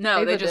 no,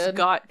 Ava they just did.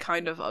 got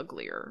kind of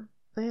uglier.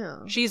 Yeah.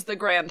 She's the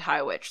Grand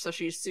High Witch, so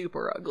she's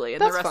super ugly,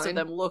 and That's the rest fine.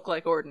 of them look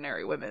like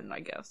ordinary women, I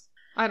guess.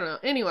 I don't know.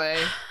 Anyway. I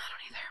don't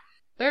either.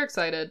 They're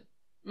excited.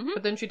 Mm-hmm.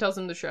 But then she tells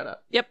them to shut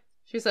up. Yep.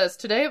 She says,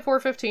 today at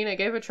 4:15, I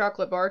gave a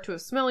chocolate bar to a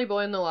smelly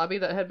boy in the lobby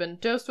that had been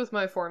dosed with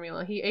my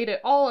formula. He ate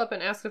it all up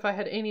and asked if I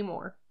had any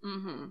more.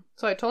 Mm-hmm.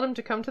 So I told him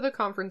to come to the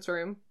conference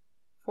room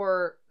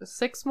for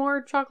 6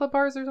 more chocolate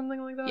bars or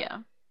something like that. Yeah.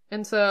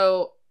 And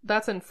so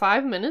that's in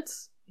 5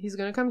 minutes. He's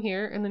going to come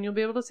here, and then you'll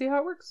be able to see how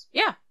it works.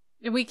 Yeah.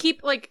 And we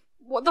keep, like,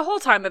 the whole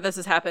time that this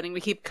is happening,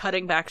 we keep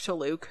cutting back to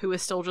Luke, who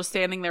is still just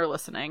standing there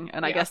listening,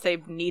 and I guess they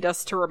need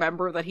us to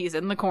remember that he's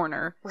in the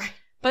corner. Right.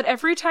 But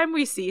every time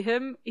we see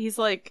him, he's,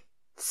 like,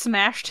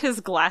 smashed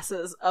his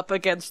glasses up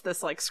against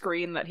this, like,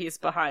 screen that he's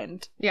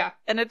behind. Yeah.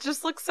 And it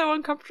just looks so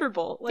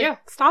uncomfortable. Like, Yeah.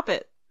 stop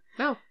it.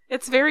 No.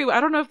 It's very, I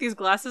don't know if these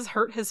glasses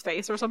hurt his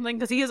face or something,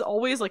 because he is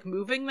always, like,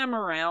 moving them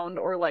around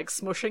or, like,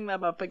 smushing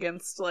them up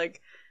against,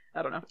 like,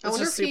 I don't know. It's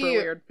just super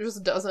weird. He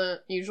just doesn't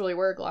usually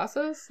wear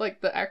glasses,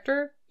 like the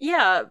actor.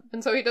 Yeah.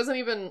 And so he doesn't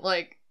even,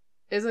 like,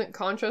 isn't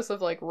conscious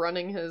of, like,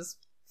 running his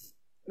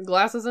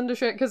glasses into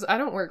shit, because I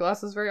don't wear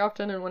glasses very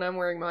often, and when I'm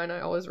wearing mine,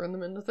 I always run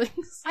them into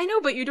things. I know,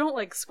 but you don't,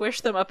 like,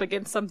 squish them up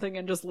against something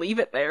and just leave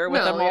it there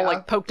with No, them all,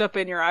 like, poked up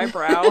in your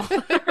eyebrow,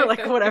 or,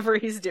 like, whatever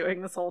he's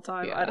doing this whole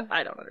time. Yeah.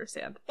 I don't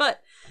understand. But,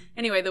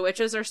 anyway, the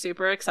witches are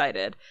super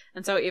excited,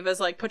 and so Eva's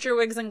like, put your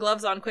wigs and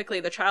gloves on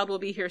quickly, the child will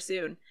be here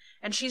soon.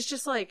 And she's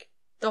just like,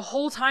 the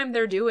whole time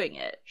they're doing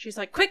it, she's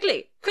like,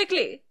 quickly,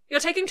 you're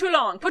taking too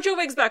long, put your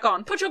wigs back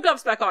on, put your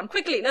gloves back on,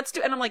 quickly, let's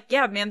do. And I'm like,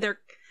 yeah, man, they're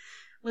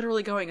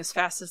literally going as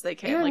fast as they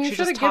can. Yeah, like, you she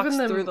just should've given talks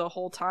them through the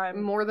whole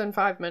time. More than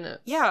 5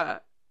 minutes. Yeah.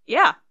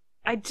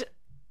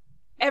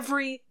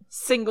 Every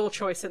single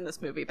choice in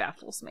this movie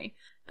baffles me.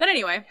 But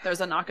anyway,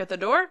 there's a knock at the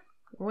door.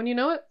 When you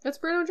know it, it's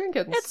Bruno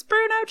Jenkins. It's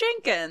Bruno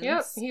Jenkins.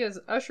 Yep, he is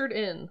ushered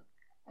in.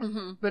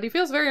 Mm-hmm. But he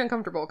feels very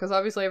uncomfortable, because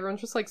obviously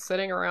everyone's just, like,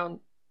 sitting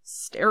around.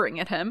 Staring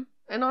at him.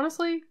 And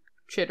honestly,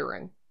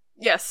 chittering.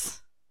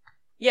 Yes.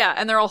 Yeah,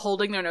 and they're all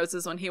holding their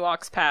noses when he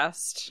walks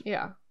past.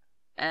 Yeah.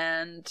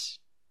 And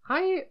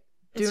I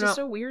do it's not just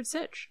a weird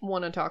sitch.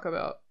 want to talk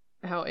about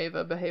how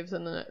Ava behaves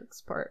in the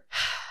next part.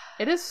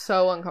 It is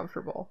so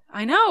uncomfortable.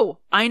 I know.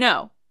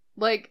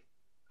 Like,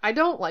 I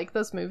don't like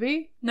this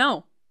movie.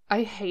 No.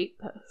 I hate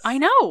this. I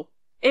know.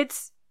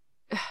 It's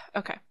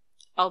okay.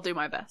 I'll do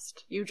my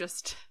best. You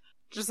just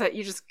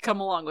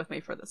come along with me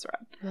for this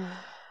ride.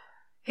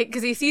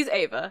 Because he sees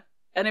Ava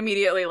and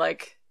immediately,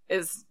 like,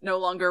 is no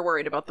longer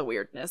worried about the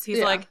weirdness. He's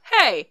like,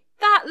 hey,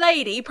 that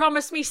lady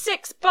promised me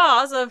 6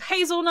 bars of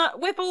hazelnut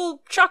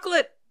whipple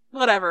chocolate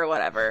whatever.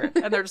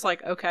 And they're just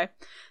like, okay.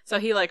 So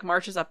he, like,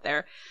 marches up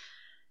there.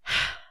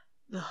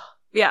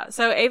 Yeah,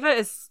 so Ava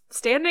is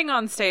standing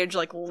on stage,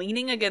 like,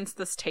 leaning against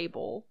this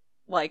table,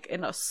 like,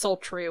 in a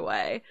sultry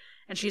way.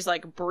 And she's,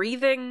 like,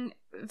 breathing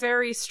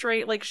very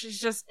straight. Like,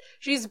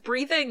 she's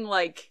breathing,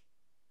 like,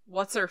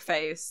 what's her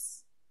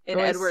face? in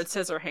Edward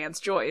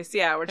Scissorhands, Joyce,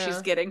 when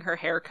she's getting her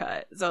hair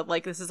cut. So,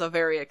 like, this is a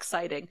very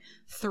exciting,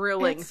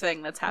 thrilling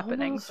thing that's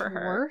happening for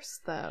her. Worse,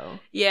 though.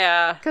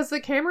 Yeah. Because the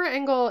camera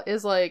angle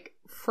is, like,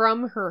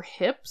 from her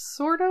hips,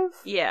 sort of.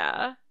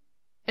 Yeah.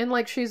 And,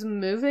 like, she's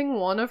moving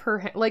one of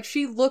her... like,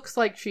 she looks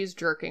like she's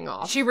jerking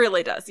off. She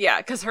really does,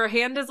 yeah. Because her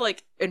hand is,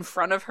 like, in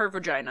front of her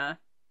vagina.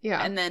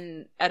 Yeah. And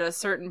then at a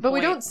certain point... But we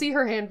don't see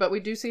her hand, but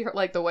we do see her,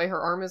 like, the way her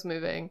arm is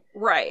moving.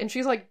 Right. And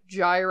she's, like,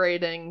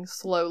 gyrating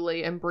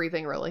slowly and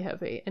breathing really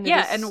heavy. And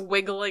and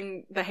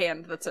wiggling the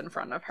hand that's in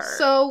front of her.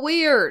 So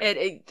weird.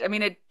 I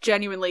mean, it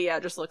genuinely,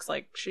 just looks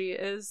like she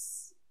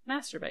is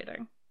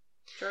masturbating.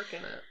 Jerking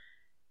it.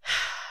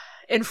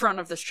 In front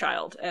of this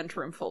child and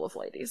room full of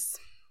ladies.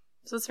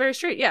 So it's very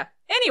straight, yeah.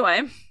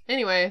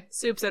 Anyway.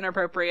 Soup's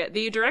inappropriate.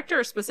 The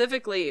director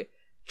specifically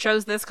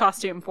chose this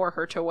costume for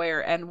her to wear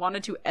and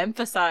wanted to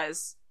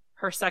emphasize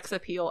her sex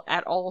appeal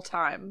at all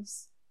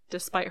times,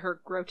 despite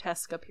her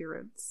grotesque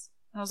appearance.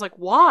 And I was like,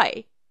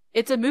 why?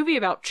 It's a movie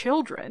about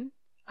children.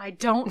 I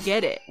don't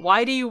get it.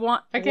 Why do you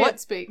want... I can't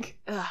speak.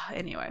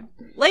 Anyway.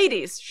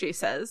 Ladies, she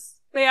says,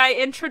 may I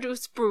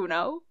introduce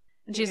Bruno?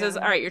 And she says,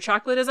 all right, your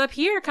chocolate is up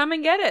here. Come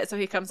and get it. So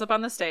he comes up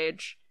on the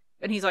stage.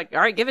 And he's like, all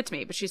right, give it to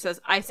me. But she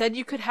says, I said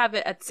you could have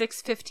it at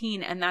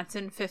 6:15, and that's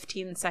in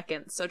 15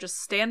 seconds. So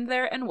just stand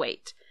there and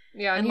wait.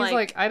 Yeah, and he's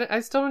like,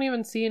 I still don't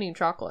even see any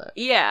chocolate.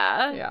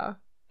 Yeah. Yeah.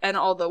 And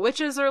all the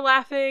witches are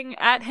laughing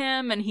at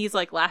him, and he's,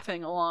 like,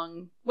 laughing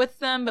along with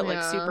them, but,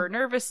 like, super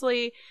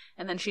nervously.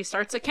 And then she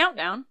starts a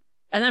countdown,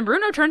 and then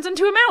Bruno turns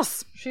into a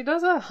mouse. She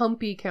does a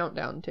humpy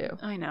countdown, too.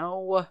 I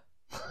know.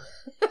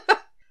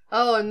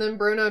 Oh, and then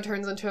Bruno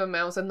turns into a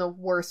mouse in the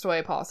worst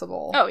way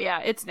possible. Oh,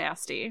 yeah, it's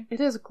nasty. It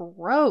is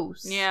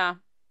gross. Yeah.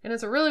 And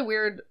it's a really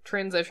weird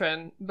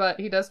transition, but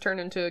he does turn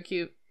into a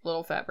cute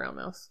little fat brown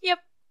mouse. Yep.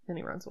 And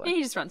he runs away. And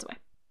he just runs away.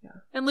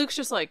 Yeah. And Luke's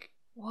just like,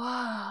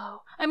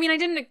 whoa. I mean, I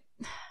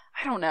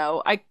don't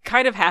know. I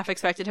kind of half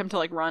expected him to,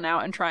 like, run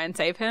out and try and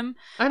save him.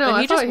 I know.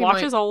 But he just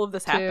watches all of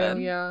this happen.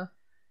 Yeah.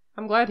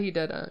 I'm glad he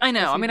didn't. I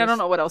know. I mean, I don't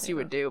know what else he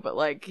would do, but,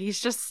 like, he's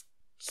just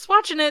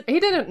watching it. He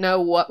didn't know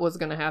what was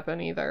going to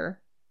happen either.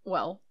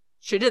 Well,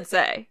 she did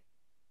say.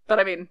 But,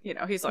 I mean, you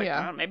know, he's like,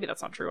 oh, maybe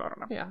that's not true. I don't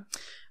know. Yeah.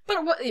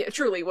 But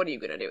truly, what are you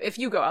going to do? If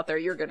you go out there,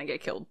 you're going to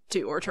get killed,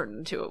 too, or turned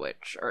into a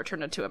witch, or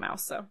turned into a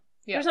mouse, so...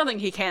 Yeah. There's nothing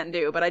he can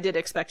do, but I did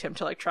expect him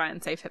to, like, try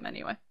and save him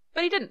anyway.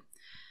 But he didn't.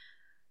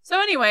 So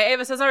anyway,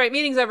 Ava says, all right,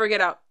 meeting's over, get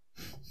out.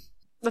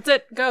 That's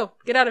it, go.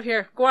 Get out of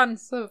here. Go on.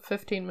 It's a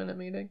 15-minute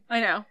meeting.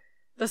 I know.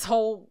 This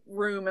whole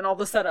room and all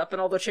the setup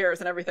and all the chairs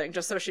and everything,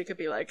 just so she could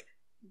be like,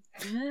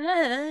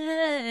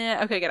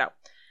 okay, get out.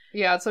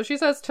 Yeah, so she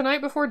says,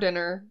 tonight before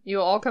dinner, you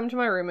will all come to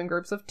my room in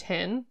groups of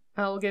 10.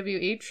 I will give you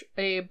each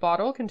a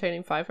bottle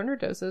containing 500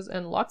 doses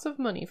and lots of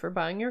money for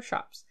buying your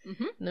shops.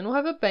 Mm-hmm. And then we'll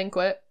have a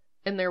banquet.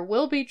 And there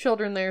will be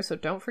children there, so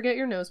don't forget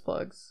your nose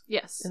plugs.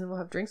 Yes. And then we'll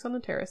have drinks on the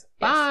terrace.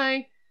 Yes.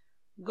 Bye!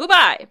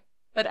 Goodbye!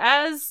 But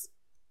as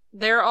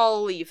they're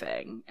all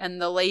leaving,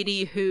 and the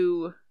lady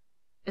who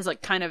is,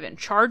 like, kind of in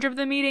charge of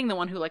the meeting, the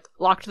one who, like,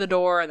 locked the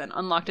door and then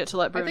unlocked it to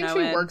let Bruno in. I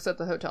think she works at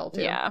the hotel,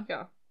 too. Yeah.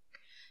 Yeah.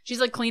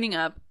 She's, like, cleaning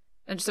up,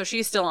 and so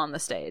she's still on the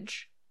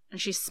stage. And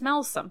she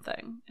smells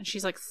something, and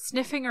she's, like,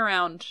 sniffing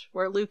around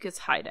where Luke is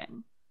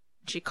hiding.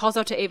 She calls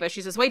out to Ava.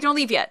 She says, wait, don't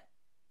leave yet.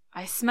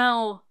 I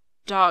smell...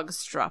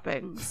 dog's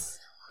droppings.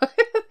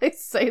 They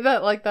say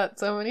that like that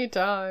so many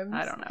times.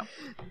 I don't know.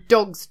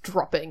 Dog's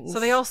droppings. So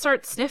they all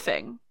start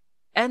sniffing.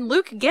 And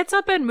Luke gets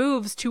up and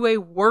moves to a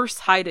worse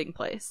hiding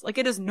place. Like,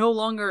 it is no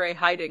longer a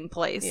hiding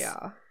place.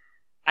 Yeah.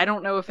 I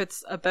don't know if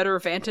it's a better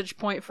vantage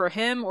point for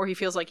him or he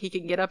feels like he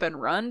can get up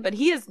and run, but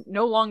he is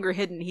no longer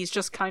hidden. He's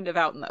just kind of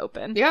out in the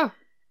open. Yeah.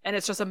 And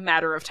it's just a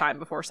matter of time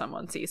before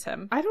someone sees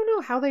him. I don't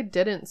know how they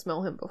didn't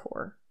smell him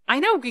before. I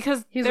know,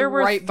 because He's there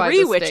were right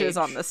 3 witches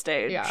on the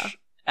stage. Yeah.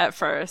 At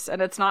first,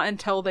 and it's not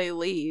until they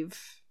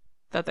leave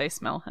that they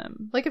smell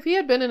him. Like, if he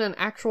had been in an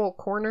actual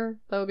corner,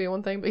 that would be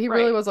one thing, but he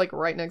really was, like,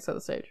 right next to the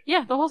stage.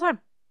 Yeah, the whole time.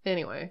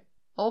 Anyway,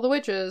 all the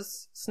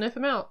witches sniff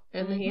him out,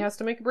 and he has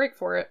to make a break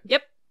for it.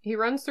 Yep. He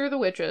runs through the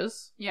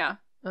witches. Yeah.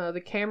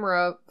 The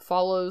camera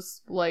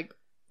follows, like,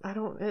 I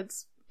don't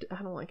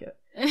like it.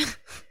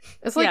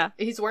 It's like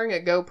he's wearing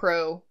a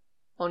GoPro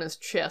on his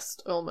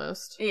chest,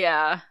 almost.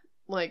 Yeah.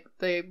 Like,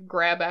 they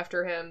grab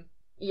after him.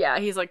 Yeah,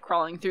 he's, like,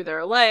 crawling through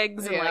their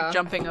legs and, like,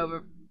 jumping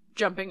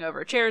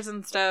over chairs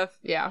and stuff.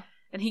 Yeah.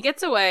 And he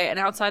gets away and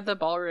outside the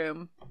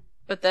ballroom,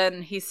 but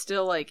then he's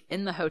still, like,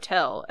 in the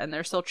hotel, and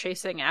they're still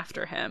chasing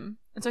after him.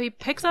 And so he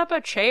picks up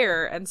a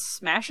chair and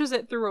smashes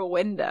it through a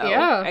window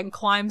and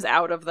climbs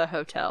out of the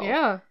hotel.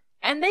 Yeah.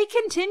 And they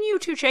continue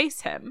to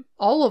chase him.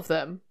 All of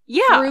them.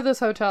 Yeah. Through this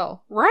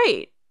hotel.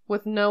 Right.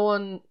 With no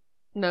one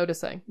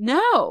noticing.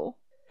 No.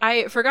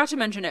 I forgot to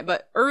mention it,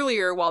 but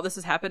earlier while this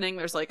is happening,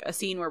 there's, like, a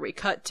scene where we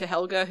cut to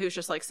Helga, who's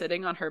just, like,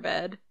 sitting on her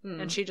bed,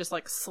 and she just,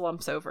 like,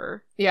 slumps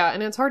over. Yeah,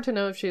 and it's hard to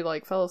know if she,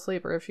 like, fell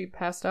asleep or if she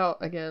passed out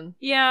again.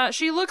 Yeah,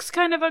 she looks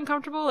kind of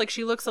uncomfortable. Like,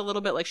 she looks a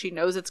little bit like she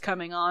knows it's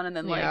coming on, and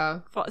then,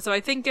 like, so I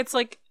think it's,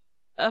 like,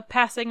 a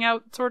passing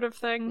out sort of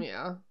thing.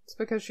 Yeah, it's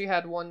because she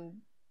had one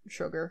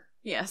sugar.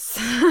 Yes.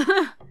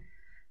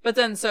 But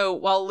then, so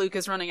while Luke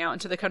is running out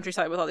into the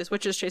countryside with all these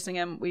witches chasing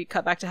him, we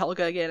cut back to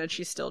Helga again, and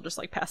she's still just,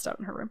 like, passed out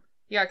in her room.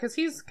 Yeah, because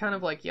he's kind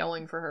of, like,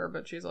 yelling for her,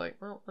 but she's like,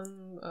 well,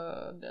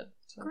 I'm, dead.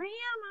 So.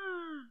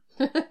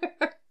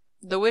 Grandma!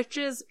 The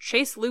witches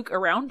chase Luke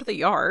around the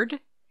yard,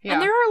 yeah.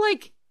 and there are,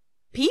 like,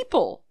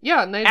 people.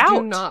 Yeah, and they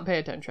do not pay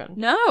attention.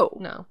 No.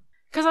 No.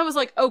 Because I was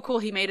like, oh, cool,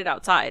 he made it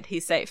outside.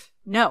 He's safe.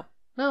 No.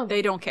 No.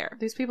 They don't care.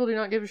 These people do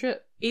not give a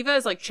shit. Eva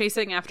is, like,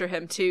 chasing after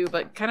him, too,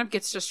 but kind of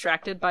gets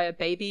distracted by a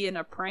baby in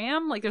a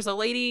pram. Like, there's a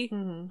lady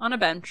on a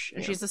bench,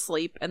 and she's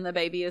asleep, and the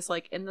baby is,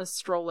 like, in the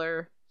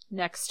stroller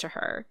next to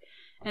her.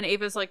 And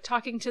Ava's, like,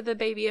 talking to the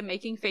baby and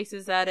making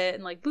faces at it,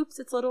 and, like, boops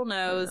its little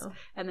nose.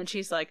 And then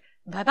she's like,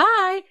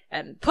 bye-bye,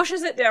 and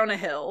pushes it down a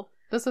hill.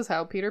 This is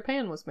how Peter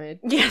Pan was made.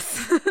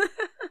 Yes.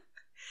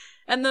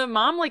 And the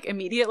mom, like,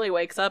 immediately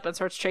wakes up and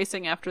starts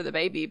chasing after the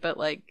baby, but,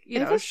 like, you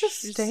know, Ava's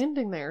just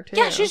standing there, too.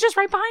 Yeah, she's just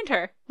right behind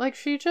her. Like,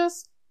 she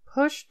just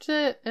pushed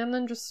it and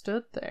then just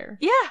stood there.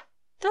 Yeah,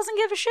 doesn't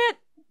give a shit.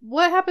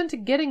 What happened to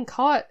getting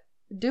caught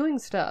doing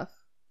stuff?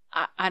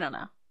 I don't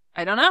know.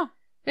 I don't know.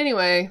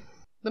 Anyway,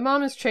 the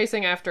mom is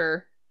chasing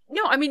after...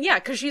 No, I mean, yeah,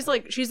 because she's,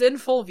 like, she's in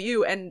full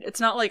view, and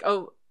it's not like,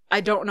 oh, I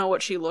don't know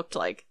what she looked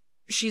like.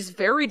 She's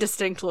very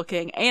distinct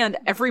looking, and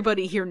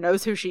everybody here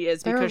knows who she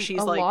is because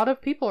she's, like... a lot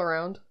of people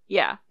around.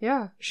 Yeah.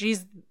 Yeah.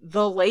 She's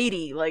the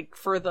lady, like,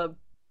 for the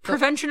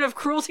prevention of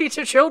cruelty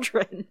to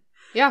children.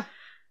 Yeah.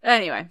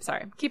 Anyway,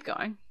 sorry. Keep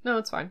going. No,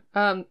 it's fine.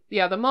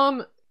 Yeah, the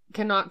mom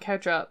cannot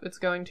catch up. It's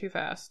going too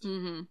fast.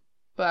 Mm-hmm.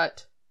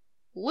 But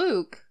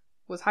Luke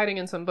was hiding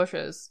in some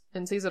bushes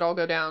and sees it all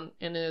go down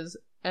and is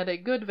at a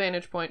good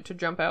vantage point to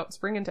jump out,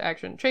 spring into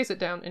action, chase it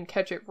down, and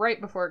catch it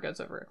right before it goes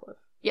over a cliff.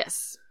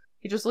 Yes.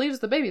 He just leaves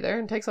the baby there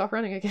and takes off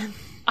running again.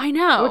 I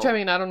know. Which, I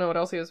mean, I don't know what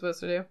else he was supposed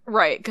to do.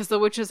 Right, because the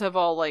witches have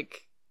all,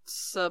 like,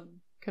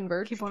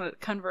 Converged?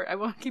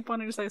 I keep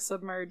wanting to say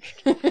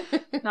submerged.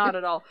 Not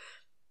at all.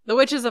 The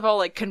witches have all,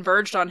 like,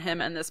 converged on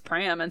him and this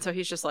pram, and so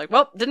he's just like,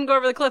 well, didn't go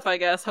over the cliff, I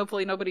guess.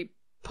 Hopefully nobody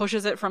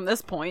pushes it from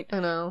this point. I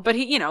know. But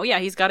he, you know, yeah,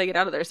 he's got to get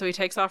out of there, so he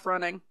takes off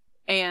running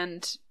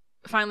and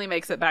finally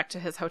makes it back to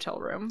his hotel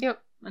room.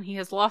 Yep. And he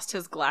has lost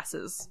his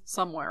glasses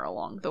somewhere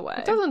along the way.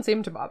 It doesn't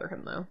seem to bother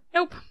him, though.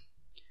 Nope.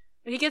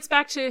 But he gets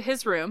back to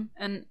his room,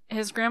 and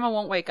his grandma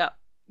won't wake up.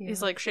 Yeah.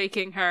 He's, like,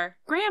 shaking her,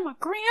 Grandma,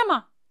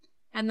 Grandma!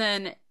 And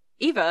then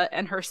Eva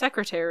and her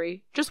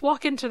secretary just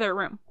walk into their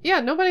room.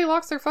 Yeah, nobody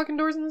locks their fucking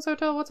doors in this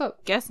hotel. What's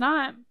up? Guess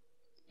not.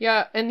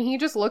 Yeah, and he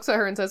just looks at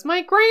her and says,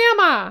 my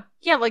grandma!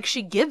 Yeah, like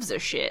she gives a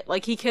shit.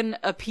 Like he can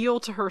appeal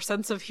to her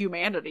sense of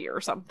humanity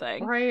or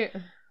something. Right.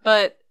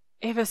 But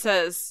Eva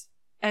says,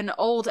 an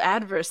old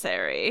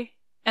adversary.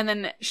 And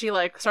then she,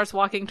 like, starts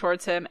walking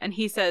towards him, and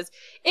he says,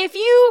 if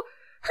you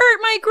hurt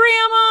my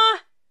grandma...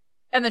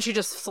 And then she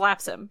just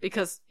slaps him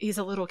because he's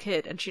a little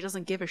kid and she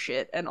doesn't give a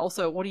shit. And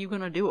also, what are you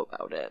going to do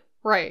about it?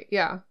 Right,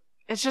 yeah.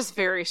 It's just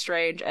very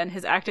strange. And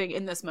his acting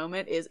in this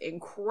moment is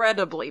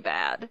incredibly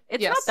bad.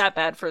 It's yes. not that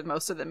bad for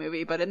most of the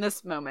movie, but in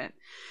this moment,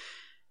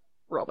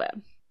 real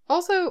bad.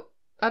 Also,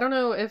 I don't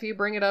know if you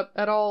bring it up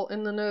at all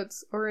in the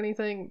notes or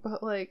anything,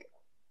 but, like,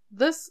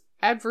 this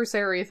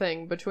adversary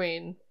thing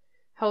between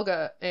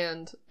Helga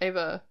and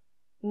Eva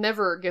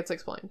never gets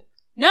explained.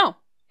 No,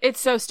 it's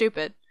so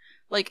stupid.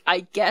 Like,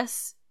 I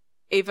guess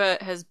Eva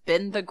has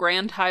been the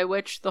Grand High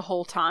Witch the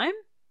whole time?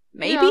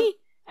 Maybe? Yeah,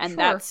 and sure.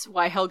 That's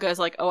why Helga is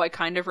like, oh, I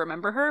kind of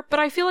remember her. But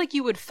I feel like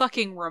you would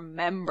fucking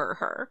remember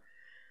her.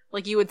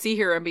 Like, you would see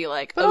her and be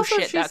like, but oh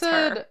shit, she that's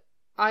said, her.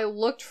 I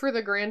looked for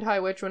the Grand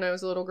High Witch when I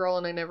was a little girl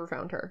and I never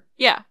found her.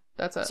 Yeah.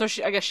 That's it. So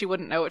I guess she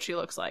wouldn't know what she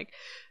looks like.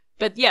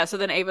 But yeah, so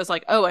then Ava's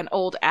like, oh, an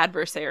old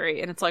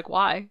adversary. And it's like,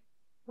 why?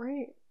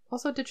 Right.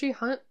 Also, did she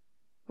hunt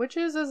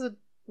witches as a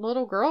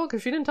little girl?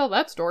 Because she didn't tell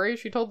that story.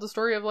 She told the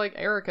story of, like,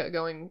 Erica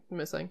going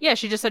missing. Yeah,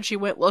 she just said she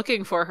went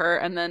looking for her,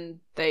 and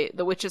then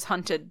the witches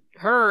hunted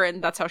her,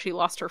 and that's how she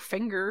lost her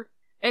finger.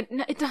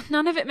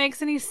 None of it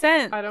makes any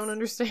sense. I don't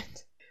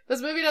understand.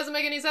 This movie doesn't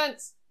make any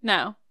sense.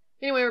 No.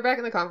 Anyway, we're back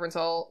in the conference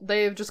hall.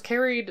 They've just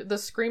carried the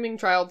screaming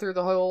child through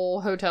the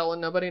whole hotel,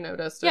 and nobody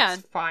noticed. Yeah,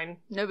 it's fine.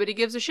 Nobody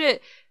gives a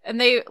shit.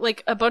 And they,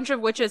 like, a bunch of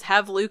witches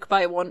have Luke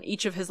by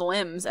each of his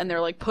limbs, and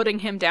they're, like, putting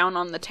him down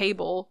on the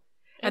table.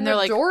 And they're the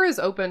like, door is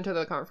open to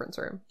the conference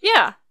room.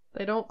 Yeah.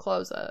 They don't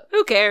close it.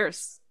 Who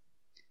cares?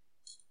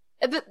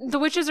 The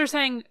witches are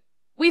saying,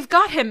 we've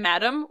got him,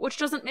 madam, which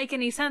doesn't make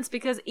any sense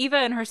because Eva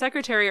and her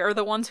secretary are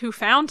the ones who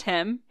found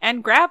him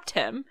and grabbed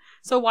him.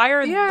 So why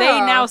are they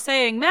now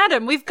saying,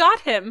 madam, we've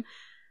got him?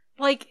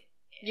 Like,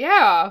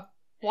 yeah.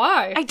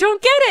 Why? I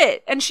don't get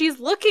it. And she's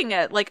looking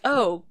at, like,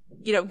 oh,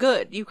 you know,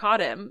 good, you caught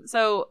him.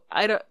 So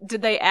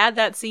did they add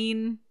that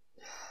scene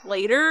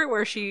later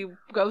where she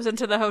goes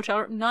into the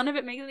hotel room? None of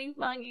it makes any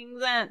fucking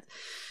sense.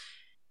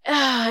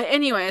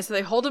 Anyway, so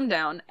they hold him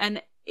down,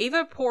 and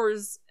Eva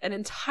pours an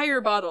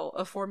entire bottle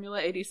of Formula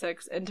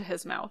 86 into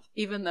his mouth,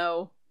 even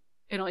though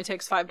it only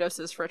takes 5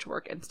 doses for it to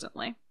work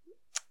instantly.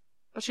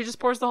 But she just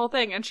pours the whole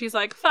thing, and she's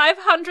like,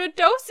 500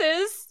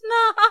 doses?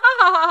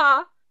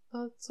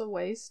 That's a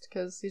waste,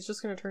 because he's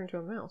just going to turn into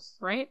a mouse.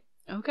 Right?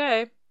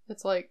 Okay.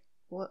 It's like,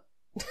 what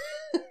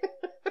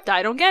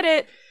I don't get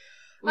it.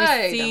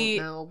 I don't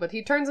know, but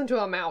he turns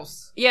into a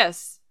mouse.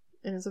 Yes.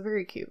 And it's a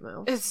very cute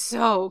mouse. It's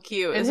so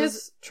cute. And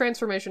his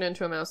transformation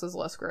into a mouse is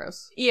less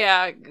gross.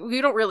 Yeah,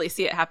 we don't really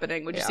see it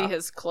happening. We just see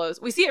his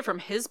clothes. We see it from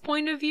his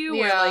point of view,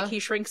 where like he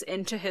shrinks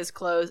into his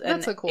clothes,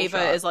 and cool Ava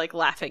shot. Is like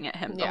laughing at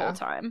him the whole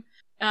time.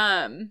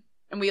 And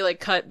we like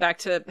cut back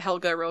to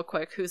Helga real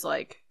quick, who's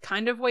like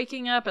kind of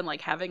waking up and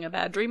like having a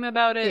bad dream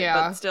about it,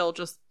 but still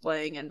just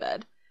laying in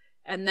bed.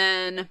 And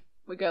then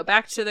we go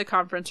back to the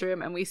conference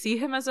room, and we see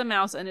him as a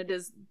mouse, and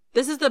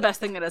this is the best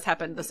thing that has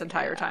happened this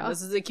entire time.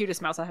 This is the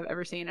cutest mouse I have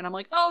ever seen. And I'm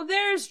like, oh,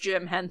 there's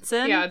Jim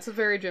Henson. Yeah, it's a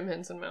very Jim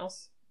Henson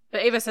mouse.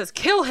 But Ava says,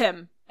 kill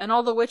him! And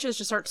all the witches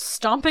just start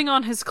stomping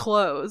on his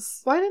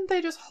clothes. Why didn't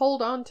they just kill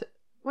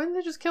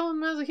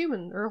him as a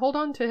human? Or hold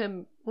on to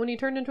him when he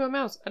turned into a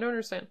mouse? I don't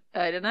understand.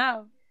 I don't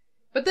know.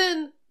 But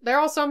then, they're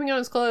all stomping on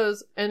his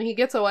clothes, and he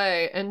gets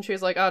away, and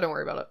she's like, oh, don't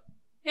worry about it.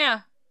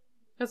 Yeah.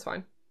 That's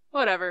fine.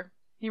 Whatever.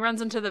 He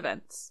runs into the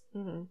vents.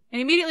 And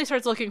immediately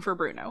starts looking for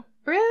Bruno.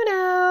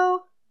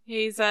 Bruno!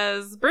 He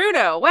says,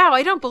 Bruno! Wow,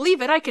 I don't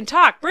believe it! I can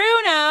talk!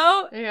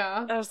 Bruno!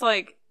 Yeah. I was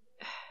like...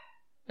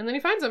 And then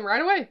he finds him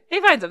right away. He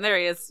finds him. There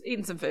he is,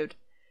 eating some food.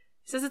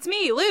 He says, it's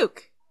me,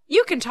 Luke!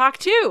 You can talk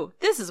too!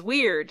 This is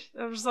weird.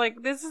 I was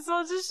like, this is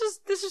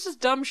just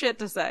dumb shit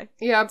to say.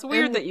 Yeah. It's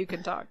weird that you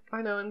can talk.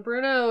 I know, and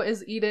Bruno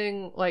is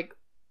eating, like,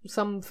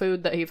 some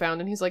food that he found,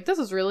 and he's like, this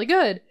is really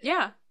good.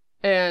 Yeah.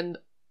 And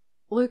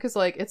Luke is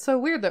like, it's so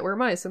weird that we're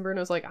mice, and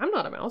Bruno's like, I'm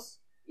not a mouse.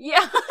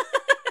 Yeah.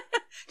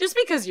 Just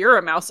because you're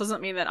a mouse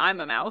doesn't mean that I'm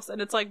a mouse.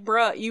 And it's like,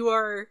 bruh, you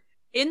are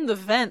in the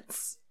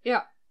vents.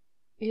 Yeah.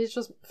 He's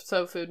just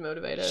so food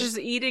motivated. Just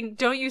eating.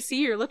 Don't you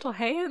see your little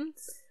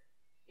hands?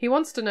 Bruno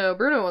wants to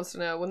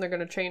know when they're going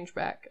to change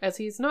back, as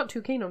he's not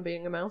too keen on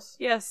being a mouse.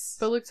 Yes.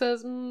 But Luke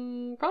says,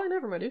 probably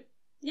never, my dude.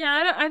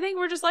 Yeah, I think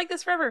we're just like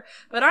this forever.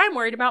 But I'm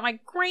worried about my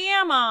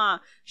grandma.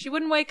 She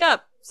wouldn't wake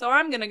up. So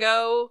I'm going to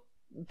go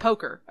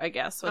poke her, I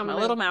guess, with my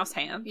little mouse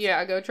hands.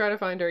 Yeah, go try to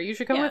find her. You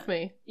should come with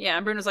me. Yeah,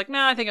 and Bruno's like,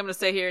 no, I think I'm going to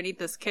stay here and eat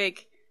this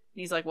cake. And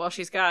he's like, well,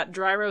 she's got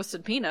dry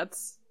roasted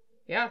peanuts.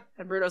 Yeah.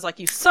 And Bruno's like,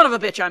 you son of a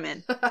bitch, I'm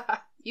in.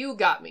 You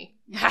got me.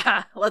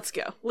 Let's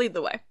go. Lead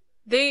the way.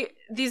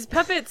 These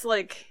puppets,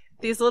 like,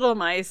 these little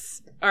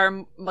mice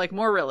are, like,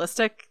 more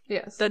realistic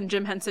than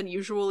Jim Henson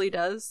usually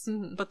does.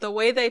 Mm-hmm. But the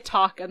way they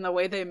talk and the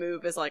way they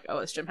move is like, oh,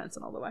 it's Jim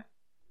Henson all the way.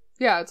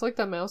 Yeah, it's like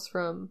the mouse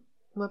from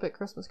Muppet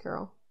Christmas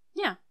Carol.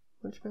 Yeah.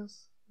 Which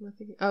mouse am I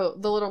thinking? Oh,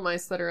 the little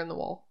mice that are in the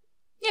wall.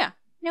 Yeah.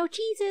 No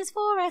cheeses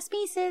for us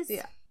pieces.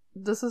 Yeah.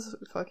 This is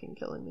fucking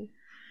killing me.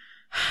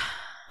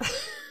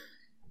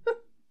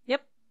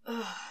 Yep.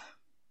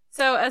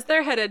 So as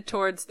they're headed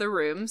towards the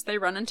rooms, they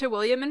run into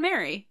William and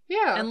Mary.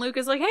 Yeah. And Luke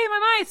is like, hey,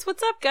 my mice,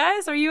 what's up,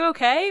 guys? Are you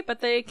okay? But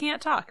they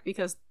can't talk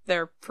because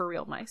they're for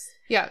real mice.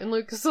 Yeah, and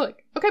Luke is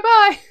like, okay,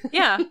 bye.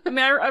 Yeah. I mean,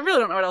 I really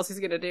don't know what else he's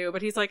going to do,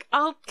 but he's like,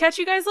 I'll catch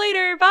you guys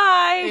later.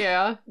 Bye.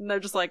 Yeah. And they're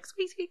just like,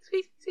 squeak, squeak,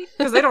 squeak, squeak.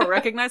 Because they don't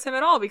recognize him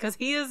at all because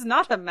he is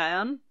not a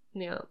man.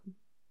 Yeah.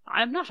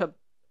 I'm not a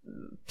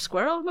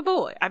squirrel, I'm a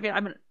boy. I mean,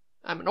 I'm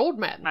an old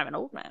man. I'm an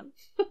old man.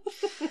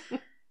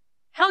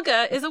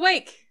 Helga is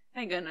awake.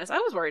 Thank goodness. I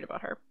was worried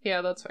about her.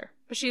 Yeah, that's fair.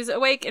 But she's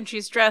awake and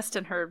she's dressed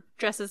and her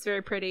dress is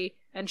very pretty.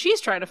 And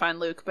she's trying to find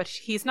Luke, but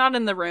he's not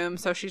in the room.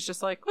 So she's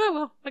just like, oh,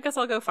 well, I guess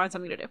I'll go find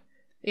something to do.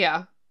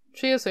 Yeah.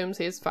 She assumes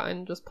he's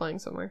fine, just playing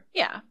somewhere.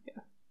 Yeah.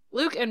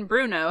 Luke and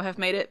Bruno have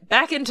made it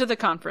back into the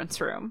conference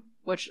room.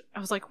 Which, I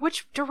was like,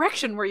 which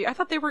direction were you? I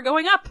thought they were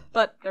going up.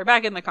 But they're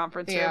back in the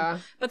conference room.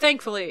 But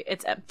thankfully,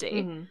 it's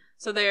empty. Mm-hmm.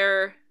 So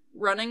they're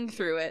running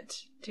through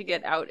it to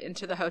get out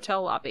into the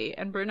hotel lobby,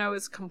 and Bruno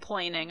is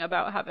complaining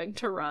about having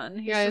to run.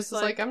 He's just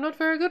like, I'm not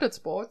very good at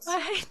sports. I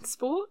hate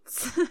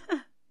sports.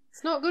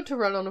 It's not good to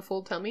run on a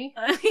full tummy.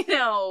 I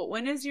know.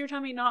 When is your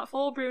tummy not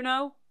full,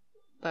 Bruno?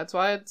 That's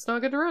why it's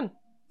not good to run.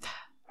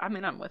 I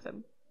mean, I'm with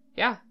him.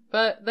 Yeah,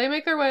 but they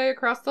make their way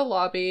across the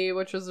lobby,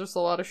 which is just a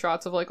lot of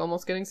shots of, like,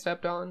 almost getting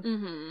stepped on.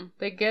 Mm-hmm.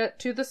 They get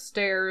to the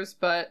stairs,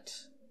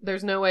 but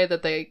there's no way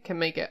that they can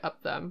make it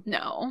up them.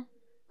 No.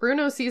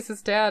 Bruno sees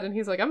his dad, and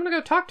he's like, I'm gonna go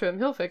talk to him.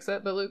 He'll fix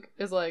it. But Luke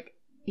is like,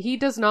 he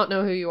does not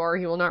know who you are.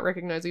 He will not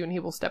recognize you, and he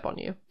will step on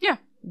you. Yeah.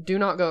 Do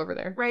not go over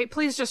there. Right.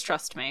 Please just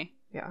trust me.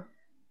 Yeah.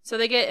 So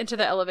they get into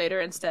the elevator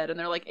instead, and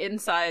they're, like,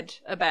 inside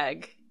a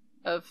bag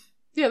of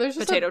there's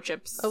just potato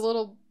chips. A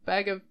little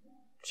bag of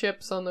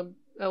chips on the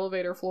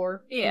elevator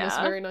floor. Yeah. In this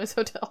very nice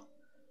hotel.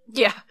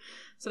 Yeah.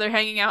 So they're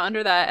hanging out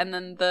under that, and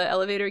then the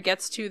elevator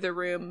gets to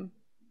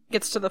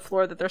the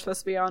floor that they're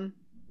supposed to be on.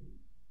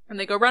 And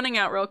they go running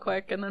out real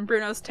quick, and then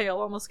Bruno's tail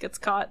almost gets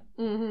caught.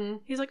 Mm-hmm.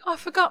 He's like, oh, I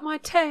forgot my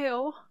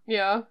tail.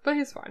 Yeah, but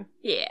he's fine.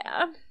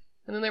 Yeah.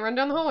 And then they run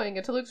down the hallway and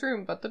get to Luke's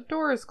room, but the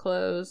door is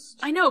closed.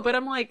 I know, but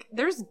I'm like,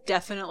 there's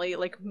definitely,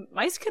 like,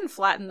 mice can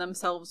flatten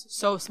themselves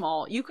so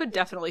small. You could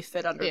definitely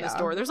fit under this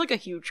door. There's, like, a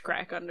huge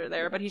crack under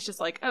there, but he's just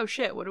like, oh,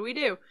 shit, what do we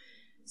do?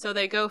 So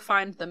they go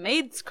find the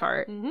maid's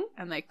cart,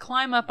 and they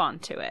climb up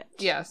onto it.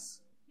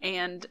 Yes.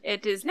 And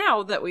it is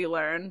now that we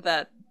learn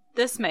that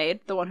this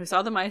maid, the one who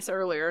saw the mice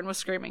earlier and was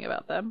screaming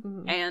about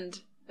them,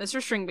 and Mr.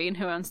 Stringbean,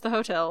 who owns the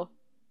hotel,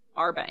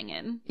 are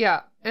banging.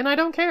 Yeah, and I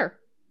don't care.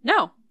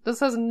 No.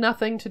 This has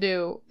nothing to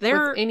do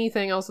with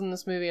anything else in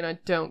this movie, and I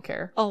don't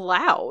care.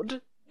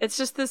 Allowed. It's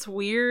just this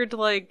weird,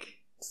 like...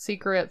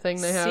 secret thing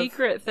they have.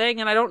 Secret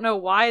thing, and I don't know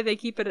why they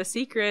keep it a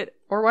secret.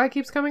 Or why it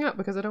keeps coming up,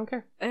 because I don't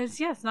care.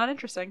 It's not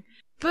interesting.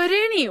 But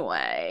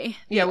anyway,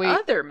 the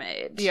other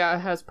maid... Yeah,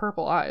 has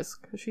purple eyes,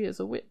 because she is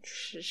a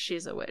witch.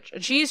 She's a witch.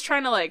 And she's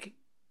trying to, like,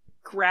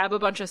 grab a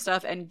bunch of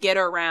stuff and get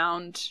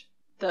around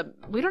the...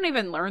 We don't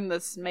even learn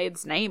this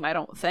maid's name, I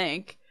don't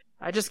think.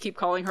 I just keep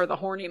calling her the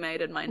horny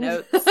maid in my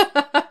notes.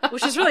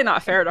 Which is really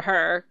not fair to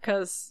her,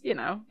 because, you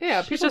know,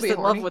 she's just in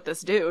love with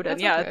this dude. And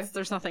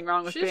there's nothing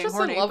wrong with being horny. She's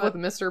just in love with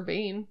Mr.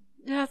 Bean.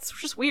 Yeah, it's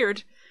just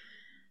weird.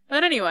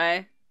 But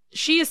anyway,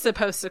 she is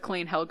supposed to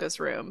clean Helga's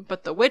room,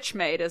 but the witch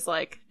maid is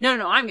like, no,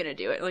 I'm going to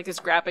do it. Like,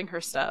 is grabbing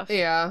her stuff.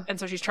 Yeah. And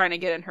so she's trying to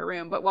get in her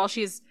room. But while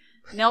she's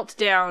knelt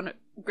down,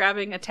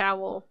 grabbing a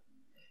towel.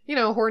 You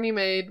know, horny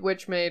maid,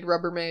 witch maid,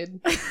 rubber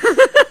maid.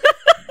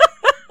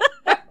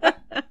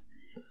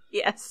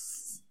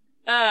 Yes.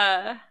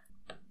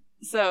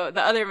 So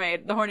the other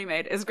maid, the horny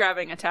maid, is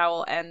grabbing a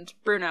towel, and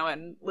Bruno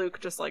and Luke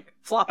just, like,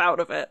 flop out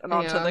of it and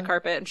onto the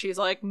carpet, and she's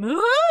like,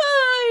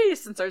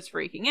 "Moist!" and starts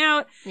freaking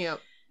out. Yep.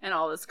 And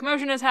all this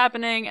commotion is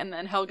happening, and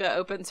then Helga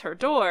opens her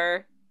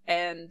door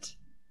and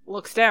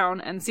looks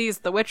down and sees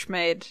the witch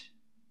maid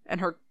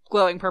and her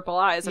glowing purple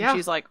eyes, and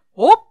she's like,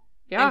 "Whoop!"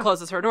 and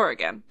closes her door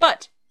again.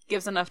 But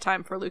gives enough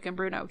time for Luke and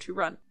Bruno to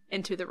run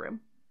into the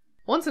room.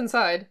 Once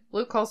inside,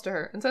 Luke calls to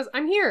her and says,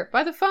 "I'm here,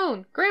 by the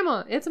phone.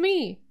 Grandma, it's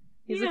me.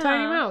 He's a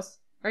tiny mouse.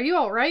 Are you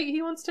all right?"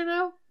 He wants to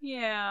know.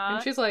 Yeah.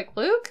 And she's like,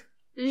 "Luke?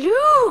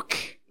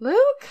 Luke!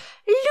 Luke?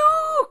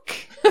 Luke!"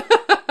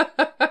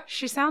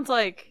 She sounds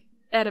like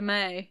Etta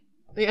May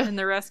in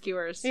The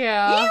Rescuers.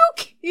 Yeah.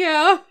 Luke!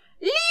 Yeah.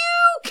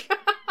 Luke!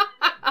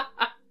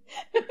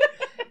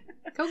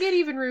 Go get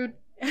even, Rude.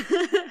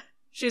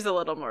 She's a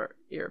little more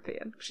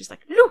European. She's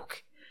like,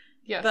 "Luke!"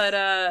 Yes.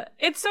 But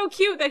it's so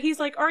cute that he's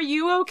like, "Are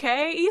you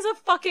okay?" He's a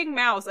fucking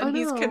mouse, and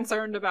he's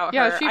concerned about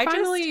her. Yeah, she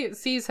finally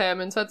sees him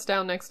and sits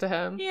down next to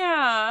him.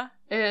 Yeah.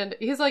 And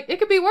he's like, "It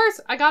could be worse.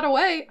 I got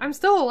away. I'm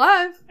still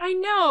alive." I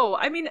know.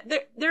 I mean,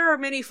 there are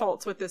many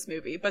faults with this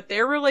movie, but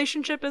their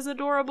relationship is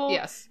adorable.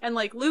 Yes. And,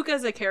 like, Luke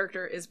as a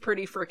character is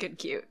pretty freaking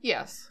cute.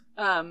 Yes.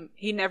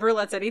 He never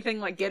lets anything,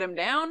 like, get him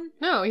down.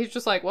 No, he's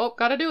just like, "Well,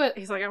 gotta do it."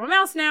 He's like, "I'm a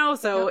mouse now,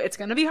 so it's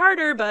gonna be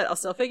harder, but I'll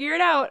still figure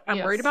it out.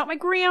 I'm worried about my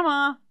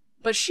grandma."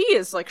 But she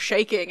is, like,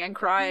 shaking and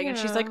crying, and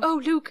she's like,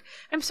 "Oh, Luke,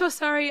 I'm so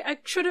sorry. I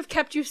should have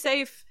kept you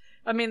safe.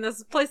 I mean,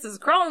 this place is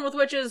crawling with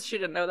witches." She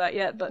didn't know that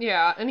yet, but...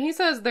 Yeah, and he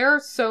says there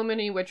are so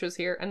many witches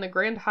here, and the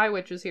Grand High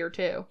Witch is here,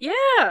 too.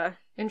 Yeah!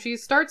 And she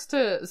starts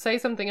to say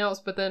something else,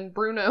 but then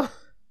Bruno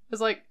is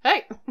like,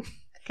 "Hey!"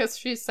 Because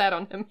she's sat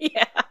on him.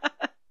 Yeah.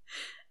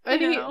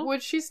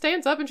 And she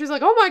stands up, and she's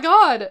like, "Oh my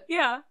god!"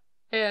 Yeah.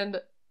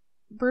 And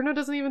Bruno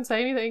doesn't even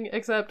say anything,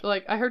 except,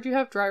 like, "I heard you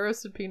have dry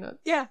roasted peanuts."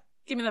 Yeah.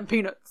 Give me them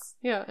peanuts.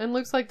 Yeah, and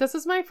Luke's like, "This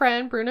is my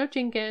friend, Bruno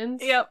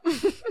Jenkins." Yep.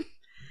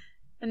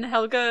 And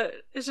Helga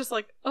is just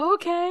like,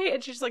 "Okay."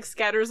 And she just, like,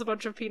 scatters a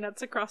bunch of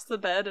peanuts across the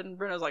bed, and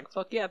Bruno's like,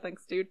 "Fuck yeah,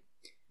 thanks, dude."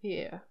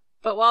 Yeah.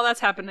 But while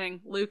that's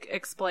happening, Luke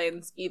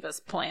explains Eva's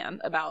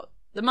plan about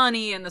the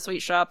money and the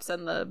sweet shops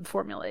and the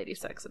Formula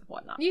 86 and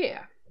whatnot.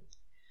 Yeah.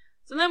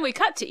 So then we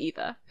cut to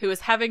Eva, who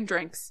is having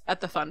drinks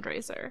at the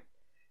fundraiser.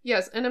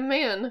 Yes, and a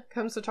man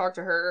comes to talk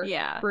to her.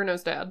 Yeah.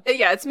 Bruno's dad.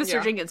 Yeah, it's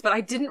Mr. Jenkins, but I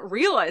didn't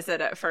realize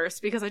it at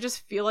first because I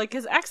just feel like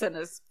his accent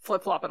is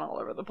flip-flopping all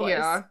over the place.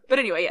 Yeah. But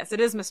anyway, yes, it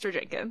is Mr.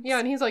 Jenkins. Yeah,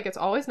 and he's like, "It's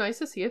always nice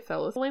to see a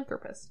fellow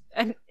philanthropist."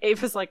 And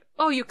Ava's like,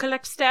 "Oh, you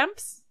collect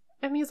stamps?"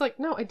 And he's like,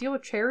 "No, I deal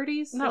with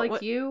charities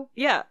like you."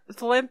 Yeah,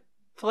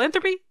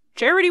 philanthropy?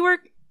 Charity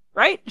work?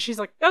 Right? She's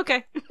like,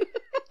 "Okay."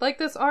 Like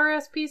this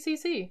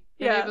RSPCC. And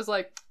Yeah. Ava's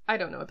like, "I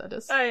don't know what that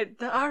is." The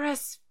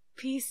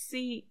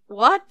RSPC...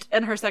 What?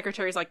 And her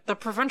secretary's like, "The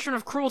prevention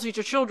of cruelty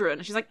to children."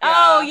 And she's like,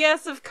 "Oh,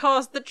 yes, of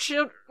course, the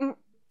children...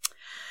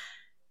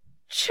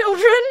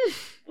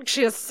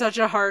 She has such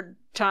a hard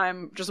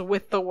time just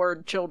with the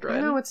word children.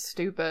 I know, it's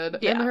stupid.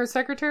 Yeah. And her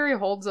secretary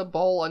holds a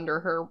bowl under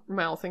her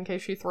mouth in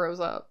case she throws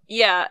up.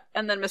 Yeah,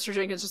 and then Mr.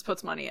 Jenkins just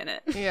puts money in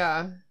it.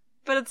 Yeah.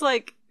 But it's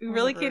like, you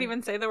really can't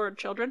even say the word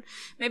children?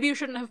 Maybe you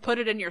shouldn't have put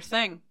it in your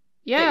thing.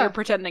 Yeah. That you're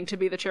pretending to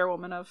be the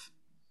chairwoman of.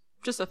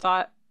 Just a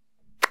thought.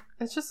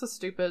 It's just a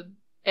stupid...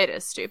 It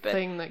is stupid.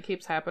 ...thing that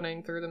keeps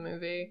happening through the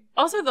movie.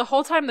 Also, the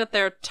whole time that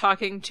they're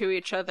talking to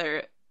each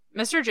other,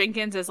 Mr.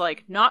 Jenkins is,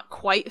 like, not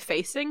quite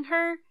facing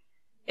her.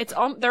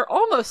 They're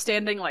almost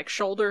standing, like,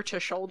 shoulder to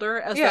shoulder,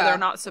 as though they're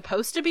not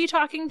supposed to be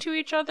talking to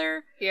each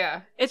other.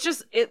 Yeah. It's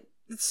just, it's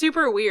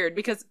super weird,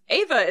 because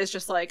Ava is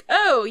just like,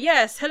 "Oh,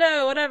 yes,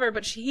 hello, whatever,"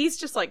 but he's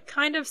just, like,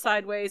 kind of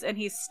sideways, and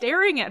he's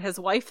staring at his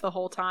wife the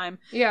whole time.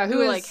 Yeah,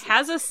 who like,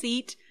 has a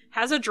seat,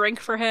 has a drink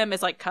for him,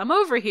 is like, "Come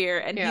over here,"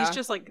 and he's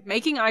just, like,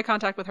 making eye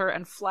contact with her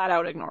and flat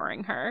out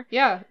ignoring her.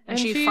 Yeah. And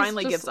she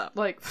finally gives up.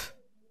 Like,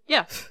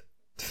 yeah.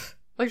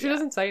 Like, she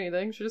doesn't say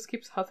anything. She just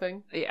keeps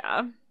huffing.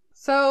 Yeah.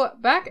 So,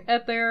 back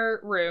at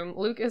their room,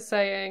 Luke is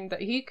saying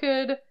that he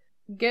could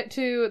get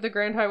to the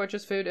Grand High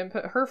Witch's food and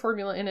put her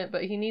formula in it,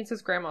 but he needs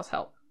his grandma's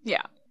help.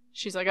 Yeah.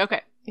 She's like,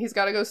 okay. He's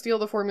got to go steal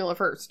the formula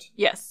first.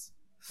 Yes.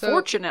 So,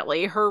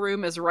 fortunately, her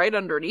room is right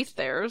underneath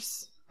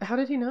theirs. How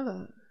did he know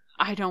that?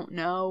 I don't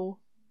know.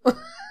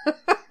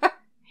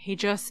 He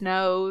just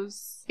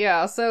knows.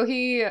 Yeah, so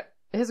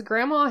his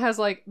grandma has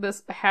like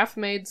this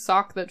half-made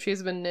sock that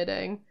she's been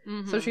knitting.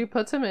 So she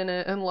puts him in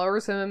it and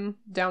lowers him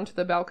down to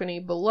the balcony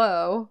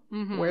below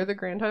where the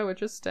Grand High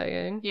Witch is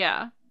staying.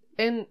 Yeah.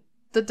 And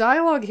the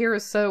dialogue here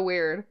is so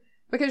weird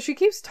because she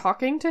keeps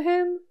talking to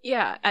him.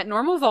 Yeah, at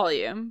normal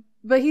volume.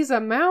 But he's a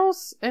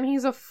mouse and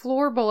he's a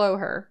floor below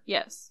her.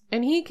 Yes.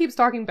 And he keeps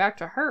talking back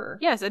to her.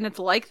 Yes, and it's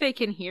like they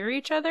can hear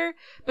each other,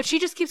 but she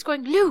just keeps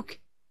going, Luke!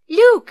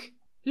 Luke!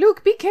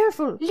 Luke, be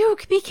careful!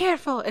 Luke, be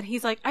careful! And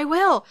he's like, I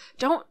will!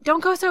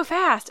 Don't go so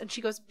fast! And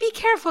she goes, be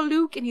careful,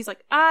 Luke! And he's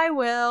like, I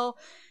will!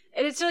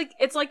 And it's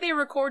like they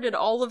recorded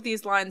all of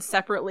these lines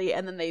separately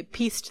and then they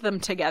pieced them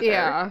together.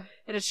 Yeah.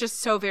 And it's just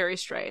so very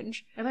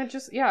strange. And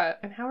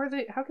and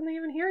how can they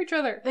even hear each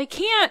other? They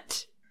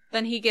can't!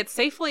 Then he gets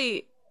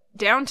safely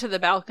down to the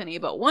balcony,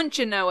 but once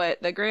you know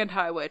it, the Grand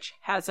High Witch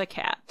has a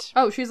cat.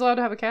 Oh, she's allowed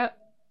to have a cat?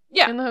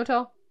 Yeah. In the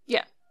hotel?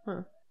 Yeah.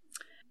 Huh.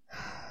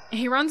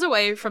 He runs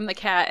away from the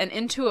cat and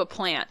into a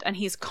plant, and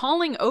he's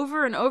calling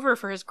over and over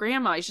for his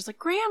grandma. He's just like,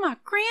 Grandma,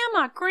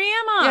 Grandma,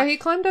 Grandma! Yeah, he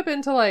climbed up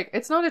into, like,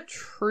 it's not a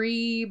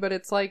tree, but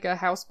it's like a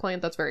house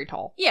plant that's very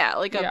tall. Yeah,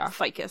 like a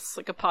ficus,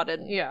 like a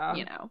potted, yeah.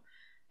 You know.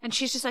 And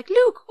she's just like,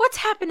 Luke, what's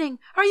happening?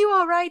 Are you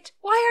all right?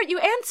 Why aren't you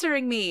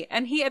answering me?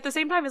 And he, at the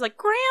same time, is like,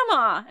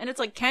 Grandma! And it's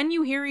like, can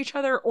you hear each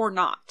other or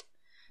not?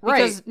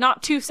 Because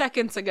not 2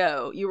 seconds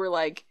ago, you were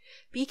like,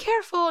 be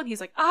careful. And he's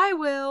like, I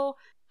will.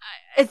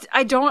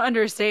 I don't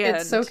understand.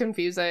 It's so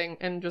confusing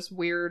and just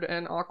weird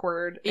and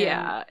awkward.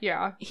 And,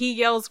 yeah. He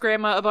yells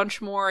Grandma a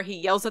bunch more. He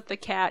yells at the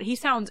cat. He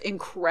sounds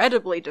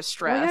incredibly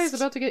distressed. Oh, yeah, he's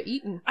about to get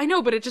eaten. I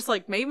know, but it just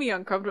like made me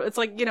uncomfortable. It's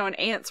like, you know, an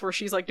Ants where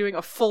she's like doing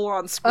a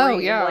full-on scream. Oh,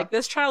 yeah. Like,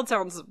 this child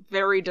sounds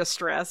very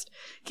distressed.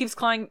 Keeps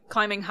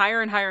climbing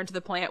higher and higher into the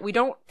plant. We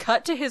don't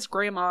cut to his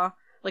grandma.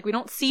 Like, we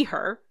don't see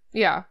her.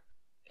 Yeah.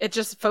 It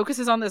just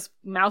focuses on this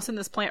mouse in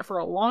this plant for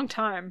a long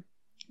time.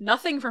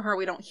 Nothing from her.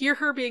 We don't hear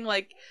her being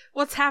like,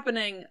 what's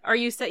happening? Are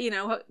you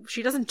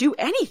she doesn't do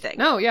anything.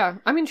 No, yeah.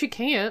 I mean, she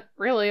can't,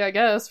 really, I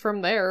guess,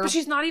 from there. But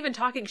she's not even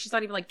talking. She's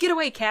not even like, get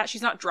away, cat.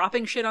 She's not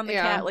dropping shit on the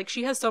cat. Like,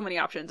 she has so many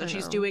options, and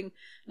she's doing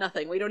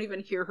nothing. We don't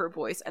even hear her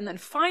voice. And then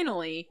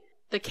finally,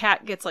 the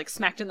cat gets, like,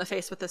 smacked in the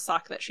face with the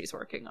sock that she's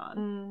working on.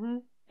 Mm-hmm.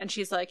 And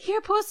she's like,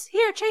 here, puss,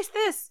 here, chase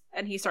this.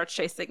 And he starts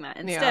chasing that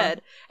instead.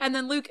 Yeah. And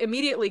then Luke,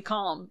 immediately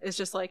calm, is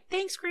just like,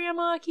 thanks,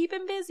 Grandma, keep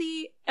him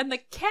busy. And the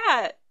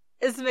cat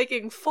is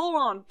making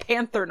full-on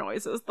panther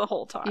noises the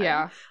whole time.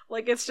 Yeah.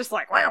 Like, it's just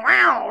like, wow,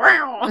 wow,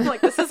 wow. I'm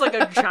like, this is like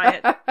a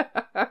giant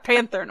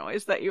panther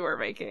noise that you are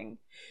making.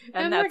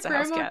 And that's a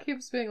house cat. Grandma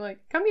keeps being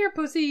like, come here,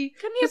 pussy.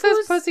 Come here, She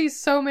says pussy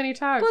so many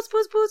times. Puss,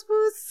 puss, puss,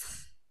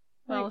 puss.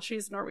 Well, Like,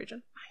 she's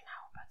Norwegian.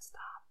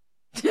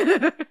 I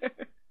know, but stop.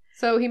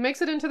 So he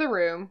makes it into the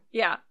room.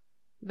 Yeah.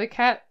 The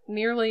cat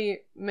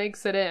nearly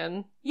makes it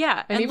in.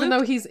 Yeah. And even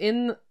though he's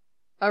in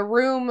a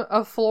room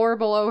a floor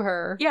below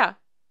her. Yeah.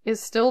 Is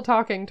still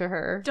talking to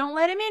her. Don't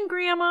let him in,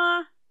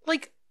 Grandma.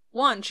 Like,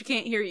 1, she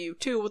can't hear you.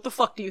 2, what the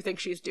fuck do you think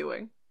she's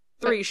doing?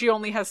 3, she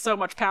only has so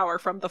much power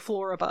from the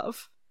floor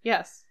above.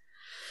 Yes.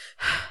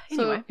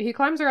 Anyway. So he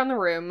climbs around the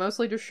room,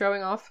 mostly just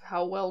showing off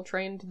how well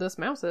trained this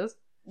mouse is.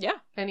 Yeah.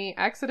 And he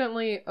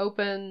accidentally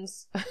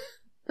opens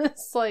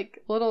this, like,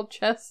 little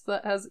chest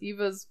that has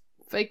Eva's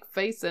fake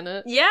face in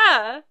it.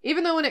 Yeah.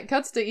 Even though when it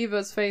cuts to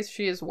Eva's face,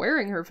 she is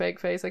wearing her fake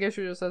face. I guess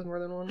she just has more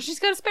than one. She's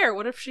got a spare.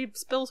 What if she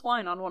spills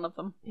wine on one of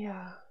them?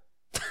 Yeah.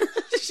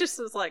 She just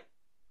is like,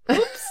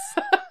 oops.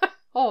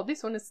 Oh,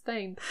 this one is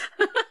stained.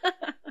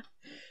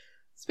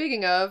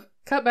 Speaking of,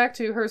 cut back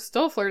to her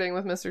still flirting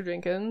with Mr.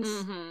 Jenkins.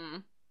 Mm-hmm.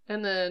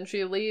 And then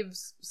she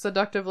leaves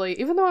seductively,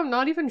 even though I'm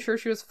not even sure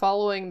she was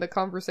following the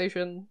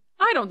conversation.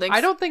 I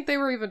don't think they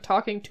were even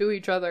talking to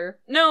each other.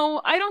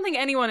 No, I don't think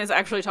anyone is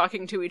actually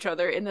talking to each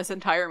other in this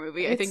entire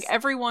movie. I think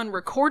everyone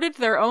recorded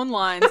their own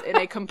lines in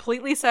a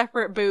completely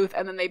separate booth,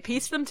 and then they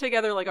pieced them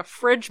together like a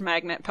fridge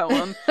magnet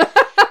poem,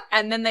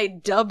 and then they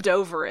dubbed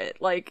over it.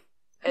 Like,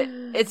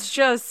 it's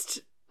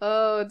just...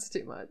 Oh, it's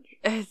too much.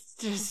 It's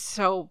just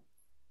so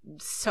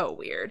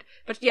weird.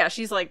 But yeah,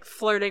 she's like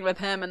flirting with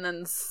him and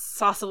then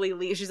saucily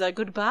leaves. She's like,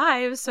 goodbye,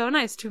 it was so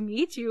nice to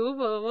meet you,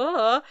 blah,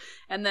 blah.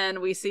 And then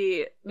we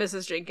see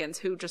Mrs. Jenkins,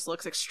 who just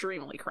looks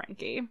extremely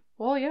cranky.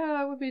 Well, yeah,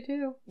 I would be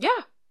too. Yeah.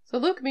 So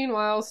Luke,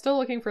 meanwhile, still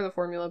looking for the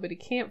formula, but he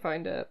can't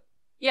find it.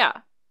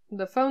 Yeah.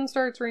 The phone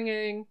starts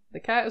ringing. The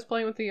cat is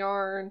playing with the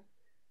yarn.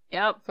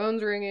 Yep.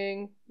 Phone's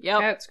ringing. Yep.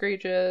 Cat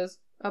screeches.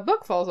 A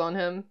book falls on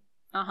him.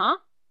 Uh-huh.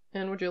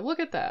 And would you look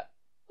at that?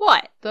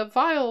 What? The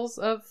vials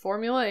of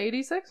Formula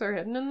 86 are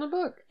hidden in the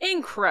book.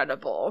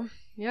 Incredible.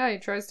 Yeah, he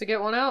tries to get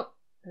one out,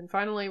 and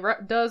finally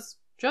does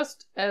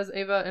just as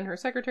Ava and her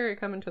secretary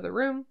come into the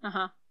room.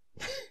 Uh-huh.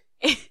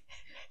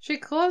 She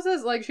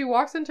closes, like, she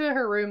walks into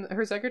her room,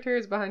 her secretary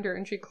is behind her,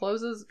 and she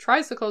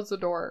tries to close the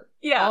door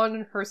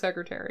on her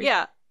secretary.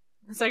 Yeah.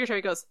 The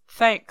secretary goes,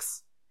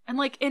 thanks. And,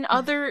 like, in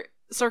other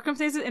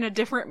circumstances in a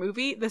different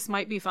movie, this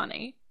might be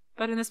funny.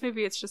 But in this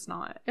movie, it's just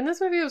not. In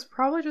this movie, it was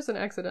probably just an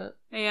accident.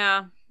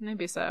 Yeah,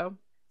 maybe so.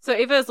 So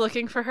Ava is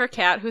looking for her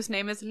cat, whose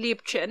name is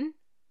Liebchen.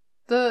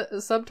 The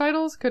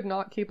subtitles could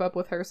not keep up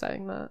with her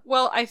saying that.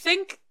 Well, I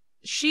think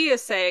she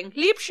is saying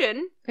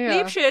Liebchen,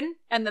 Liebchen,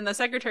 and then the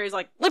secretary's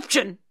like,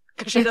 Liebchen,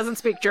 because she doesn't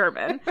speak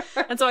German.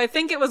 And so I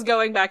think it was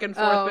going back and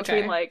forth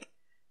between, like,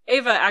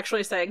 Ava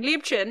actually saying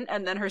Liebchen,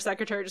 and then her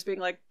secretary just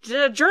being like,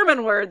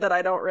 German word that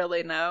I don't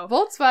really know.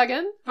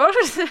 Volkswagen.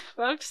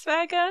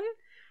 Volkswagen?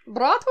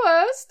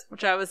 Bratwurst.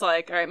 Which I was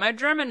like, all right, my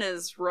German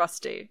is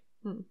rusty.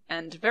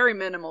 And very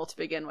minimal to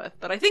begin with.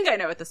 But I think I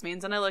know what this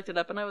means, and I looked it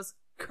up, and I was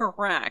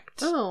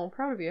correct. Oh,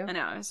 proud of you. I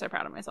know, I'm so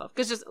proud of myself.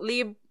 Because just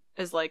Lieb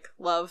is like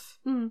love,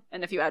 and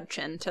if you add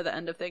chin to the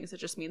end of things, it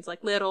just means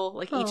like little,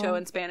 like ito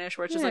in Spanish,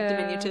 where it's just like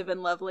diminutive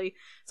and lovely.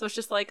 So it's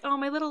just like, oh,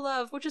 my little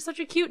love, which is such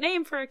a cute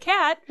name for a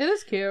cat. It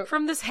is cute.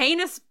 From this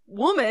heinous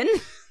woman.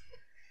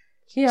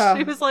 Yeah.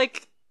 She was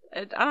like,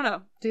 I don't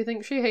know. Do you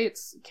think she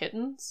hates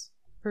kittens?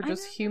 Or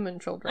just human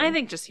children? I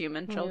think just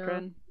human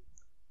children.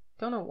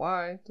 Don't know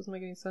why. Doesn't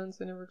make any sense.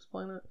 They never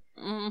explain it.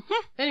 Mm-hmm.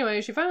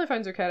 Anyway, she finally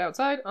finds her cat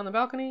outside on the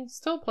balcony,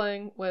 still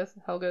playing with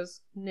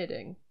Helga's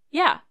knitting.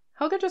 Yeah.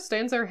 Helga just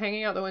stands there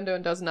hanging out the window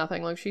and does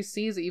nothing. Like, she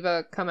sees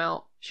Eva come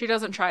out. She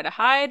doesn't try to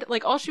hide.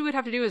 Like, all she would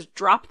have to do is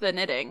drop the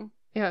knitting.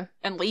 Yeah.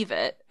 And leave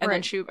it. And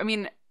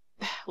then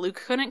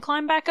Luke couldn't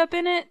climb back up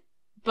in it.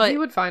 But he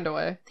would find a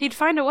way. He'd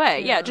find a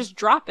way. Yeah, just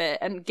drop it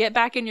and get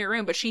back in your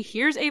room. But she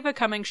hears Ava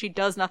coming. She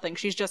does nothing.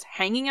 She's just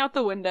hanging out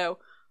the window,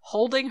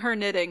 holding her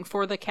knitting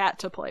for the cat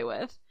to play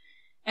with.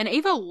 And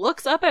Ava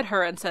looks up at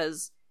her and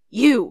says,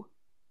 "You."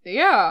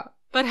 Yeah.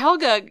 But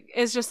Helga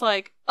is just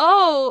like,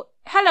 "Oh,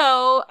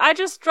 hello. I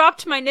just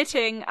dropped my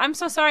knitting. I'm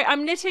so sorry.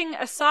 I'm knitting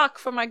a sock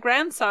for my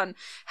grandson.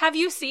 Have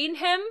you seen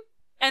him?"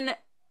 And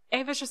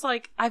Ava's just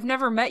like, "I've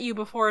never met you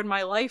before in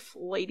my life,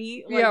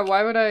 lady." Like, yeah,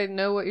 why would I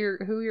know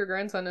who your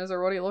grandson is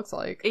or what he looks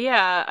like?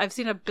 Yeah, I've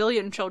seen a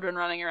billion children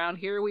running around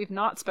here. We've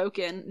not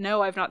spoken.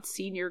 No, I've not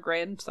seen your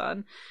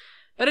grandson.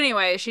 But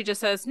anyway, she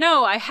just says,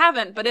 "No, I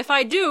haven't, but if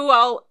I do,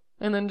 I'll..."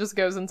 And then just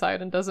goes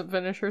inside and doesn't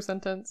finish her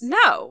sentence.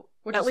 No,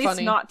 which at is least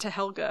funny. not to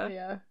Helga.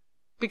 Yeah.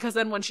 Because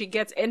then when she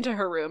gets into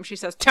her room, she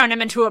says, "Turn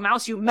him into a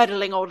mouse, you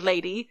meddling old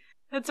lady."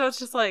 And so it's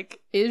just like...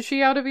 Is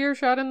she out of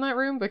earshot in that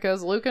room?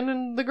 Because Lucan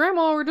and the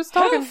grandma were just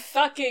talking. Who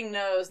fucking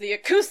knows? The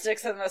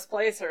acoustics in this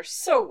place are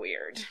so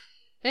weird.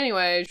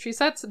 Anyway, she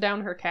sets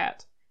down her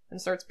cat and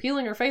starts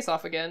peeling her face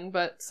off again,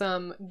 but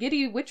some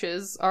giddy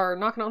witches are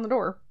knocking on the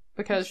door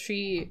because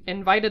she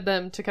invited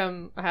them to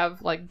come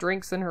have, like,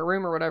 drinks in her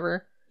room or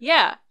whatever.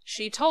 Yeah,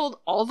 she told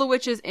all the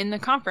witches in the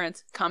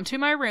conference, "Come to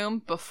my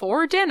room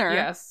before dinner."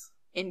 Yes.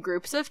 In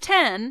groups of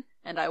 10,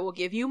 and I will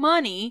give you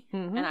money,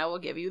 and I will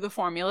give you the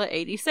Formula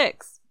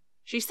 86.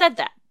 She said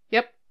that.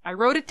 Yep. I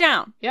wrote it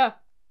down. Yeah.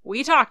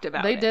 We talked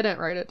about it. They didn't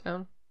write it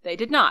down. They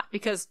did not,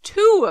 because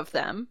 2 of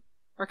them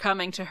are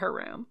coming to her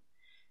room.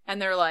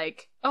 And they're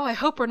like, "Oh, I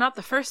hope we're not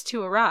the first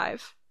to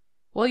arrive."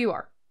 Well, you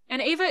are.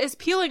 And Ava is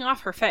peeling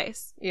off her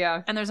face.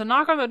 Yeah. And there's a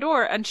knock on the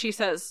door, and she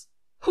says,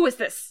 "Who is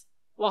this?"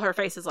 While her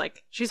face is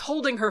like, she's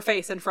holding her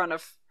face in front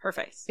of her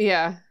face.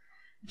 Yeah.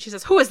 She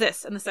says, "Who is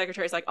this?" And the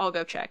secretary's like, "I'll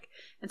go check."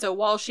 And so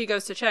while she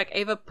goes to check,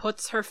 Ava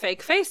puts her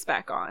fake face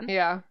back on.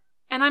 Yeah.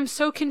 And I'm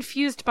so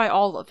confused by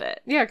all of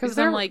it. Yeah, because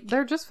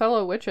they're just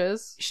fellow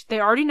witches. They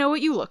already know what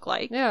you look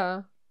like.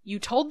 Yeah. You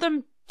told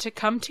them to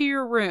come to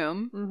your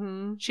room.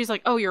 Mm-hmm. She's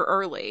like, "Oh, you're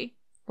early."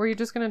 Were you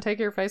just going to take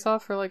your face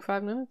off for like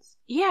 5 minutes?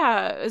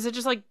 Yeah. Is it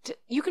just like,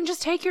 you can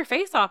just take your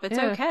face off. It's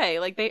okay.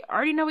 Like, they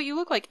already know what you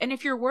look like. And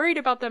if you're worried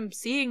about them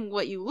seeing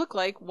what you look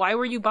like, why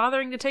were you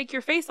bothering to take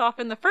your face off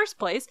in the first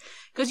place?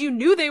 Because you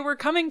knew they were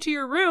coming to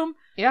your room.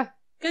 Yeah.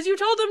 Because you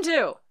told them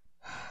to.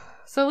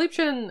 So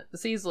Liebchen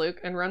sees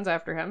Luke and runs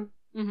after him.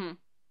 Mm-hmm.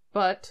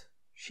 But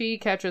she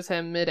catches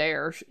him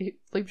midair.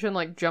 Liebchen,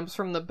 like, jumps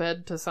from the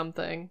bed to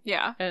something.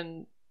 Yeah.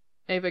 And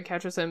Ava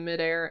catches him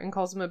midair and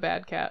calls him a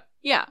bad cat.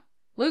 Yeah.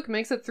 Luke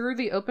makes it through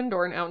the open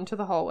door and out into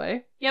the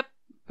hallway. Yep.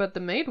 But the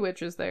maid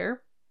witch is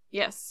there.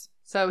 Yes.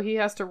 So he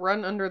has to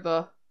run under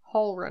the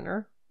hall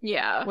runner.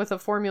 Yeah. With a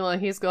formula,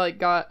 he's like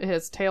got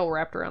his tail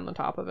wrapped around the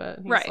top of it.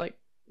 He's right. Like,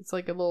 it's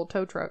like a little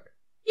tow truck.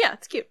 Yeah,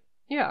 it's cute.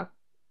 Yeah.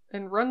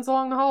 And runs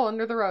along the hall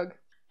under the rug.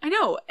 I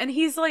know. And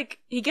he's like,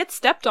 he gets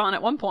stepped on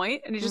at one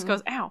point and he just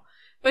goes, "Ow."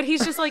 But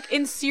he's just like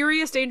in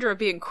serious danger of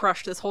being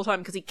crushed this whole time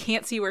because he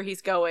can't see where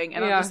he's going.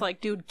 And I'm just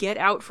like, dude, get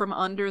out from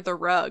under the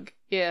rug.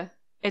 Yeah.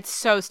 It's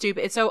so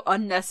stupid. It's so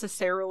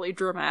unnecessarily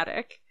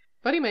dramatic.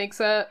 But he makes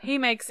it. He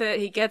makes it.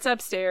 He gets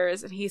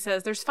upstairs and he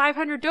says, "There's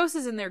 500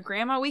 doses in there,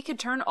 Grandma. We could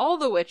turn all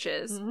the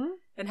witches." Mm-hmm.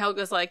 And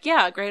Helga's like,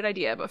 "Yeah, great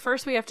idea. But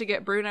first we have to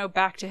get Bruno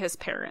back to his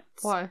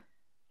parents." Why?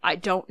 I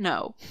don't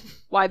know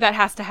why that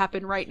has to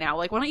happen right now.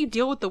 Like, why don't you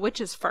deal with the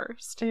witches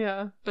first?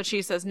 Yeah. But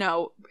she says,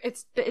 "No,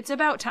 it's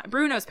about time.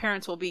 Bruno's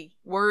parents will be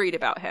worried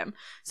about him.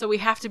 So we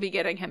have to be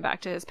getting him back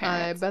to his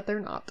parents." I bet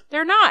they're not.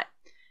 They're not.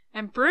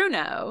 And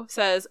Bruno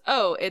says,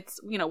 "Oh, it's,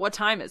 what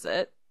time is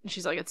it?" And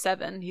she's like, "It's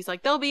 7. He's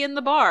like, "They'll be in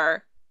the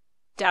bar."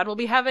 Dad will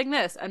be having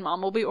this, and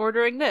Mom will be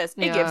ordering this.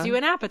 It gives you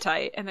an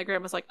appetite. And the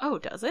grandma's like, oh,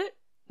 does it?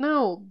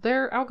 No,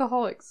 they're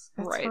alcoholics.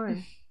 It's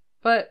fine.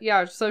 But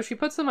yeah, so she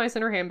puts some ice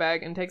in her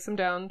handbag and takes them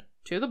down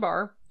to the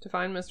bar to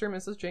find Mr. and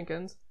Mrs.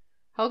 Jenkins.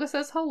 Helga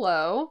says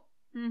hello.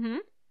 Mm-hmm.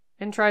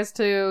 And tries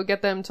to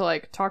get them to,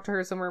 like, talk to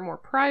her somewhere more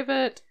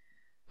private.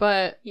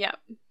 But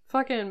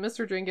fucking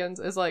Mr. Jenkins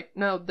is like,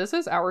 no, this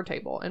is our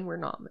table and we're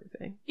not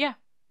moving. Yeah.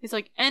 He's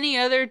like, any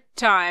other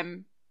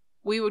time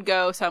we would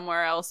go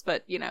somewhere else,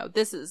 but, you know,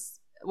 this is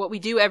what we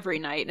do every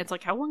night. And it's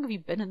like, how long have you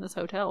been in this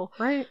hotel?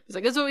 Right. He's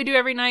like, this is what we do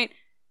every night.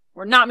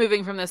 We're not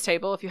moving from this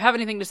table. If you have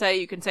anything to say,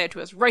 you can say it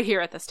to us right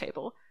here at this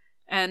table.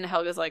 And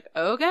Helga's like,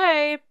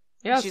 okay.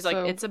 Yeah, she's like,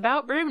 it's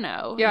about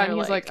Bruno. Yeah, and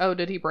he's like, oh,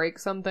 did he break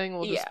something?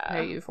 We'll just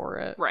pay you for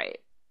it. Right.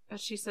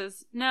 But she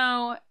says,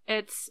 no,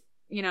 it's,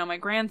 you know, my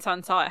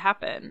grandson saw it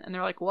happen. And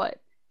they're like,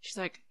 what? She's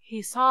like,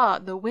 he saw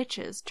the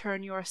witches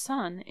turn your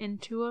son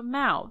into a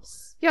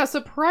mouse. Yeah,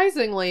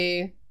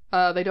 surprisingly,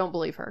 they don't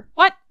believe her.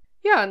 What?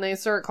 Yeah, and they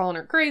start calling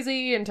her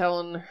crazy and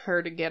telling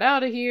her to get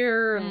out of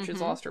here, and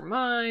she's lost her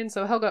mind.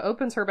 So Helga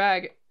opens her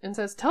bag and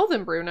says, tell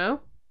them,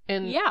 Bruno.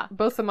 And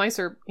both the mice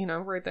are, you know,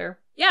 right there.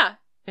 Yeah.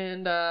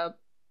 And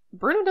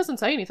Bruno doesn't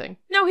say anything.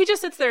 No, he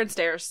just sits there and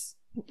stares.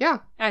 Yeah.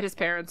 At his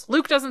parents.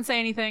 Luke doesn't say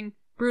anything.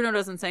 Bruno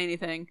doesn't say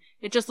anything.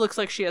 It just looks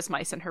like she has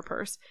mice in her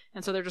purse.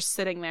 And so they're just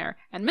sitting there.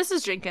 And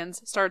Mrs.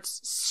 Jenkins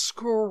starts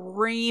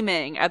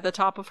screaming at the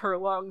top of her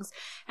lungs.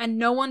 And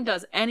no one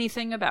does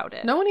anything about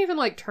it. No one even,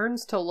 like,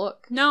 turns to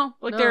look. No.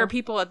 Like, there are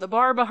people at the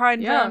bar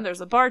behind them.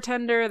 There's a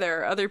bartender.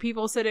 There are other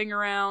people sitting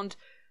around.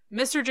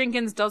 Mr.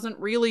 Jenkins doesn't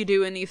really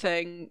do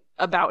anything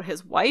about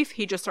his wife.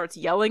 He just starts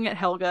yelling at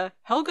Helga.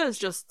 Helga is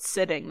just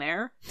sitting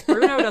there.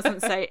 Bruno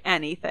doesn't say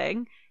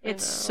anything.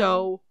 It's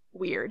so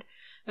weird.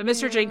 And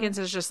Mr. Jenkins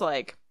is just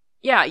like,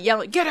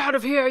 yelling, get out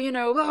of here, you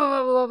know, blah,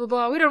 blah, blah, blah,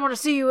 blah. We don't want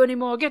to see you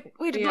anymore. Blah,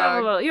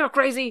 blah, blah. You're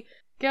crazy.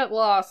 Get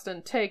lost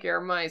and take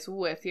your mice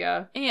with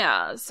you.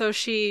 Yeah, so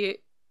she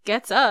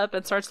gets up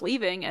and starts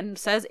leaving and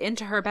says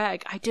into her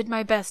bag, I did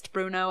my best,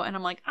 Bruno. And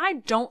I'm like, I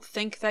don't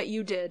think that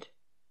you did.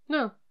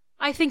 No.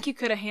 I think you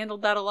could have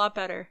handled that a lot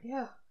better.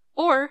 Yeah.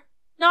 Or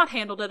not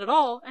handled it at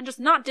all and just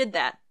not did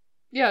that.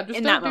 Yeah,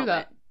 just don't do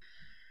that.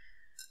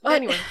 But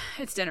anyway,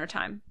 it's dinner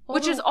time.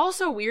 Which is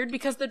also weird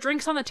because the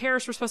drinks on the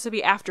terrace were supposed to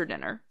be after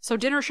dinner. So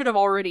dinner should have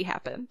already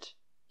happened.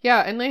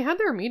 Yeah, and they had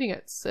their meeting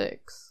at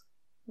 6.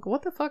 Like,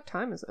 what the fuck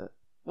time is it?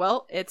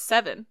 Well, it's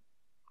 7.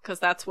 Because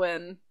that's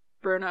when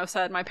Bruno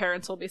said my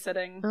parents will be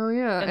sitting in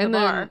the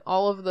bar. Then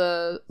all of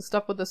the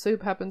stuff with the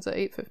soup happens at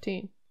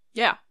 8:15.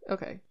 Yeah.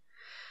 Okay.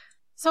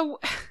 So,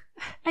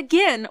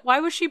 again, why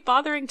was she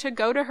bothering to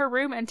go to her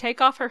room and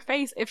take off her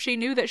face if she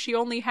knew that she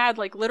only had,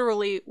 like,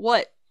 literally,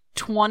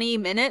 20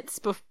 minutes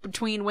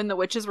between when the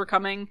witches were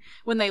coming,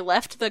 when they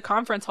left the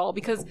conference hall?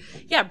 Because,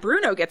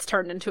 Bruno gets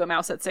turned into a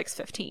mouse at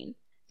 6:15.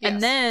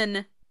 Yes.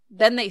 And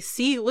then they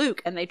see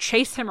Luke and they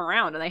chase him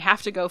around and they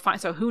have to go find,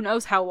 so who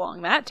knows how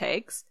long that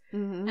takes.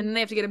 Mm-hmm. And then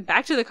they have to get him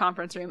back to the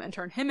conference room and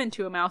turn him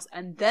into a mouse,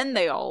 and then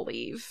they all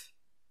leave.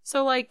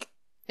 So, like,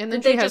 and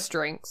then she has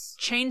drinks.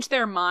 Change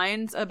their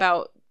minds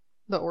about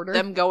the order,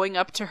 them going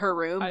up to her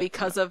room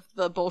because of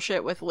the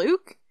bullshit with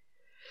Luke.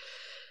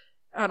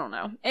 I don't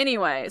know.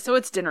 Anyway, so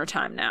it's dinner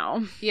time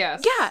now.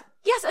 Yes. Yeah.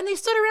 Yes, and they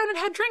stood around and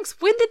had drinks.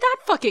 When did that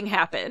fucking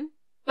happen?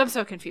 I'm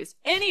so confused.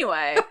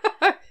 Anyway.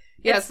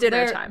 Yes, it's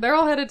dinner time. They're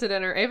all headed to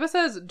dinner. Ava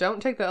says, don't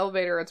take the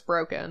elevator, it's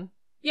broken.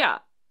 Yeah.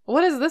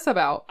 What is this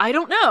about? I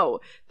don't know.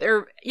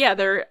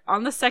 They're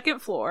on the second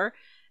floor,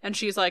 and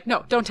she's like,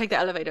 no, don't take the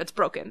elevator, it's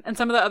broken. And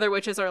some of the other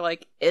witches are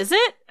like, is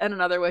it? And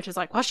another witch is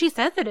like, well, she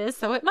says it is,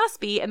 so it must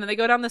be. And then they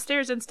go down the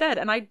stairs instead,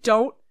 and I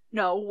don't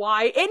know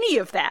why any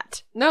of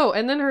that. No,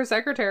 and then her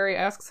secretary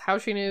asks how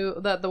she knew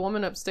the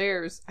woman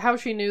upstairs,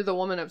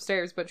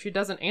 but she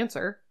doesn't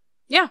answer.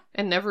 Yeah.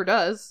 And never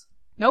does.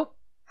 Nope.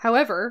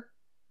 However,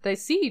 they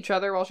see each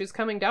other while she's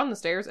coming down the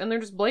stairs, and they're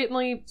just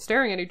blatantly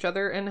staring at each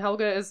other, and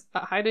Helga is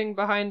hiding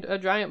behind a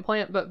giant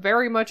plant, but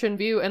very much in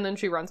view, and then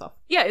she runs off.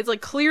 Yeah, it's,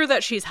 like, clear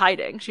that she's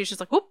hiding. She's just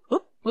like, whoop,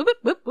 whoop, whoop,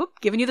 whoop, whoop,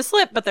 giving you the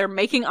slip, but they're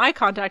making eye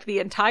contact the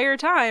entire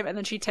time, and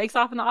then she takes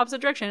off in the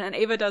opposite direction, and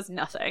Ava does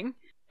nothing.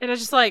 And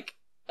it's just like,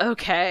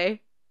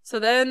 okay. So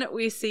then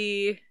we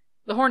see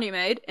the horny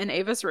maid in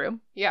Ava's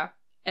room. Yeah.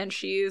 And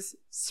she's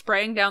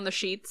spraying down the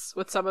sheets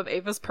with some of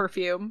Ava's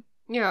perfume.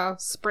 Yeah.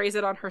 Sprays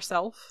it on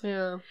herself.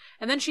 Yeah.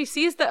 And then she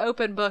sees the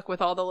open book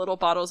with all the little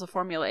bottles of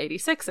Formula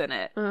 86 in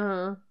it.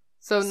 Uh-huh.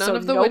 So none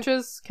of the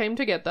witches came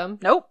to get them.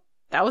 Nope.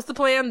 That was the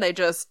plan. They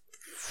just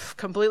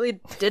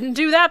completely didn't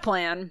do that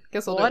plan.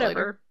 Guess we'll do it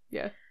later.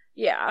 Yeah.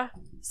 Yeah.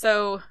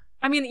 So,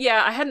 I mean,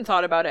 I hadn't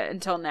thought about it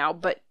until now,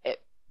 but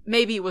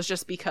maybe it was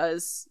just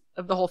because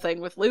of the whole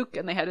thing with Luke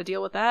and they had to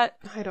deal with that.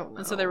 I don't know.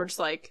 And so they were just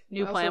like,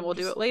 new plan, we'll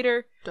do it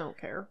later. Don't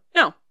care.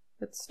 No.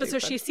 It's but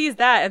stupid. so she sees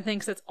that and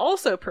thinks it's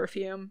also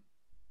perfume.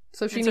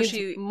 So she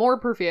needs more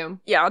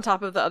perfume. Yeah, on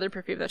top of the other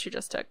perfume that she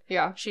just took.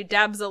 Yeah. She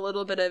dabs a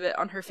little bit of it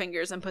on her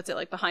fingers and puts it,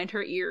 like, behind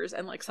her ears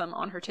and, like, some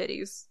on her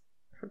titties.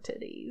 Her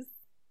titties.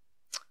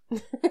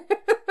 As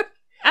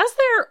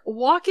they're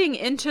walking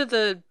into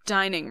the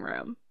dining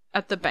room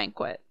at the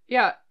banquet,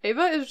 Yeah,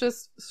 Ava is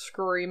just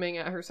screaming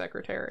at her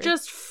secretary.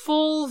 Just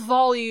full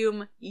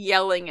volume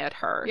yelling at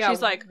her. Yeah,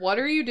 she's like, what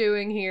are you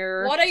doing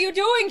here? What are you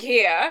doing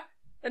here?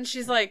 And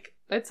she's like,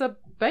 it's a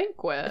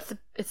banquet.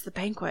 It's the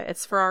banquet.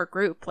 It's for our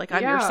group. Like,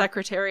 I'm your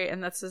secretary,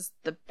 and this is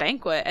the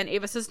banquet. And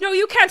Ava says, no,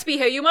 you can't be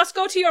here. You must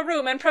go to your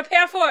room and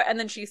prepare for it. And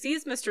then she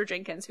sees Mr.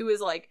 Jenkins, who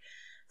is, like,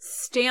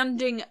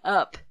 standing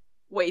up,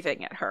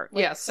 waving at her.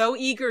 Like, so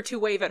eager to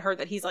wave at her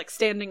that he's, like,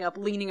 standing up,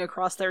 leaning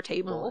across their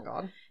table. Oh, my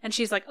God. And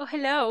she's like, oh,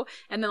 hello.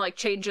 And then, like,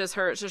 changes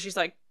her. So she's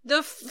like,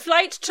 the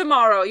flight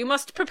tomorrow. You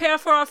must prepare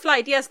for our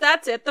flight. Yes,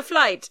 that's it. The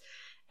flight.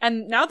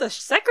 And now the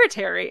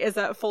secretary is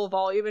at full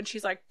volume, and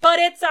she's like, but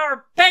it's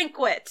our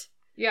banquet!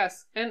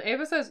 Yes, and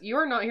Ava says, you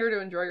are not here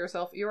to enjoy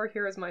yourself. You are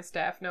here as my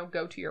staff. Now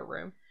go to your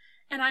room.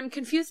 And I'm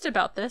confused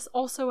about this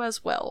also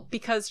as well,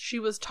 because she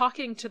was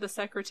talking to the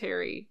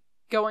secretary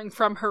going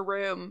from her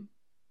room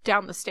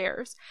down the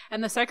stairs.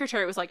 And the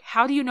secretary was like,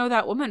 how do you know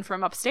that woman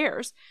from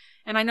upstairs?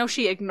 And I know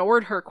she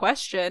ignored her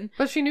question.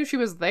 But she knew she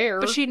was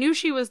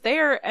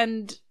there.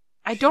 And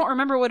I don't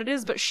remember what it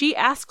is, but she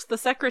asks the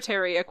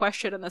secretary a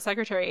question and the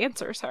secretary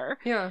answers her.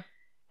 Yeah.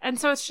 And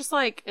so it's just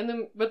like...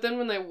 But then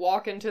when they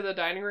walk into the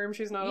dining room,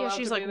 she's not allowed to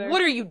be there. She's like,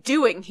 what are you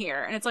doing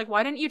here? And it's like,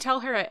 why didn't you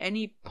tell her at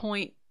any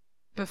point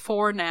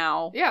before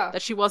now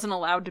that she wasn't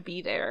allowed to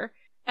be there?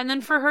 And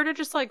then for her to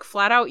just, like,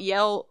 flat out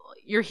yell,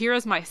 you're here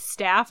as my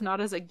staff,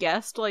 not as a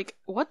guest, like,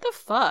 what the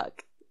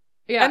fuck?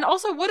 Yeah. And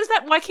also, what is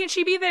that? Why can't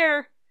she be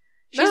there?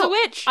 She's a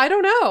witch. I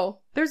don't know.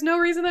 There's no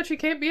reason that she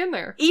can't be in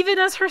there. Even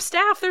as her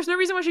staff, there's no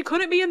reason why she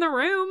couldn't be in the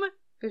room.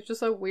 It's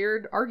just a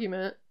weird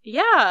argument.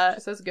 Yeah.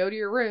 She says, go to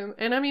your room.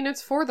 And I mean,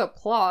 it's for the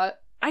plot.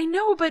 I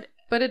know, but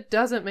it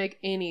doesn't make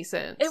any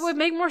sense. It would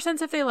make more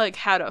sense if they, like,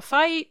 had a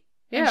fight.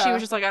 Yeah. And she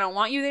was just like, I don't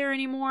want you there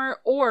anymore.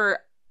 Or,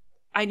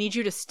 I need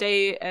you to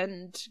stay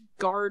and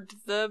guard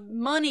the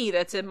money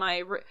that's in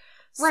my...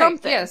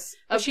 something. Right, yes.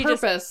 A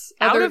purpose.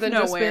 Other than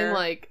just being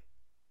like,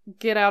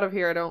 get out of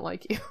here, I don't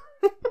like you.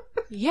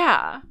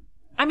 Yeah.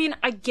 I mean,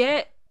 I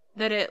get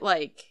that it,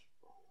 like...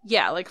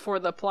 Yeah, like, for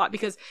the plot,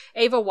 because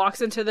Ava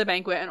walks into the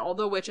banquet and all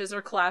the witches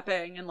are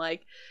clapping and,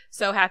 like,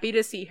 so happy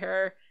to see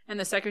her, and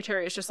the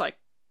secretary is just like,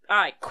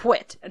 I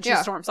quit, and she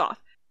storms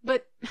off.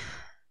 But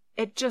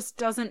it just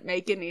doesn't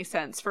make any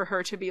sense for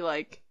her to be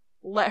like,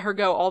 let her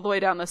go all the way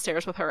down the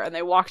stairs with her, and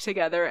they walk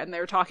together, and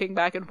they're talking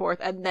back and forth,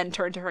 and then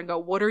turn to her and go,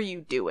 what are you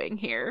doing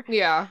here?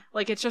 Yeah.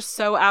 Like, it's just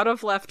so out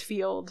of left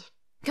field.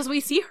 Because we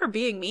see her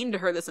being mean to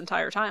her this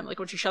entire time, like,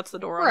 when she shuts the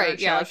door on her. Right,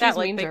 yeah, like she's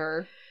that. mean to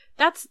her.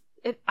 That's...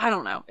 I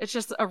don't know. It's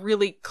just a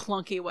really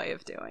clunky way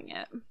of doing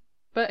it.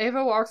 But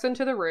Ava walks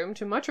into the room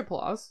to much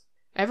applause.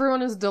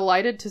 Everyone is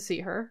delighted to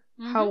see her.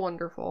 Mm-hmm. How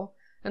wonderful.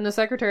 And the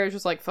secretary is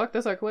just like, fuck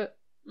this, I quit.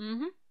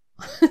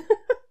 Mm-hmm.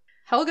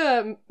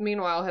 Helga,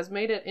 meanwhile, has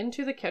made it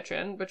into the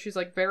kitchen, but she's,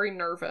 like, very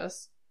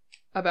nervous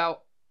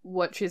about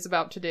what she's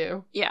about to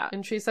do. Yeah.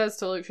 And she says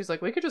to Luke, she's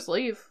like, we could just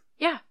leave.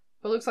 Yeah.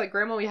 But Luke's like,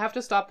 Grandma, we have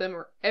to stop them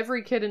or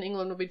every kid in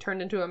England will be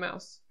turned into a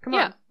mouse. Come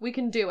on, we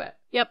can do it.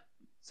 Yep.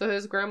 So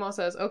his grandma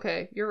says,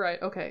 okay, you're right,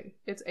 okay.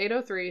 It's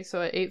 8:03,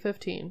 so at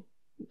 8:15.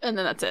 And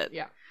then that's it.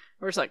 Yeah.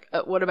 We're just like,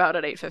 what about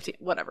at 8:15?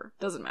 Whatever.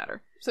 Doesn't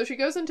matter. So she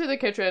goes into the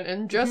kitchen,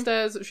 and just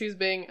as she's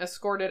being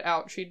escorted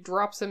out, she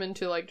drops him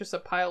into, like, just a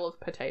pile of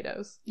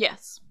potatoes.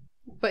 Yes.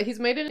 But he's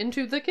made it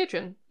into the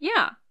kitchen.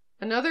 Yeah.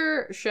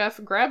 Another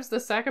chef grabs the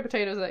sack of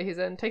potatoes that he's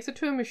in, takes it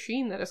to a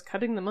machine that is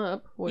cutting them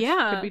up, which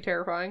could be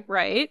terrifying.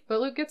 Right.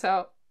 But Luke gets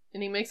out,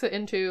 and he makes it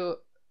into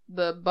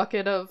the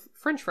bucket of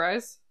French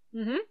fries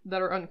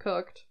that are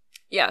uncooked.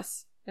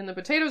 Yes. And the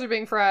potatoes are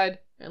being fried,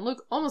 and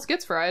Luke almost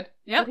gets fried.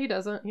 Yeah. But he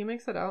doesn't. He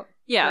makes it out.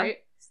 Yeah. Right?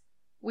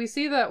 We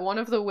see that one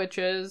of the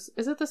witches...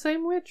 Is it the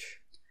same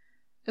witch?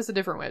 It's a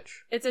different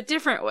witch. It's a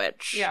different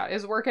witch. Yeah,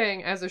 is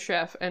working as a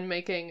chef and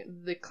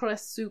making the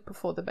cress soup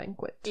for the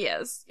banquet.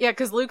 Yes. Yeah,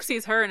 because Luke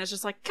sees her and is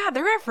just like, God,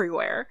 they're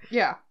everywhere.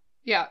 Yeah.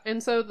 Yeah,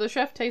 and so the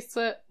chef tastes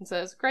it and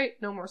says,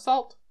 great, no more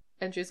salt.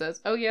 And she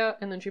says, oh yeah,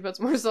 and then she puts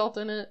more salt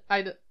in it.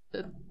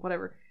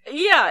 Whatever.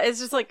 Yeah, it's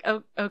just like,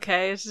 oh,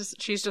 okay, it's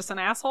just she's just an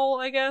asshole,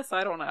 I guess.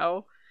 I don't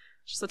know.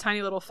 Just a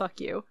tiny little fuck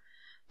you.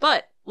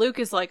 But Luke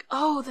is like,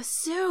 oh, the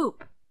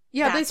soup.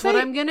 Yeah, that's what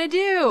I'm gonna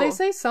do. They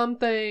say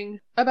something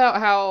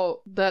about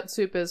how that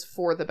soup is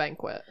for the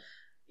banquet.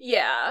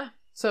 Yeah.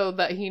 So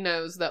that he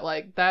knows that,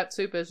 like, that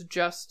soup is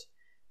just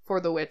for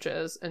the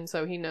witches, and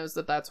so he knows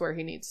that that's where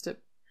he needs to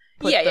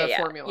put the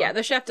formula. Yeah,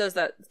 the chef does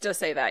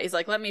say that. He's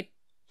like, let me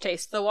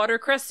taste the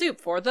watercress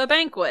soup for the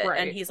banquet. Right.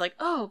 And he's like,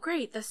 oh,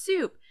 great, the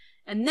soup.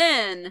 And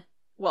then,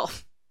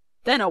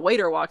 then a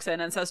waiter walks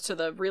in and says to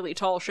the really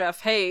tall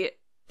chef, hey,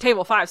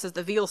 table 5 says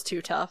the veal's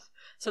too tough.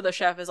 So the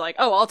chef is like,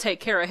 oh, I'll take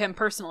care of him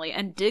personally,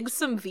 and digs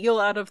some veal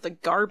out of the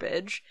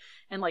garbage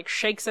and, like,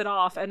 shakes it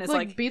off and is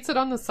like beats it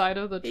on the side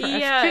of the trash can.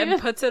 Yeah,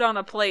 and puts it on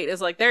a plate.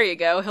 Is like, there you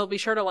go. He'll be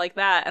sure to like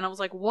that. And I was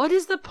like, what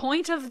is the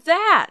point of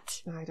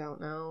that? I don't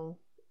know.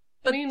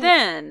 But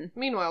then...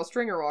 Meanwhile,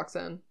 Stringer walks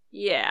in.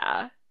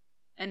 Yeah.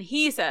 And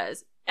he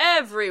says,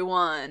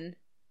 everyone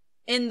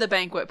in the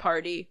banquet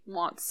party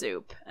wants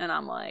soup. And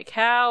I'm like,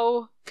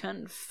 how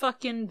fucking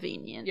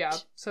convenient. Yeah,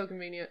 so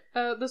convenient.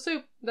 The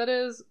soup that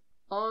is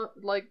on,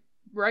 like,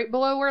 right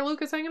below where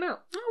Luke is hanging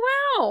out.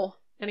 Oh, wow.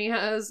 And he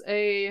has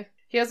a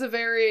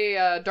very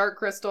Dark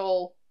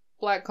Crystal,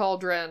 Black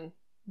Cauldron,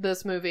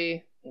 this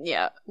movie,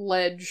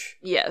 ledge.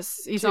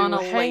 Yes, he's on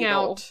a hang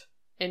ladle. out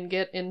and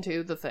get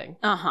into the thing.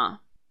 Uh-huh.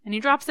 And he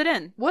drops it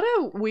in. What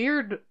a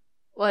weird,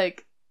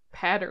 like,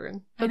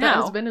 pattern that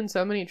has been in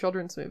so many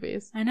children's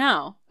movies. I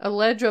know. A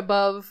ledge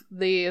above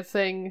the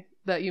thing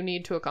that you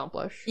need to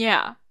accomplish.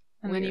 Yeah.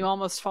 And Weird. then you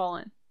almost fall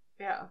in.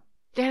 Yeah.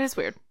 That is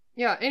weird.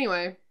 Yeah,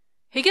 anyway.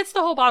 He gets the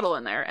whole bottle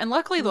in there, and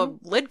luckily the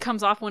lid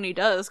comes off when he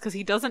does, because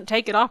he doesn't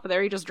take it off of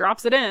there, he just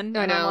drops it in.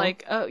 I know. I'm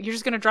like, oh, you're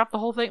just gonna drop the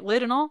whole thing,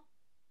 lid and all?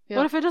 Yeah.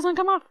 What if it doesn't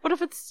come off? What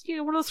if it's,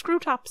 one of those screw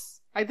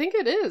tops? I think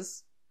it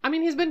is. I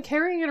mean, he's been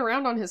carrying it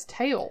around on his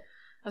tail.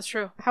 That's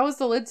true. How has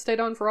the lid stayed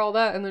on for all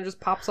that and then just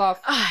pops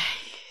off?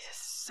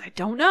 I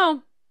don't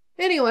know.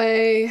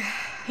 Anyway.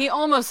 He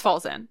almost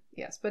falls in.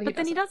 Yes, but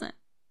then he doesn't.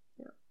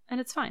 Yeah. And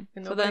it's fine.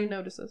 And nobody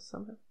notices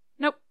somehow.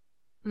 Nope.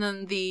 And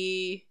then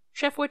the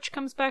chef witch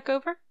comes back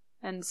over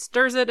and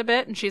stirs it a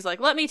bit, and she's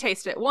like, let me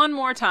taste it one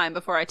more time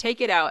before I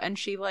take it out. And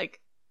she, like,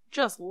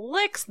 just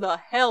licks the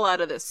hell out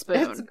of this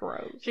spoon. It's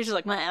gross. She's just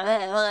like,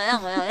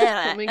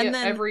 let me get and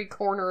then every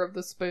corner of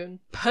the spoon.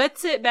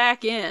 Puts it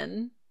back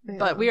in. Yeah.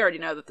 But we already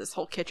know that this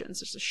whole kitchen's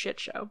just a shit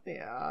show.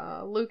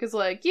 Yeah. Luke is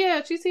like,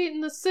 yeah, she's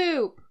eating the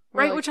soup.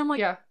 Right, like, which I'm like,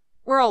 yeah.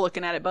 We're all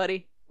looking at it,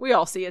 buddy. We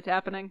all see it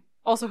happening.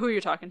 Also, who you're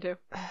talking to.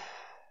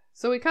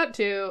 So we cut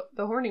to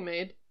the horny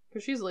maid,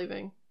 because she's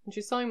leaving. And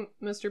she's telling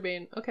Mr.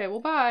 Bean, okay, well,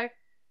 bye.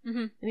 Mm-hmm.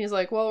 And he's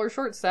like, well, we're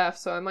short-staffed,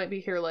 so I might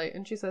be here late.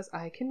 And she says,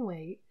 I can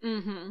wait.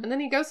 Mm-hmm. And then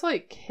he goes to,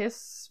 like,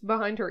 kiss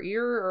behind her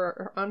ear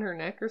or on her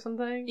neck or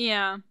something.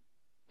 Yeah.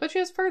 But she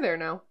has fur there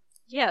now.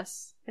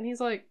 Yes. And he's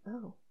like,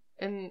 oh.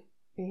 And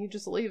he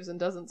just leaves and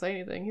doesn't say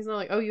anything. He's not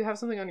like, oh, you have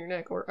something on your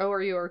neck, or, oh,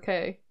 are you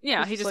okay?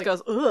 Yeah, he just like,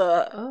 goes,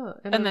 ugh,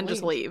 and then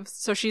just leaves.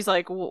 So she's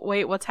like,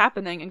 wait, what's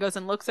happening? And goes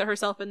and looks at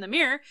herself in the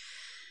mirror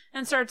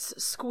and starts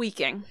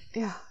squeaking.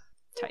 Yeah.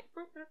 Tight.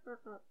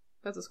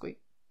 That's a squeak.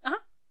 Uh-huh.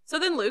 So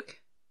then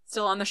Luke,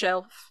 still on the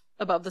shelf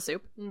above the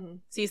soup,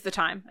 sees the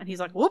time, and he's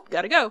like, whoop,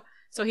 gotta go.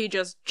 So he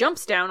just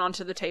jumps down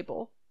onto the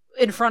table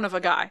in front of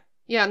a guy.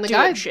 Yeah, and the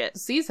guy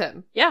sees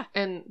him. Yeah.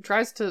 And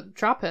tries to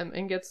chop him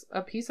and gets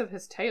a piece of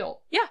his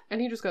tail. Yeah.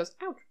 And he just goes,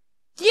 ouch.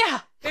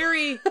 Yeah.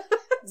 Very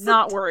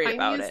not worried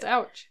about it.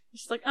 Ouch.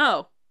 He's like,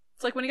 oh.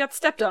 It's like when he got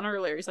stepped on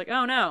earlier. He's like,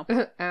 oh no.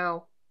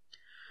 Ow.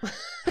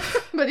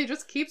 But he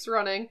just keeps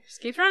running.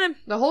 Just keeps running.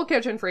 The whole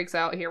kitchen freaks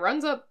out. He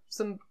runs up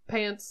some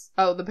pants.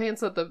 Oh, the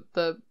pants that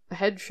the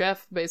head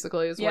chef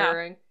basically is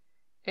wearing.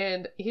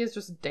 And he is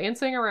just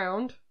dancing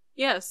around.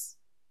 Yes.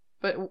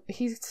 But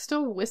he's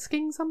still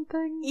whisking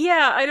something?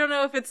 Yeah, I don't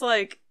know if it's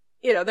like,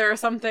 there are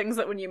some things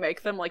that when you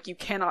make them, like, you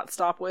cannot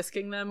stop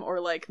whisking them,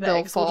 or, like, the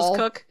eggs will just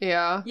cook.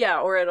 Yeah.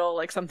 Yeah, or it'll,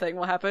 like, something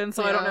will happen.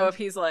 So I don't know if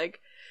he's,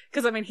 like,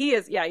 because, I mean,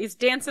 he's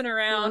dancing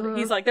around. Mm-hmm.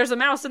 He's like, there's a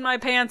mouse in my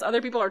pants.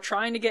 Other people are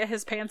trying to get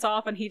his pants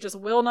off, and he just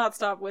will not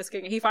stop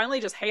whisking. He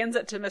finally just hands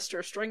it to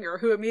Mr. Stringer,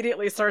 who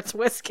immediately starts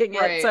whisking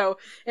it. So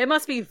it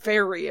must be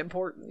very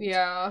important.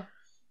 Yeah.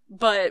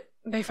 But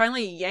they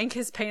finally yank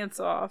his pants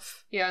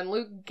off. Yeah, and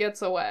Luke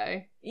gets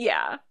away.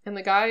 Yeah. And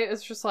the guy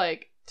is just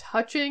like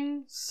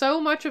touching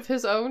so much of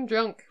his own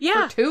junk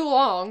for too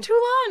long.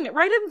 Too long.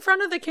 Right in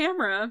front of the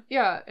camera.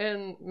 Yeah,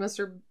 and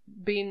Mr.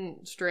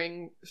 Bean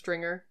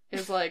Stringer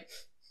is like,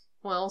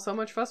 well, so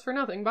much fuss for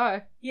nothing,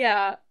 bye.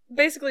 Yeah.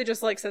 Basically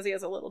just like says he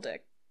has a little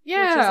dick.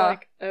 Yeah. Which is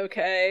like,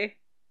 okay.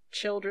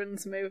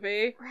 Children's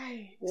movie.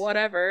 Right.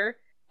 Whatever.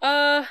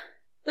 The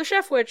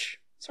chef witch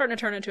starting to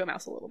turn into a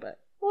mouse a little bit.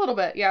 A little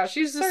bit, yeah.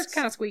 She's just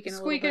kind of squeaking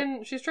a little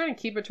bit. She's trying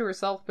to keep it to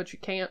herself, but she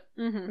can't.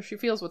 Mm-hmm. She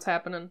feels what's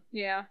happening.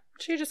 Yeah.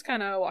 She just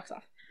kind of walks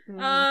off.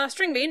 Mm-hmm.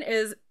 String Bean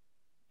is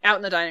out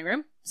in the dining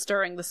room,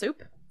 stirring the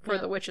soup for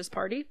the witch's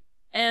party.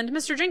 And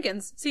Mr.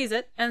 Jenkins sees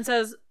it and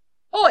says,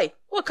 Oi,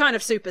 what kind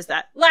of soup is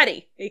that?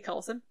 Laddie, he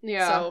calls him.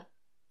 Yeah. So,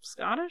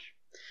 Scottish?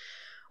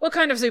 What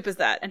kind of soup is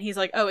that? And he's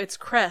like, oh, it's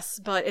cress,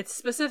 but it's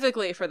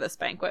specifically for this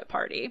banquet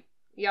party.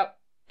 Yep.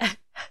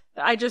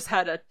 I just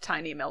had a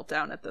tiny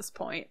meltdown at this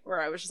point where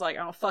I was just like,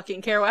 I don't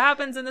fucking care what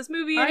happens in this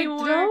movie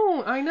anymore.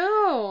 I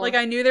know. Like,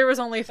 I knew there was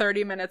only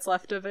 30 minutes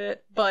left of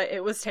it, but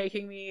it was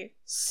taking me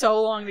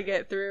so long to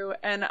get through,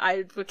 and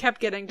I kept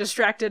getting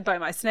distracted by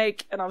my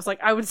snake, and I was like,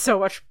 I would so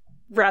much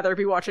rather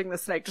be watching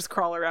this snake just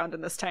crawl around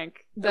in this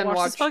tank than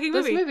watch this fucking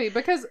movie.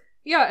 Because,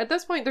 yeah, at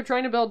this point they're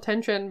trying to build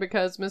tension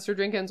because Mr.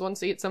 Jenkins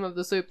wants to eat some of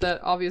the soup that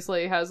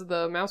obviously has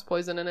the mouse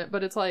poison in it,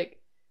 but it's like,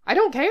 I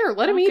don't care.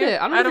 Let him eat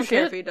it. I don't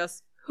care if he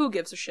does. Who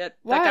gives a shit?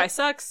 What? That guy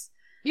sucks.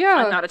 Yeah.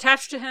 I'm not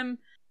attached to him.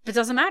 It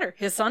doesn't matter.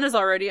 His son is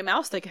already a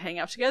mouse. They can hang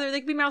out together.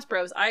 They can be mouse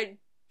bros. I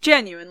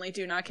genuinely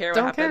do not care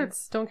what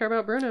happens. Don't care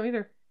about Bruno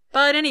either.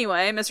 But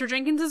anyway, Mr.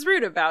 Jenkins is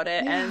rude about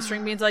it. Yeah. And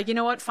String Bean's like, you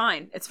know what?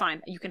 Fine. It's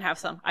fine. You can have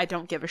some. I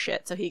don't give a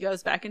shit. So he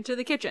goes back into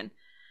the kitchen.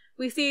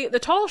 We see the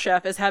tall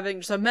chef is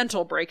having just a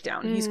mental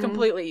breakdown. He's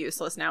completely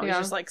useless now. He's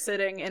just like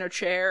sitting in a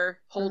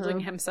chair,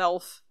 holding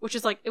himself, which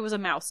is like, it was a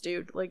mouse,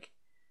 dude. Like,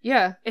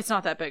 yeah, it's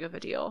not that big of a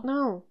deal.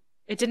 No.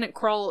 It didn't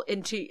crawl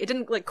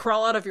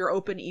out of your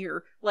open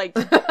ear. Like,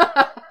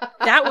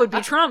 That would be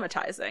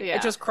traumatizing. Yeah.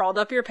 It just crawled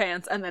up your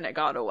pants and then it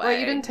got away. Well,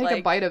 you didn't take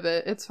a bite of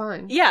it. It's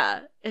fine.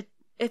 Yeah,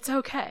 it's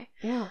okay.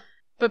 Yeah.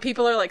 But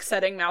people are like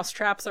setting mouse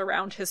traps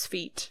around his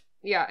feet.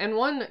 Yeah, and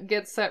one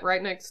gets set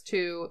right next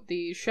to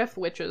the chef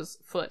witch's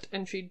foot,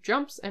 and she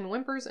jumps and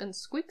whimpers and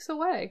squeaks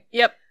away.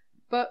 Yep.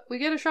 But we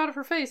get a shot of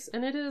her face,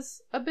 and it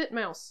is a bit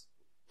mouse.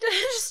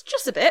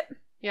 just a bit.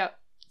 Yeah.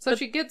 So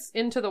she gets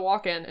into the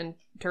walk-in and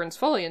turns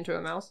fully into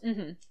a mouse.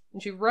 Mm-hmm.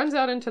 And she runs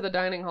out into the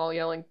dining hall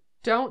yelling,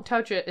 "Don't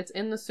touch it. It's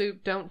in the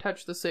soup. Don't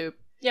touch the soup."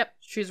 Yep.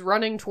 She's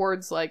running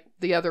towards, like,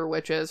 the other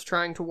witches,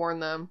 trying to warn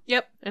them.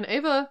 Yep. And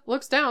Ava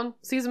looks down,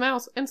 sees a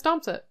mouse, and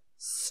stomps it.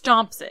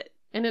 Stomps it.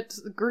 And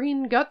it's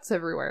green guts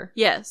everywhere.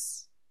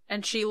 Yes.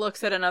 And she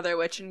looks at another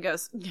witch and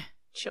goes,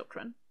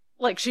 children.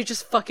 Like, she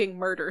just fucking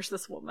murders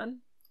this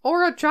woman.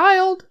 Or a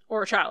child.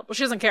 Or a child. Well,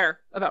 she doesn't care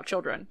about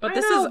children. But I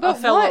this know, is but a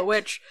fellow what?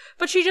 witch.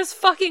 But she just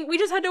fucking... We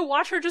just had to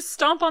watch her just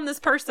stomp on this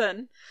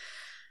person.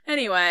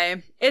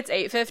 Anyway, it's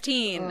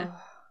 8:15. Ugh.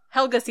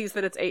 Helga sees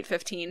that it's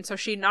 8:15, so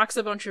she knocks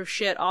a bunch of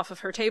shit off of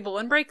her table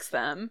and breaks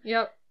them.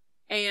 Yep.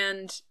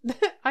 And...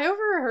 I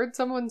overheard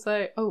someone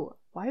say, "Oh,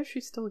 why is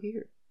she still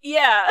here?"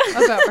 Yeah.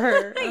 About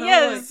her. And I'm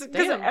Yes, like,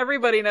 because damn.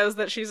 everybody knows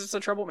that she's just a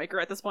troublemaker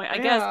at this point, I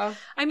guess.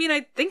 I mean,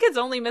 I think it's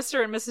only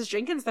Mr. and Mrs.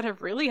 Jenkins that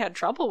have really had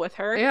trouble with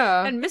her.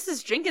 Yeah. And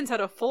Mrs. Jenkins had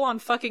a full-on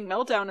fucking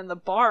meltdown in the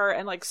bar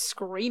and, like,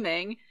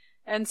 screaming.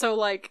 And so,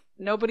 like,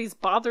 nobody's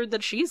bothered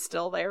that she's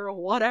still there or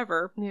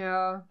whatever.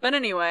 Yeah. But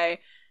anyway,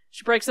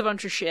 she breaks a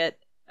bunch of shit.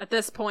 At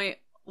this point,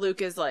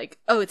 Luke is like,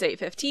 oh, it's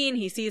 8:15.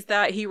 He sees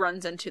that. He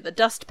runs into the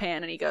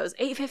dustpan and he goes,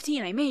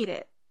 8:15, I made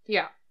it.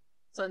 Yeah.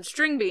 So then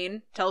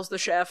Stringbean tells the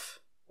chef,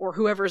 or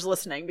whoever's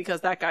listening,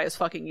 because that guy is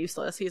fucking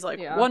useless. He's like,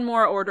 one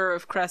more order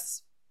of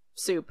cress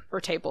soup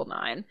for table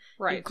 9.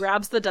 Right. He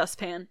grabs the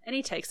dustpan and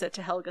he takes it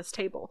to Helga's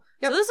table.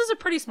 Yep. So this is a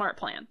pretty smart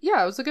plan.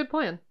 Yeah, it was a good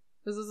plan.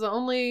 This is the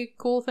only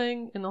cool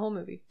thing in the whole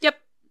movie. Yep.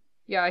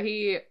 Yeah,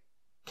 he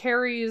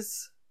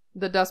carries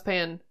the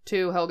dustpan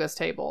to Helga's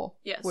table.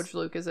 Yes. Which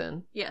Luke is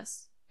in.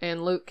 Yes.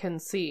 And Luke can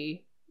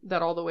see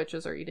that all the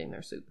witches are eating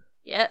their soup.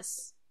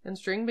 Yes. And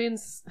Stringbean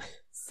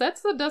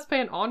sets the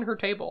dustpan on her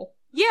table.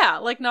 Yeah,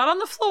 like not on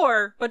the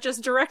floor, but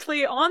just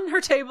directly on her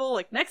table,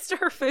 like next to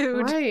her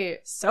food. Right.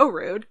 So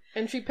rude.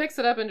 And she picks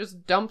it up and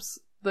just dumps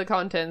the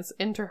contents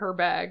into her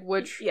bag,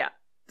 which Yeah.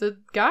 the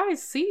guy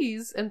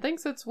sees and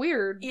thinks it's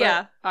weird. But,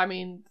 Yeah. I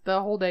mean,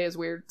 the whole day is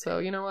weird, so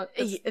you know what?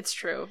 It's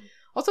true.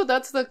 Also,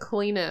 that's the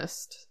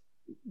cleanest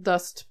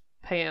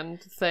dustpan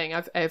thing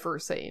I've ever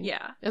seen.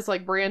 Yeah. It's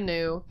like brand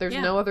new. There's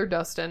Yeah. no other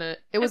dust in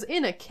it. It was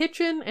in a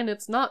kitchen and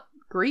it's not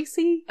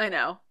greasy. I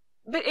know.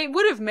 But it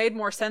would have made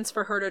more sense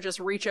for her to just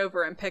reach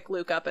over and pick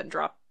Luke up and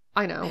drop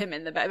I know. him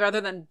in the bag, rather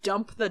than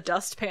dump the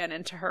dustpan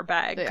into her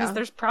bag, because Yeah.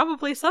 there's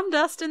probably some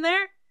dust in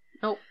there.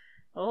 Nope.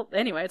 Well,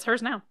 anyway, it's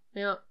hers now.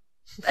 Yeah.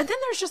 And then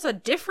there's just a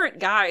different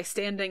guy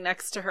standing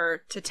next to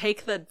her to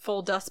take the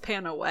full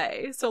dustpan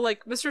away. So,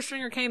 like, Mr.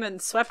 Stringer came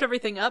and swept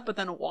everything up, but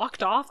then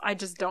walked off. I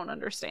just don't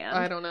understand.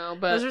 I don't know,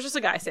 but There's just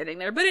a guy standing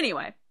there. But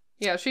anyway.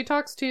 yeah, she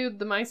talks to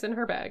the mice in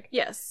her bag.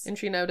 Yes. And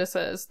she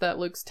notices that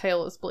Luke's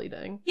tail is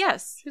bleeding.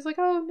 Yes. She's like,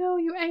 "Oh no,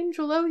 you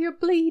angel, oh, you're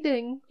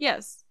bleeding."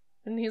 Yes.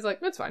 And he's like,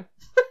 "It's fine."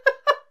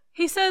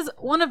 He says,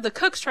 one of the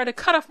cooks tried to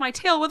cut off my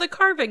tail with a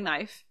carving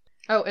knife.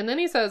 Oh, and then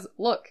he says,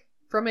 "Look,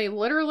 from a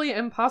literally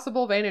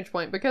impossible vantage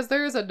point, because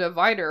there is a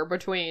divider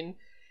between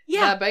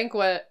Yeah. the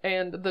banquet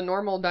and the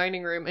normal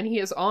dining room, and he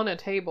is on a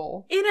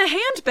table In a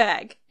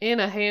handbag. in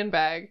a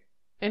handbag,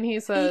 and he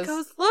says, He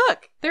goes,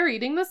 look, they're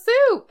eating the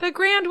soup." the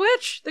Grand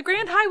Witch, the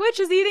Grand High Witch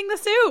is eating the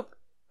soup.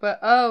 But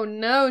oh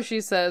no, she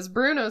says,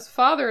 Bruno's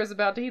father is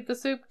about to eat the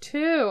soup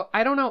too.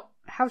 I don't know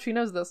how she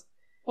knows this.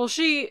 Well,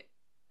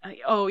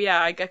 oh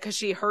yeah, because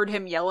she heard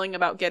him yelling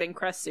about getting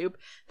cress soup.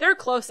 They're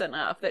close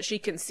enough that she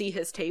can see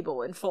his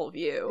table in full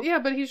view. Yeah,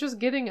 but he's just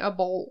getting a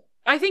bowl.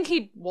 I think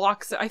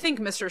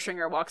Mr.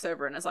 Stringer walks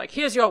over and is like,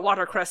 here's your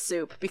watercress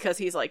soup, because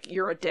he's like,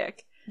 you're a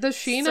dick. Does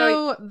she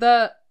know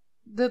that?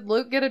 Did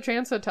Luke get a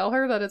chance to tell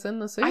her that it's in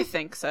the soup? I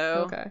think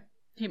so. Okay.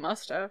 He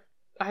must have.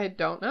 I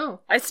don't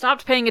know. I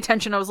stopped paying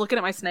attention. I was looking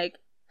at my snake.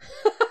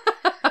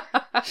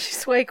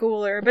 She's way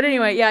cooler. But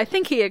anyway, yeah, I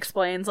think he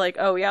explains, like,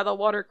 oh yeah, the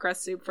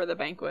watercress soup for the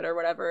banquet or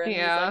whatever. And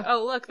Yeah. he's like,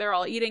 oh look, they're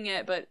all eating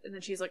it. And then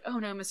she's like, oh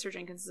no, Mr.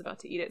 Jenkins is about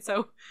to eat it.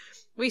 So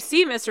we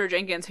see Mr.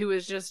 Jenkins, who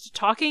is just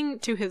talking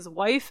to his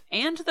wife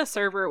and the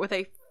server with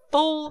a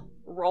full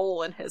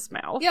roll in his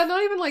mouth. Yeah,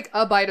 not even like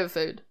a bite of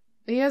food.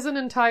 He has an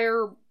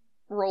entire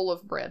roll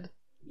of bread.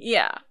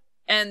 Yeah.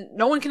 And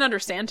no one can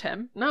understand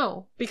him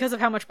No. because of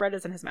how much bread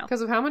is in his mouth.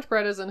 Because of how much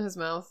bread is in his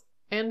mouth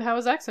and how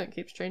his accent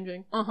keeps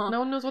changing. Uh-huh. No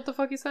one knows what the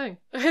fuck he's saying.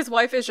 His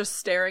wife is just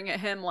staring at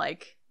him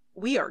like,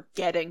 we are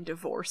getting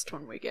divorced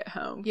when we get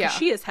home. 'Cause Yeah.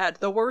 she has had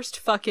the worst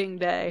fucking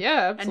day.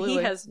 Yeah, absolutely.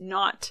 And he has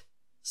not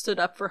stood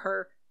up for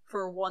her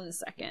for 1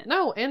 second.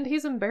 No, and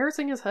he's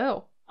embarrassing as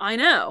hell. I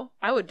know.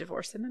 I would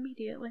divorce him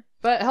immediately.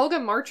 But Helga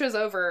marches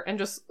over and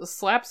just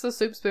slaps the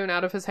soup spoon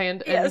out of his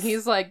hand, and Yes.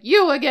 he's like,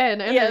 "You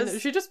again!" And Yes. then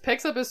she just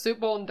picks up his soup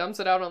bowl and dumps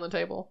it out on the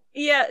table.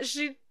 Yeah,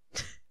 she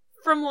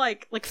from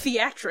like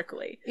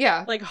theatrically.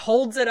 Yeah. Like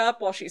holds it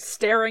up while she's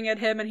staring at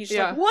him and he's just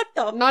like, what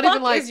the Not fuck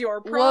even like, is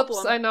your problem?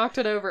 Whoops, I knocked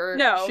it over.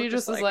 No. She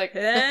just is like,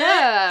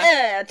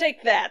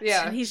 take that.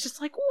 Yeah. And he's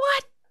just like,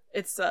 what?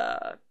 It's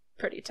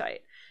pretty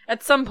tight.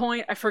 At some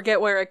point, I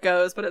forget where it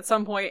goes, but at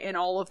some point in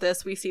all of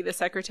this, we see the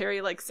secretary,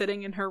 like,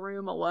 sitting in her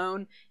room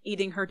alone,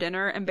 eating her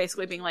dinner, and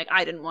basically being like,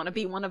 I didn't want to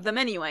be one of them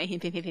anyway.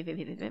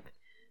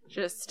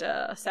 Just,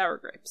 sour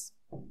grapes.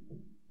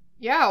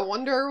 Yeah,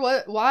 wonder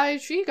why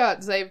she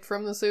got saved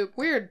from the soup.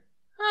 Weird.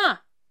 Huh.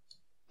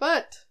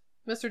 But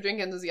Mr.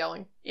 Jenkins is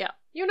yelling. Yeah.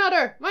 You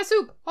nutter! My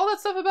soup! All that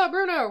stuff about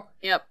Bruno!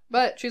 Yep.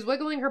 But she's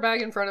wiggling her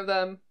bag in front of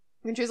them.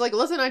 And she's like,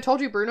 listen, I told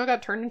you Bruno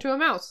got turned into a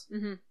mouse.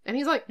 Mm-hmm. And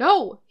he's like,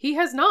 no, he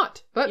has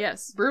not. But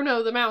yes.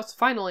 Bruno the mouse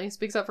finally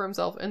speaks up for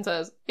himself and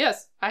says,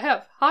 yes, I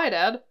have. Hi,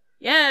 Dad.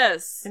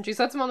 Yes. And she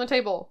sets him on the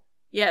table.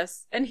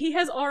 Yes. And he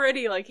has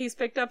already, like, he's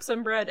picked up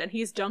some bread and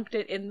he's dunked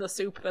it in the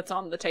soup that's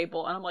on the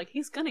table. And I'm like,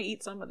 he's gonna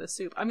eat some of the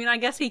soup. I mean, I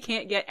guess he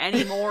can't get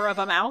any more of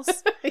a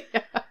mouse.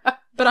 Yeah.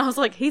 But I was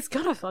like, he's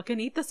gonna fucking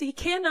eat this. He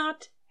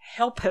cannot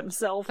help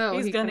himself. No,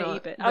 he's gonna cannot.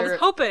 eat it. I was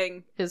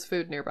hoping is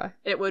food nearby.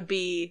 It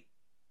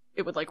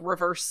would like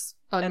reverse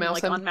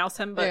unmouse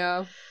him, but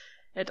yeah.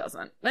 It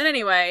doesn't. But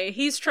anyway,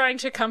 he's trying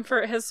to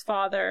comfort his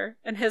father,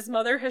 and his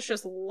mother has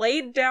just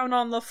laid down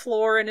on the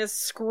floor and is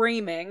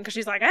screaming because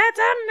she's like, it's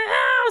a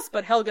mouse!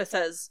 But Helga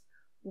says,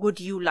 would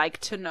you like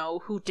to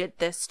know who did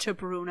this to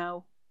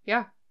Bruno?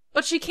 Yeah.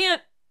 But she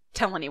can't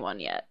tell anyone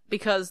yet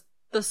because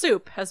the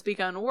soup has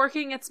begun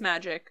working its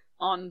magic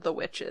on the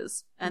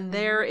witches, and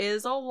there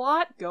is a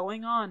lot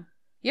going on.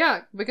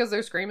 Yeah, because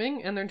they're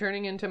screaming and they're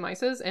turning into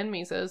mices and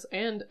mises,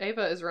 and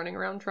Ava is running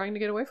around trying to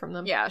get away from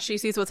them. Yeah, she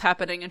sees what's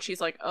happening and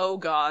she's like, oh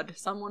god,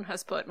 someone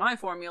has put my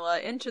formula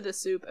into the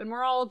soup and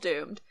we're all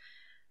doomed.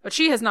 But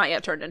she has not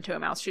yet turned into a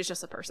mouse, she's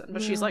just a person.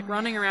 But she's like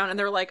running around and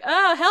they're like,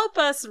 oh, help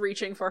us,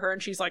 reaching for her,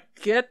 and she's like,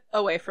 get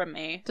away from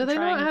me. Do they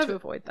trying not have, to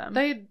avoid them.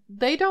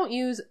 They don't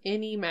use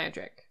any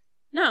magic.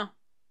 No.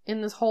 In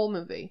this whole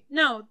movie.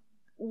 No.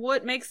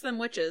 What makes them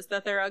witches?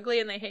 That they're ugly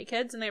and they hate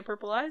kids and they have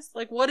purple eyes?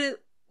 Like, what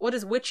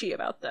is witchy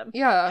about them?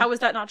 Yeah. How is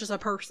that not just a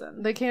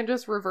person? They can't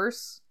just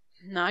reverse?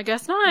 No, I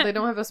guess not. They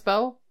don't have a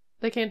spell?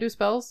 They can't do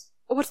spells?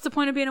 What's the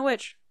point of being a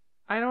witch?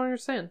 I don't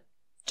understand.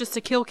 Just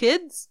to kill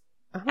kids?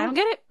 I don't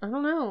get it. I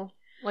don't know.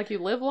 Like you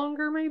live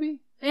longer, maybe?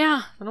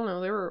 Yeah. I don't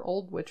know. They were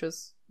old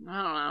witches.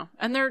 I don't know.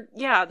 And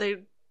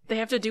they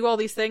have to do all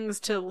these things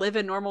to live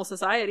in normal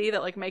society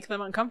that, like, make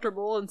them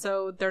uncomfortable, and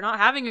so they're not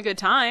having a good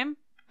time.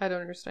 I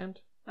don't understand.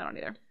 I don't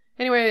either.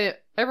 Anyway,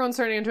 everyone's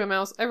turning into a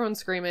mouse. Everyone's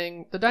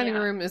screaming. The dining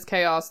room is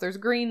chaos. There's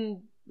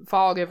green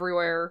fog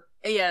everywhere.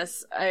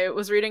 Yes, I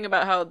was reading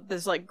about how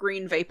this, like,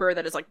 green vapor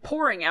that is, like,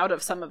 pouring out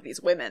of some of these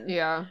women.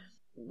 Yeah.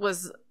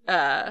 Was,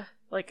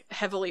 like,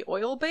 heavily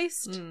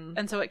oil-based.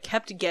 And so it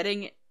kept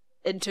getting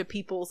into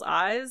people's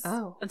eyes.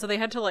 Oh. And so they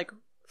had to, like,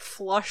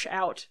 flush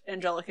out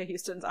Angelica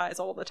Houston's eyes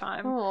all the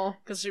time. Oh.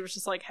 Because she was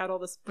just, like, had all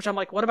this... Which I'm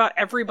like, what about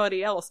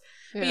everybody else?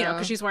 Yeah. But, you know,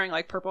 because she's wearing,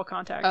 like, purple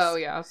contacts. Oh,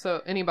 yeah.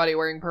 So anybody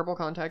wearing purple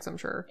contacts, I'm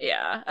sure.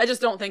 Yeah. I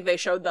just don't think they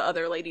showed the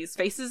other ladies'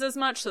 faces as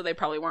much, so they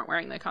probably weren't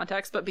wearing the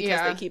contacts. But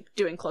because they keep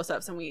doing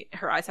close-ups and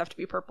her eyes have to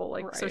be purple,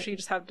 like, so she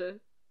just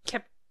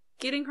kept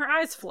getting her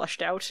eyes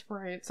flushed out.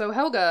 Right. So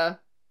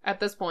Helga,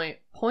 at this point,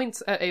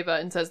 points at Ava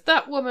and says,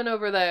 that woman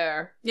over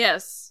there.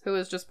 Yes. Who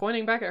is just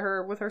pointing back at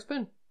her with her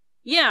spoon.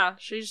 Yeah,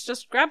 she's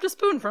just grabbed a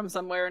spoon from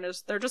somewhere and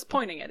they're just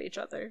pointing at each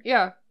other.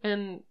 Yeah,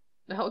 and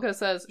Helga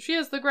says, she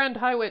is the Grand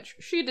High Witch.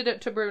 She did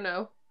it to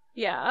Bruno.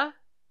 Yeah,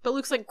 but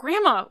Luke's like,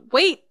 Grandma,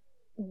 wait!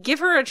 Give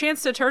her a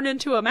chance to turn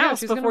into a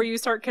mouse before you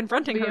start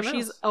confronting her.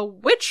 She's a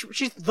witch.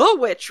 She's the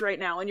witch right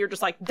now. And you're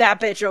just like,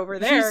 that bitch over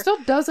there. She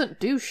still doesn't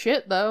do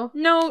shit, though.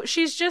 No,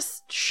 she's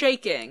just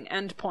shaking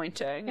and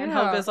pointing. And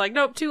Helga's like,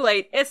 nope, too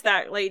late. It's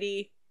that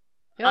lady.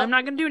 Yep. I'm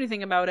not going to do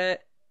anything about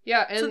it.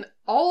 Yeah, and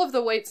all of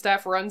the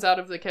waitstaff runs out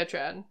of the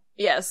kitchen.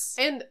 Yes.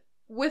 And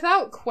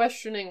without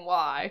questioning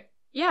why.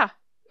 Yeah.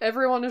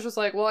 Everyone is just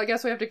like, well, I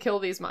guess we have to kill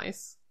these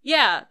mice.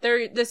 Yeah,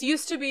 this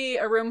used to be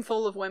a room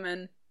full of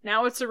women.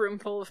 Now it's a room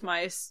full of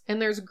mice.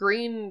 And there's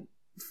green,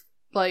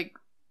 like,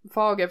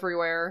 fog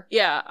everywhere.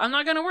 Yeah, I'm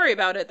not gonna worry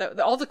about it.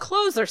 All the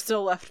clothes are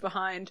still left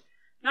behind.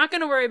 Not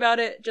gonna worry about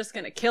it, just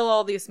gonna kill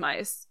all these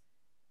mice.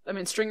 I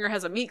mean, Stringer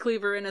has a meat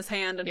cleaver in his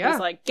hand, and he's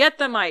like, get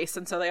the mice!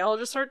 And so they all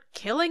just start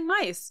killing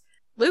mice.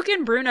 Luke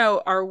and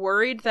Bruno are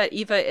worried that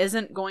Eva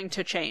isn't going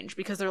to change,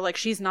 because they're like,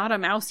 she's not a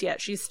mouse yet,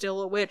 she's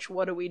still a witch,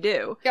 what do we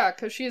do? Yeah,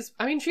 because she is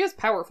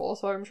powerful,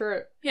 so I'm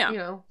sure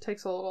it,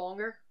 takes a little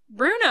longer.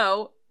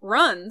 Bruno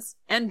runs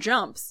and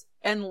jumps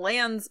and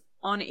lands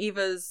on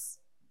Eva's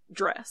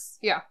dress.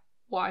 Yeah.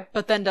 Why?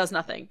 But then does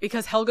nothing,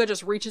 because Helga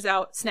just reaches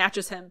out,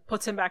 snatches him,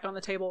 puts him back on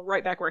the table,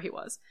 right back where he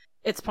was.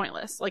 It's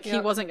pointless. Like, he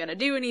wasn't going to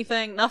do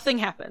anything. Nothing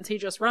happens. He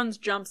just runs,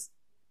 jumps,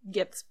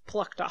 gets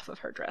plucked off of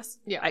her dress.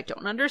 Yeah. I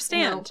don't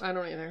understand. No, I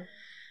don't either.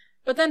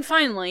 But then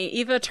finally,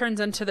 Eva turns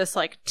into this,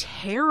 like,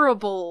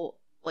 terrible,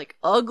 like,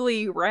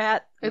 ugly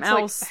rat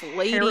mouse like,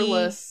 lady.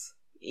 Hairless.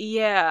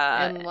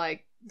 Yeah. And,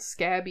 like,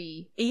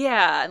 scabby.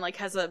 Yeah, and, like,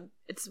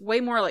 it's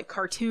way more, like,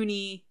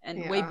 cartoony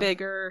and way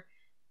bigger.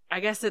 I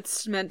guess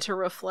it's meant to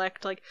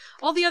reflect, like,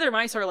 all the other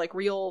mice are, like,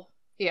 real...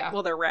 Yeah.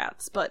 Well, they're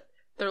rats, but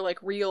they're, like,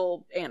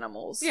 real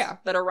animals. Yeah.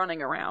 That are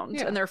running around,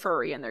 yeah. and they're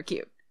furry and they're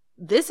cute.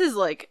 This is,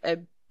 like, a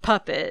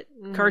puppet,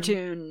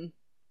 cartoon,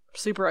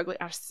 super ugly.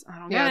 I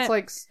don't get it. Yeah, it's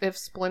like if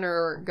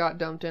Splinter got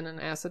dumped in an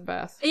acid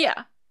bath.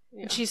 Yeah.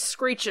 Yeah. She's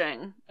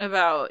screeching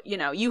about,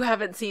 you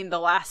haven't seen the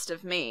last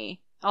of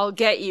me. I'll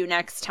get you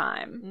next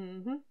time.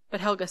 Mm-hmm.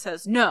 But Helga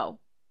says, no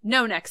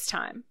next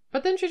time.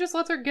 But then she just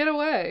lets her get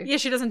away. Yeah,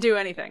 she doesn't do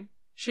anything.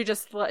 She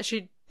just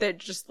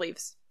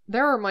leaves.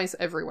 There are mice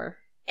everywhere.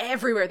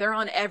 Everywhere. There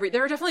are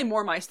definitely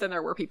more mice than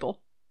there were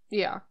people.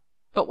 Yeah.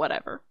 But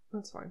whatever.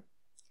 That's fine.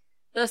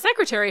 The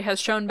secretary has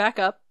shown back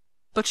up,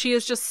 but she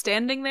is just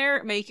standing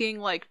there making,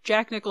 like,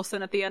 Jack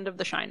Nicholson at the end of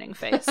The Shining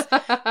face,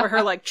 where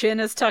her, like, chin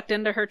is tucked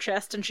into her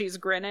chest and she's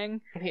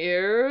grinning.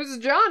 Here's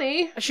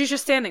Johnny. She's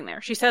just standing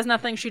there. She says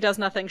nothing. She does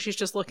nothing. She's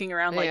just looking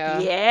around like,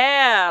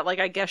 yeah. Like,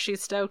 I guess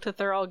she's stoked that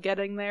they're all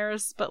getting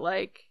theirs, but,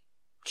 like,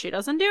 she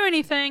doesn't do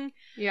anything.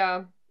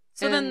 Yeah.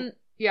 So then...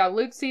 Yeah,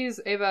 Luke sees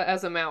Ava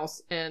as a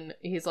mouse, and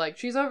he's like,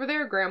 she's over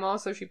there, Grandma,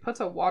 so she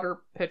puts a water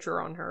pitcher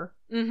on her.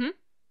 Mm-hmm.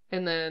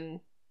 And then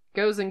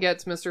goes and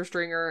gets Mr.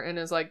 Stringer and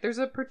is like, there's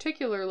a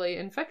particularly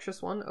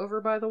infectious one over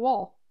by the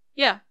wall.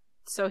 Yeah.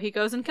 So he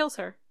goes and kills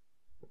her.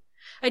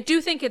 I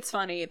do think it's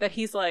funny that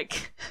he's,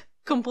 like,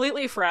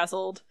 completely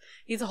frazzled.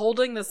 He's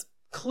holding this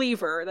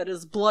cleaver that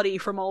is bloody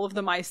from all of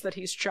the mice that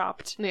he's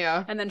chopped.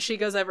 Yeah. And then she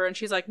goes over and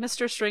she's like,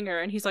 Mr. Stringer.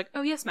 And he's like,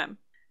 oh, yes, ma'am.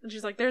 And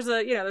she's like, there's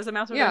a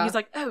mouse over there. And he's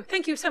like, oh,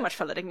 thank you so much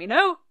for letting me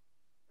know.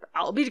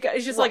 I'll be...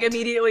 He's just, like,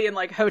 immediately in,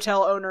 like,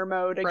 hotel owner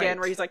mode again,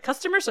 where he's like,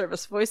 customer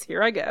service voice,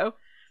 here I go.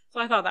 So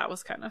I thought that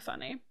was kind of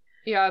funny.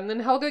 Yeah, and then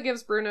Helga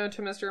gives Bruno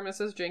to Mr. and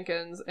Mrs.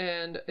 Jenkins,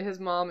 and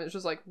his mom is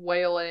just, like,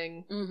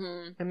 wailing.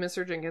 Mm-hmm. And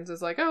Mr. Jenkins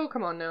is like, oh,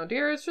 come on now,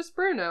 dear, it's just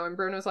Bruno. And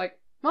Bruno's like,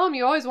 Mom,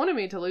 you always wanted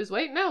me to lose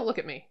weight. Now look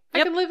at me.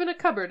 I can live in a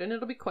cupboard, and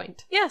it'll be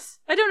quaint. Yes,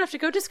 I don't have to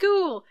go to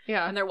school.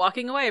 Yeah. And they're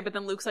walking away, but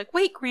then Luke's like,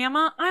 wait,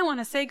 Grandma, I want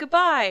to say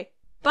goodbye.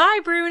 Bye,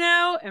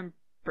 Bruno. And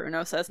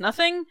Bruno says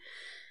nothing.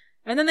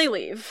 And then they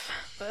leave.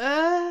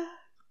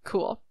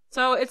 Cool.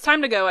 So it's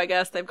time to go, I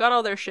guess. They've got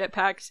all their shit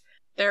packed.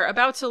 They're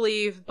about to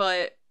leave,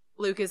 but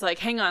Luke is like,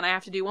 hang on, I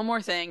have to do one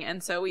more thing.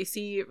 And so we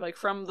see, like,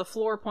 from the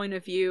floor point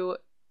of view,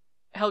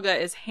 Helga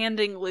is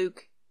handing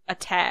Luke a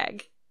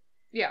tag.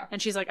 Yeah.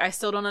 And she's like, I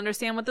still don't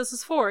understand what this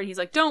is for. And he's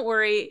like, don't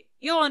worry,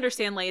 you'll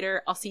understand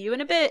later. I'll see you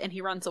in a bit. And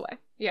he runs away.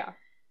 Yeah.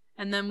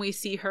 And then we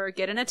see her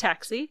get in a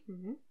taxi.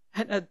 Mm-hmm.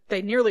 And,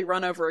 they nearly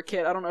run over a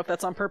kid. I don't know if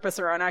that's on purpose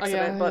or on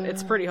accident, but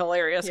it's pretty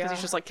hilarious because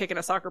he's just, like, kicking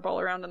a soccer ball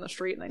around in the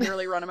street and they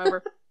nearly run him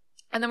over.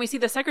 And then we see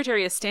the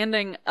secretary is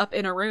standing up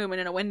in a room and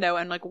in a window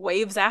and, like,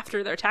 waves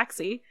after their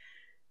taxi.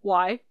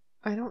 Why?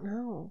 I don't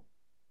know.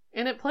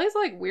 And it plays,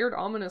 like, weird,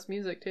 ominous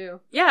music,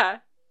 too. Yeah.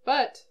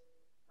 But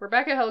we're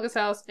back at Helga's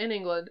house in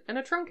England, and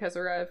a trunk has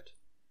arrived.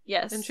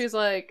 Yes. And she's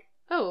like,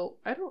 oh,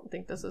 I don't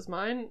think this is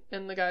mine.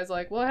 And the guy's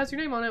like, well, it has your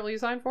name on it. Will you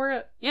sign for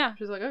it? Yeah.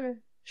 She's like, okay.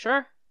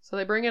 Sure. So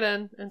they bring it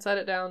in and set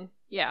it down.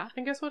 Yeah.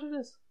 And guess what it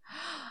is?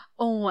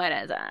 What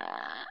is it?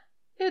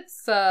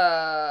 It's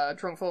a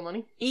trunk full of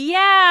money.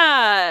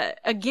 Yeah.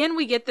 Again,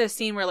 we get this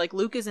scene where, like,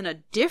 Luke is in a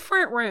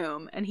different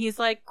room and he's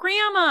like,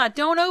 Grandma,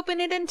 don't open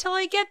it until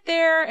I get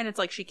there. And it's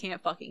like, she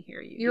can't fucking hear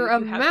you. You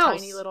have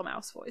mouse. Tiny little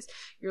mouse voice.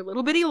 Your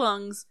little bitty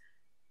lungs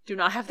do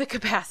not have the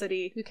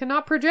capacity. You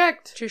cannot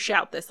project. To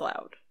shout this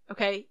loud.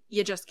 Okay?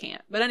 You just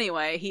can't. But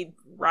anyway, he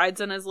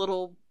rides in his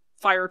little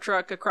fire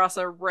truck across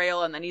a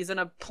rail, and then he's in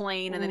a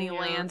plane, and then he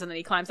lands, and then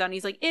he climbs down, and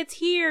he's like, it's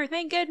here,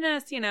 thank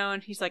goodness,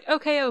 and he's like,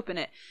 okay, open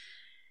it.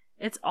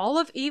 It's all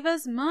of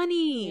Eva's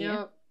money.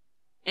 Yep.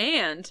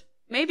 And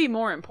maybe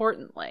more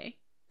importantly,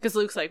 because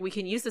Luke's like, we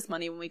can use this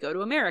money when we go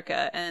to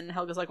America, and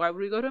Helga's like, why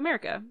would we go to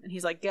America? And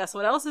he's like, guess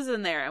what else is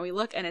in there? And we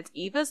look, and it's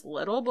Eva's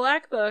little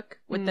black book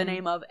with the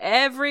name of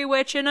every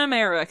witch in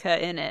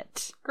America in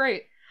it.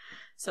 Great.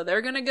 So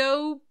they're gonna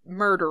go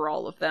murder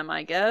all of them,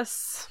 I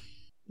guess.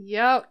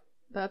 Yep.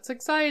 That's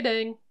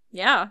exciting.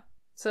 Yeah.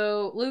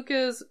 So Luke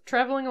is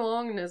traveling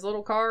along in his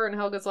little car, and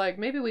Helga's like,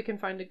 maybe we can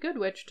find a good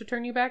witch to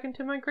turn you back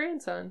into my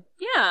grandson.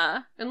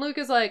 Yeah. And Luke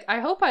is like,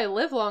 I hope I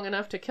live long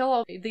enough to kill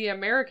all the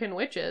American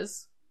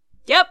witches.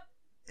 Yep.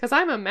 Because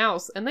I'm a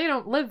mouse, and they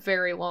don't live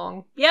very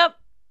long. Yep.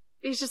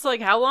 He's just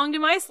like, how long do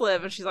mice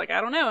live? And she's like, I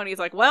don't know. And he's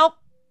like, well,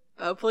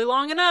 hopefully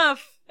long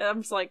enough. And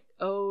I'm just like,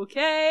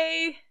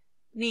 okay.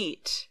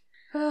 Neat.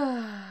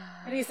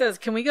 And he says,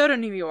 can we go to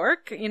New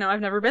York? I've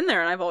never been there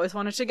and I've always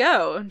wanted to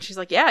go. And she's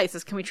like, yeah. He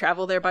says, can we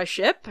travel there by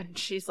ship? And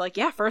she's like,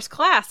 yeah, first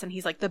class. And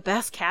he's like, the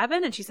best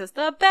cabin? And she says,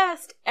 the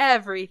best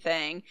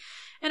everything.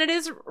 And it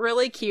is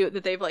really cute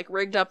that they've, like,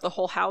 rigged up the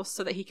whole house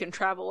so that he can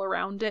travel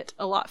around it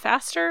a lot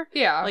faster.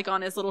 Yeah. Like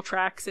on his little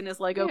tracks and his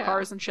Lego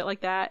cars and shit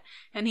like that.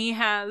 And he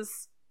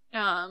has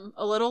a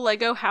little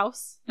Lego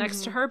house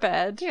next to her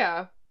bed.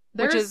 Yeah.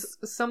 There's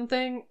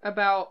something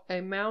about a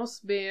mouse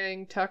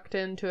being tucked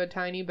into a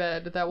tiny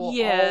bed that will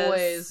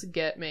always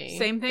get me.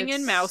 Same thing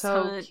in Mouse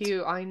Hunt. So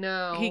cute, I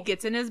know. He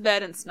gets in his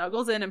bed and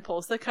snuggles in and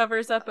pulls the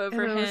covers up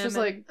over him. Just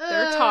like,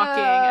 they're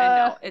talking.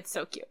 I know, it's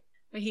so cute.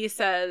 But he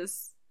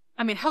says,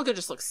 I mean, Helga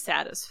just looks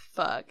sad as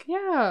fuck.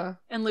 Yeah.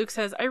 And Luke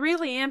says, I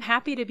really am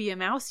happy to be a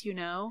mouse, you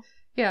know.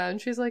 Yeah,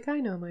 and she's like, I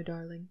know, my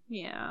darling.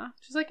 Yeah.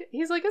 He's like,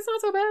 it's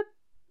not so bad.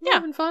 Yeah.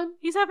 Having fun.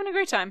 He's having a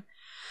great time.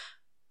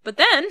 But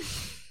then,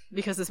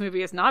 because this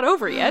movie is not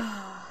over yet.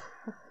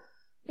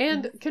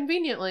 And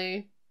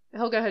conveniently,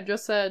 Helga had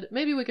just said,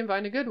 maybe we can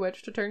find a good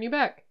witch to turn you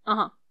back.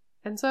 Uh-huh.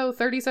 And so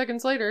 30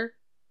 seconds later,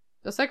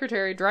 the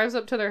secretary drives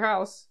up to their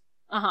house,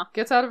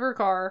 gets out of her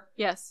car,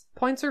 yes,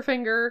 points her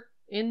finger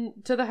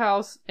into the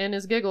house and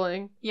is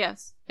giggling.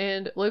 Yes.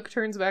 And Luke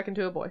turns back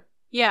into a boy.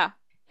 Yeah.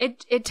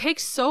 It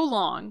takes so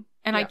long,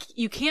 and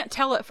you can't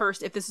tell at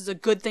first if this is a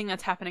good thing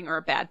that's happening or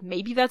a bad.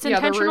 Maybe that's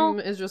intentional. Yeah, the room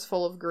is just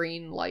full of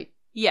green light.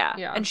 Yeah.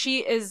 And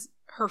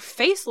her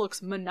face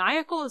looks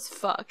maniacal as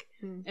fuck,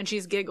 and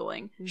she's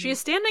giggling. Mm-hmm. She is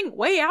standing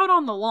way out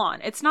on the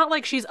lawn. It's not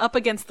like she's up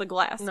against the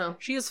glass. No.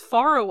 She is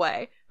far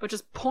away, but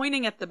just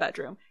pointing at the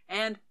bedroom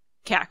and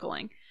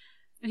cackling.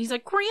 And he's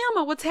like,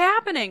 Grandma, what's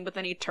happening? But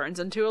then he turns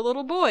into a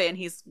little boy, and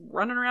he's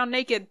running around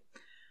naked.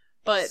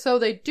 But so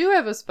they do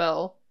have a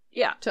spell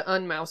to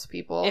unmouse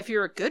people. If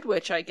you're a good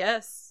witch, I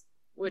guess.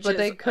 Which but is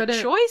they couldn't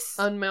a choice.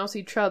 Unmouse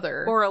each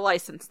other. Or a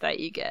license that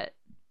you get.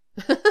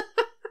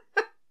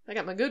 I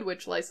got my good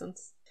witch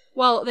license.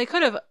 Well,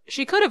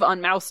 she could have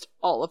unmoused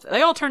all of them.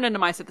 They all turned into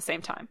mice at the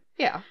same time.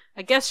 Yeah.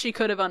 I guess she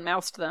could have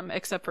unmoused them,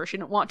 except for she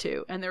didn't want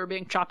to, and they were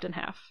being chopped in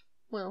half.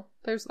 Well,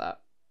 there's that.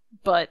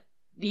 But,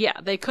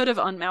 yeah, they could have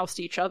unmoused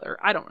each other.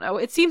 I don't know.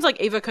 It seems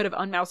like Ava could have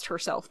unmoused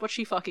herself, but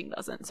she fucking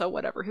doesn't, so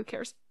whatever, who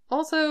cares?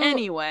 Also,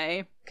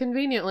 anyway.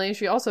 Conveniently,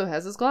 she also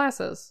has his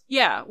glasses.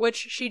 Yeah, which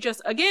she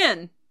just,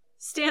 again,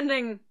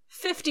 standing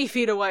 50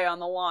 feet away on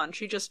the lawn,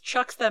 she just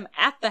chucks them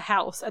at the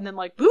house, and then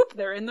like, boop,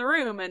 they're in the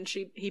room, and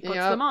he puts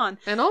them on.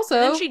 And also...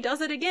 And then she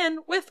does it again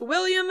with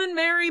William and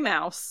Mary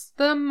Mouse.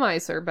 The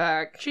mice are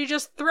back. She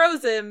just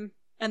throws him,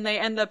 and they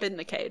end up in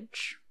the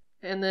cage.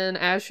 And then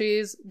as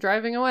she's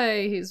driving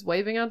away, he's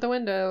waving out the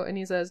window, and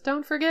he says,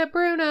 don't forget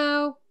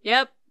Bruno!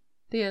 Yep.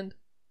 The end.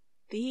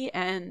 The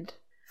end.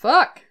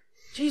 Fuck!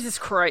 Jesus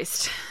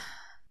Christ.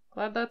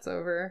 Glad that's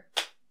over.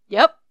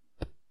 Yep.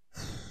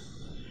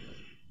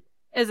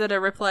 Is it a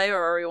replay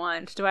or a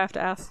rewind? Do I have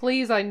to ask?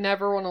 Please, I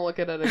never want to look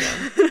at it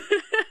again.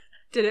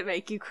 Did it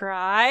make you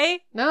cry?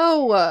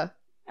 No!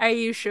 Are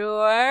you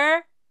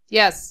sure?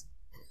 Yes.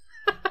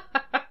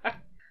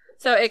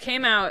 So it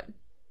came out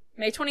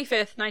May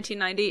 25th,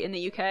 1990 in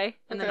the UK,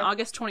 and then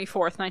August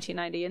 24th,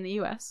 1990 in the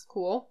US.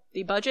 Cool.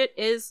 The budget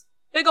is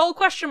big old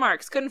question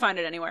marks. Couldn't find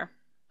it anywhere.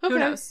 Who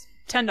knows?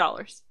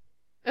 $10.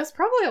 It's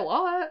probably a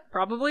lot.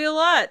 Probably a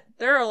lot.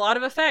 There are a lot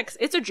of effects.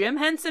 It's a Jim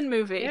Henson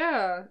movie.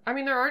 Yeah. I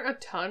mean, there aren't a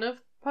ton of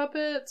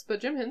puppets, but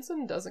Jim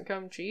Henson doesn't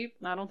come cheap.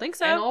 I don't think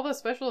so. And all the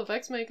special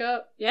effects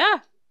makeup. Yeah,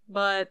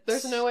 but...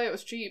 There's no way it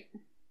was cheap.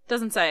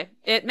 Doesn't say.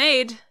 It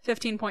made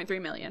 $15.3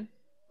 million.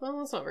 Well,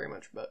 that's not very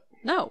much, but...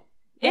 No.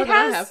 More than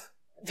I have.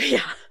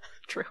 Yeah,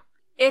 true.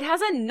 It has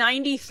a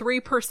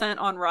 93%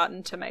 on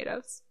Rotten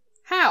Tomatoes.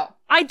 How?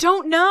 I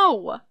don't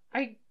know.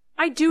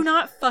 I do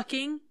not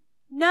fucking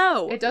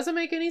know. It doesn't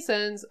make any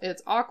sense.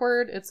 It's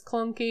awkward. It's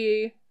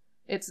clunky.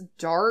 It's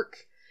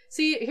dark.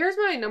 See, here's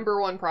my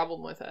number one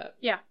problem with it.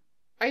 Yeah.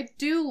 I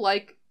do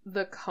like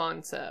the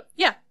concept.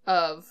 Yeah.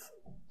 Of,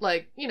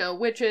 like, you know,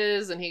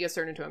 witches, and he gets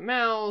turned into a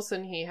mouse,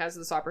 and he has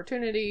this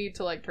opportunity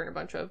to, like, turn a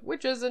bunch of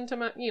witches into,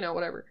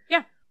 whatever.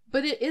 Yeah.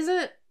 But it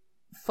isn't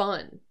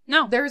fun.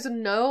 No. There's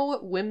no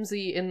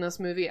whimsy in this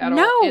movie at all.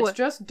 No. It's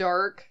just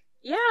dark.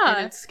 Yeah.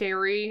 And it's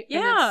scary. Yeah.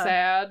 And it's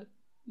sad.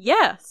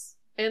 Yes.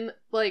 And,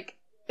 like,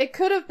 it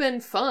could have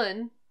been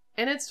fun,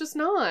 and it's just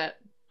not.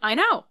 I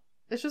know.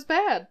 It's just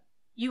bad.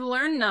 You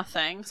learn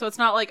nothing, so it's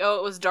not like, oh,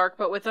 it was dark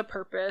but with a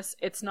purpose.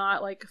 It's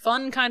not like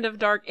fun kind of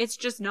dark. It's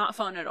just not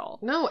fun at all.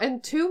 No,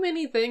 and too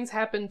many things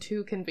happen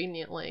too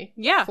conveniently.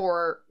 Yeah.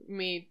 For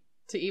me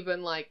to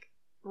even, like,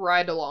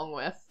 ride along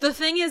with. The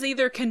thing is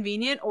either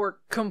convenient or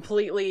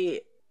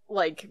completely,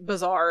 like,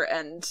 bizarre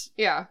and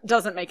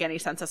doesn't make any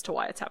sense as to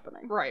why it's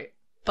happening. Right.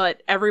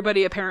 But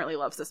everybody apparently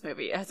loves this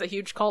movie. It has a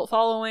huge cult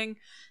following.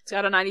 It's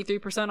got a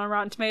 93% on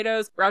Rotten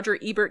Tomatoes. Roger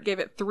Ebert gave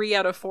it 3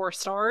 out of 4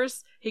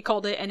 stars. He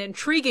called it an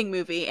intriguing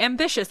movie,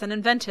 ambitious and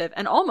inventive,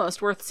 and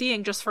almost worth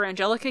seeing just for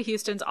Angelica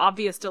Houston's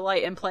obvious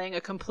delight in playing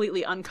a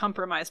completely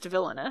uncompromised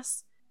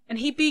villainess. And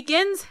he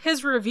begins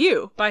his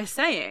review by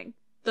saying,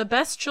 the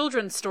best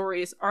children's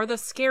stories are the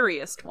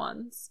scariest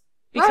ones.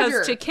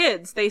 Because to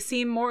kids, they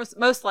seem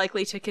most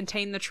likely to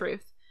contain the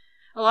truth.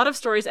 A lot of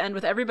stories end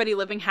with everybody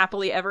living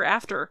happily ever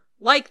after,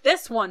 like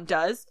this one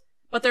does,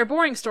 but they're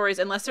boring stories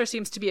unless there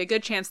seems to be a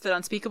good chance that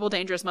unspeakable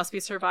dangers must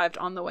be survived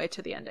on the way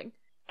to the ending.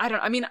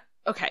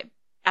 Okay,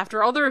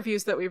 after all the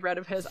reviews that we've read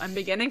of his, I'm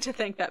beginning to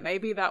think that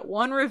maybe that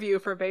one review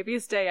for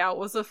Baby's Day Out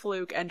was a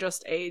fluke and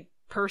just a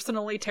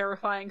personally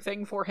terrifying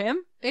thing for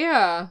him.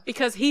 Yeah.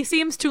 Because he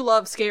seems to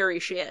love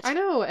scary shit. I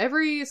know,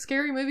 every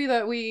scary movie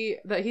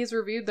that he's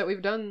reviewed that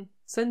we've done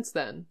since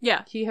then.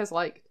 Yeah. He has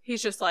liked.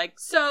 He's just like,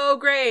 so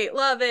great,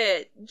 love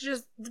it,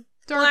 just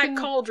Dark Black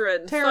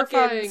Cauldron,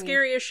 terrifying. fucking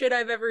scariest shit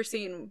I've ever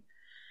seen.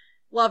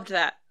 Loved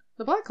that.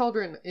 The Black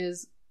Cauldron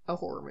is a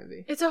horror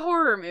movie. It's a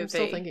horror movie. I'm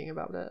still thinking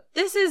about it.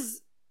 This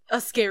is a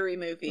scary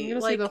movie. I'm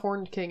gonna see The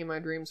Horned King in my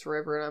dreams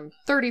forever, and I'm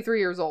 33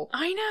 years old.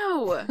 I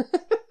know.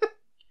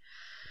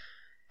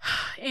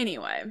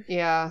 Anyway.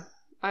 Yeah,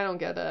 I don't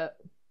get it.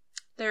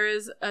 There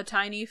is a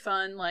tiny,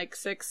 fun,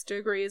 6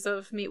 degrees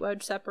of meat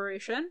wedge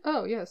separation.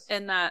 Oh, yes.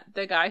 And that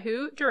the guy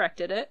who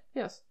directed it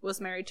was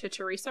married to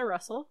Teresa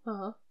Russell,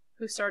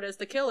 who starred as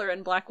the killer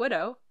in Black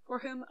Widow, for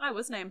whom I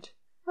was named.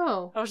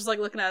 Oh. I was just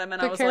looking at him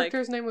and I was the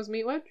character's name was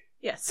Meat Wedge?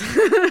 Yes.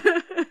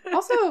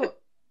 Also,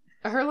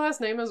 her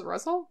last name is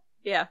Russell?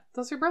 Yeah.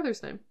 That's your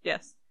brother's name?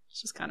 Yes.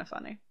 It's just kind of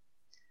funny.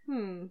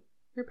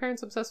 Your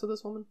parents obsessed with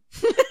this woman?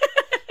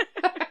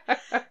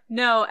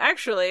 No,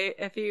 actually,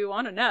 if you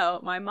want to know,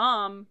 my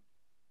mom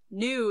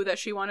knew that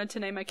she wanted to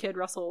name a kid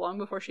Russell long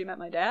before she met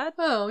my dad.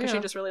 Oh, yeah. Because she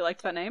just really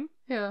liked that name.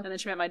 Yeah. And then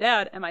she met my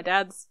dad, and my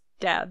dad's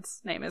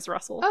name is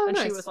Russell. Oh, and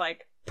nice. she was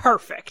like,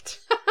 perfect.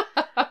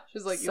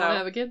 She's like, you want to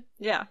have a kid?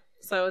 Yeah.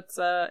 So it's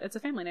a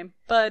family name.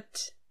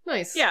 But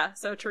nice. Yeah,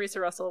 so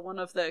Teresa Russell, one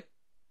of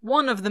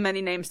the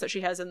many names that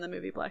she has in the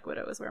movie Black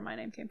Widow is where my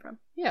name came from.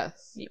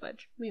 Yes. Meat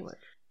Wedge. Meat Wedge.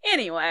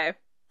 Anyway,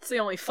 it's the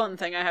only fun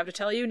thing I have to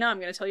tell you. Now I'm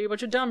going to tell you a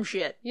bunch of dumb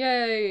shit.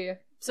 Yay.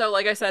 So,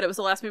 like I said, it was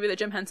the last movie that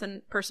Jim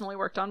Henson personally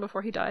worked on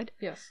before he died.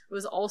 Yes. It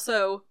was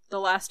also the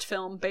last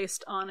film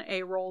based on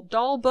a Roald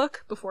Dahl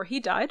book before he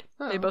died.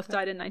 They both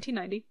died in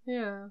 1990.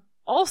 Yeah.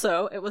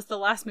 Also, it was the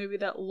last movie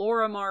that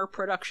Lorimar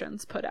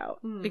Productions put out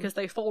because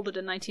they folded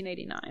in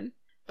 1989.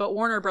 But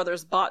Warner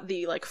Brothers bought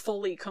the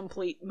fully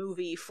complete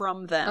movie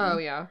from them. Oh,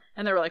 yeah.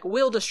 And they were like,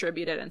 we'll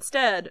distribute it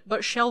instead,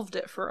 but shelved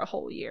it for a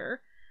whole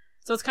year.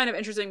 So it's kind of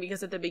interesting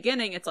because at the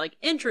beginning it's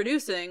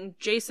introducing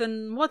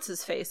Jason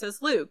what's-his-face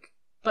as Luke.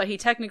 But he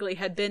technically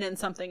had been in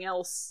something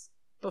else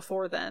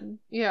before then.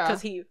 Yeah.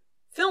 Because he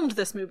filmed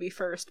this movie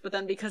first, but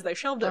then because they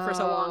shelved it for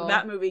so long,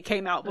 that movie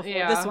came out before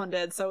this one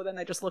did, so then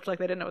they just looked like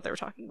they didn't know what they were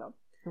talking about.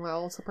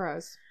 Well,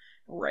 surprise.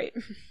 Right.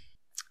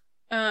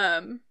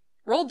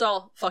 Roald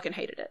Dahl fucking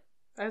hated it.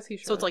 As he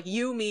should. So it's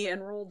you, me,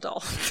 and Roald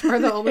Dahl are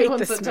the only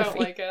ones that don't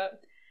like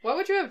it. What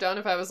would you have done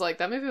if I was like,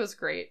 that movie was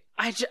great?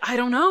 I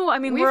don't know. I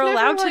mean, we're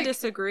allowed to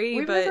disagree,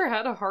 we've but... We've never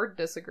had a hard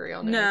disagree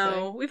on anything.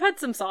 No, we've had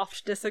some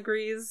soft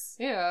disagrees.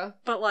 Yeah.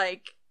 But,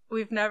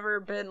 we've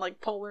never been,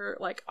 polar,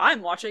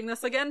 I'm watching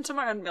this again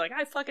tomorrow, and be like,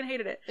 I fucking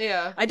hated it.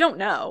 Yeah. I don't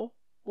know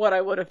what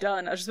I would have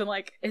done. I've just been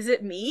like, is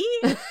it me?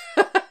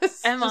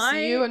 Am I?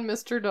 You and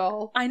Mr.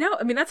 Dahl. I know.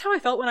 I mean, that's how I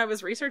felt when I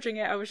was researching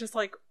it. I was just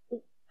like...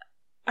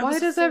 Why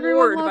does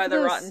everyone love by the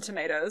this? Rotten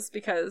Tomatoes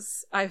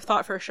because I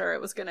thought for sure it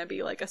was going to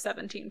be a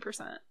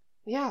 17%.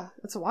 Yeah,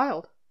 it's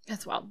wild.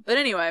 It's wild. But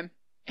anyway,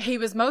 he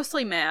was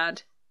mostly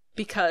mad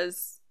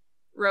because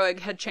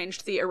Roeg had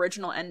changed the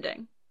original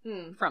ending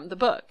from the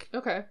book.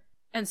 Okay.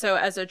 And so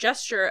as a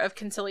gesture of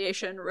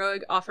conciliation,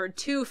 Roeg offered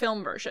 2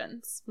 film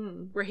versions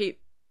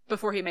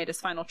before he made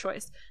his final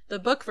choice. The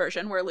book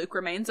version where Luke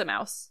remains a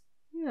mouse.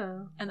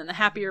 Yeah. And then the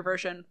happier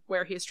version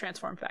where he's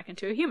transformed back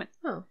into a human.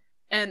 Oh.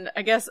 And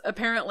I guess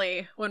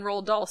apparently when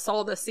Roald Dahl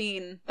saw the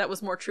scene that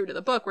was more true to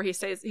the book where he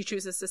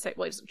chooses to stay,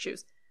 well, he doesn't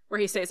choose, where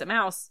he stays a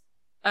mouse,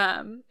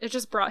 it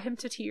just brought him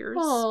to tears.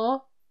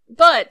 Aww.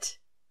 But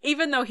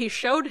even though he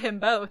showed him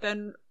both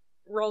and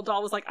Roald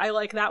Dahl was like, I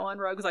like that one,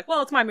 Roeg was like,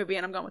 well, it's my movie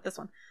and I'm going with this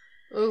one.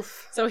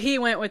 Oof. So he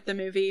went with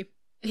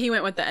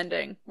the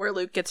ending where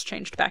Luke gets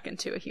changed back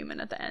into a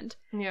human at the end.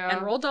 Yeah.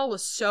 And Roald Dahl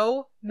was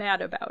so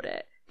mad about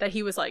it that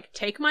he was like,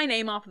 take my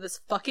name off of this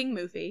fucking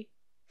movie.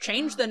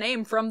 Change the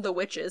name from The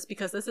Witches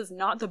because this is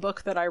not the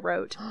book that I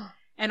wrote.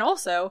 And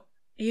also,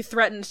 he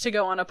threatened to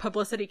go on a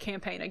publicity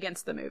campaign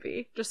against the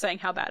movie, just saying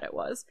how bad it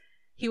was.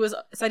 He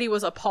said he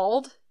was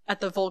appalled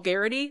at the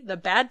vulgarity, the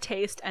bad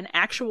taste, and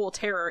actual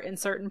terror in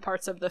certain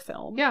parts of the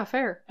film. Yeah,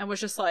 fair. And was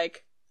just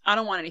like, I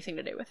don't want anything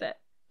to do with it.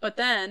 But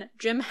then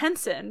Jim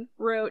Henson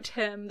wrote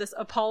him this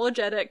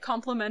apologetic,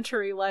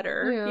 complimentary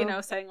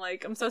letter, saying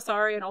I'm so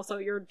sorry and also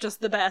you're just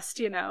the best,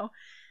 And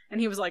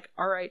he was like,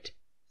 all right,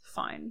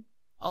 fine.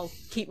 I'll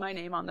keep my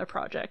name on the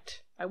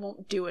project. I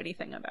won't do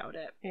anything about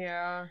it.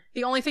 Yeah.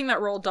 The only thing that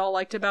Roald Dahl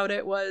liked about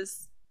it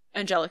was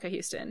Angelica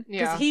Houston.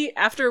 Yeah. Because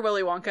after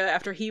Willy Wonka,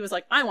 after he was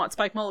like, I want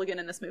Spike Mulligan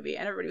in this movie,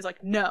 and everybody was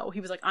like, no.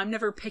 He was like, I'm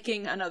never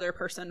picking another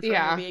person for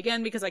a movie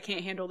again because I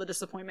can't handle the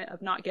disappointment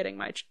of not getting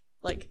my,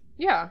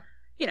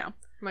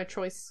 my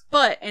choice.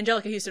 But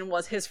Angelica Houston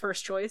was his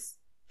first choice,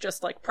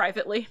 just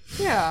privately.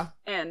 Yeah.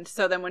 And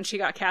so then when she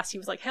got cast, he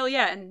was like, hell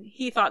yeah, and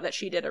he thought that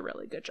she did a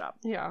really good job.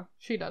 Yeah,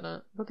 she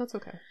didn't, but that's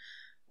okay.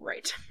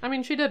 Right. I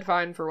mean, she did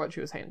fine for what she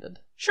was handed.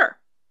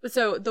 Sure.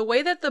 So the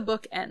way that the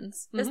book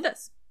ends is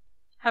this.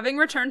 Having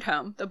returned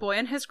home, the boy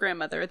and his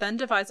grandmother then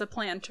devise a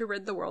plan to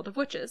rid the world of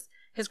witches.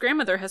 His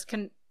grandmother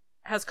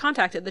has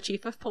contacted the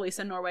chief of police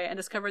in Norway and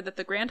discovered that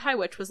the Grand High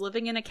Witch was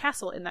living in a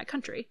castle in that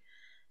country.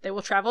 They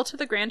will travel to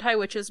the Grand High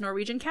Witch's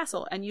Norwegian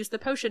castle and use the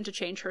potion to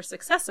change her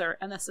successor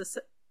and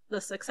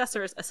the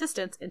successor's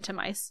assistants into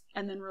mice,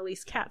 and then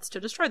release cats to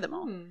destroy them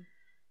all.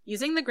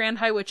 Using the Grand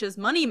High Witch's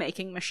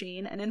money-making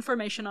machine and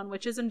information on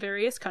witches in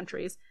various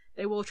countries,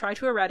 they will try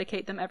to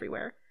eradicate them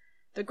everywhere.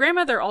 The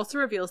grandmother also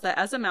reveals that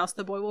as a mouse,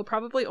 the boy will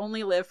probably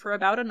only live for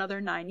about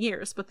another 9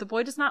 years, but the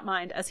boy does not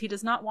mind as he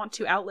does not want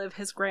to outlive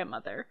his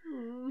grandmother.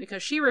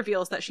 Because she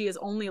reveals that she is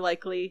also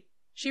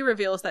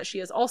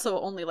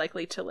only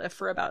likely to live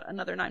for about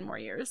another 9 more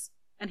years.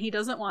 And he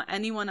doesn't want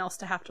anyone else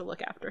to have to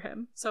look after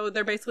him. So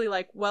they're basically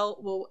like, well,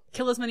 we'll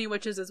kill as many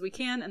witches as we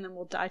can, and then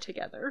we'll die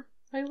together.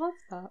 I love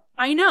that.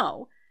 I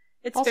know.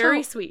 It's also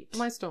very sweet.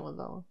 Mice don't live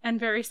that long. And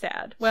very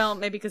sad. Well,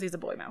 maybe because he's a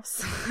boy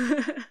mouse.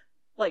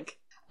 like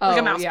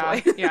a mouse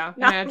boy. Yeah,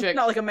 not, magic.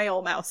 Not like a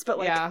male mouse, but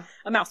like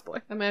a mouse boy.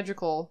 A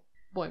magical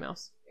boy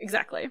mouse.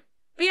 Exactly.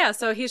 But yeah,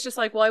 so he's just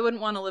like, well, I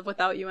wouldn't want to live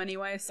without you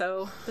anyway,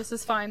 so this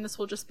is fine. This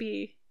will just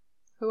be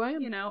who I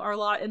am. You know, our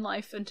lot in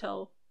life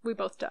until we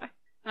both die.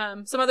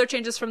 Some other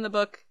changes from the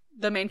book.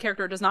 The main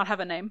character does not have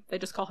a name. They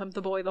just call him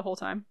the boy the whole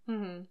time.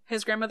 Mm-hmm.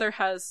 His grandmother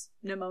has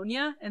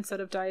pneumonia instead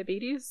of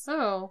diabetes.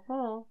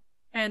 Oh.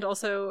 And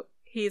also,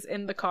 he's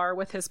in the car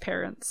with his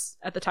parents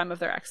at the time of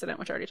their accident,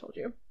 which I already told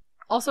you.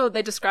 Also,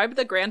 they described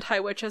the Grand High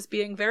Witch as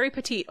being very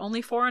petite,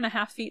 only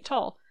 4.5 feet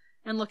tall,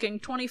 and looking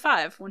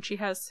 25 when she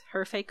has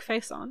her fake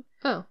face on.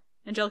 Oh.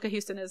 Anjelica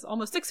Huston is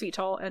almost 6 feet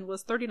tall and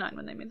was 39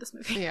 when they made this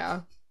movie.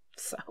 Yeah.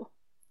 So,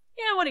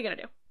 yeah, what are you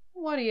gonna do?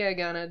 What are you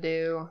gonna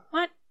do?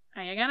 What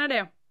are you gonna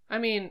do? I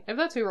mean, if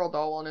that 2-year-old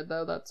doll wanted,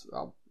 though, that's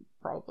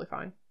probably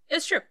fine.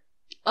 It's true.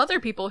 Other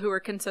people who were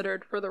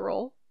considered for the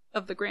role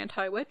of the Grand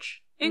High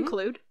Witch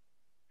include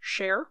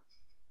Cher.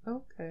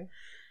 Okay.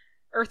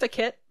 Eartha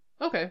Kitt.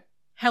 Okay.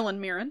 Helen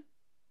Mirren.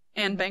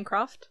 Anne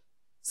Bancroft.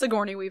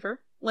 Sigourney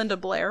Weaver. Linda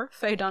Blair.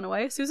 Faye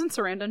Dunaway. Susan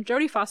Sarandon.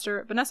 Jodie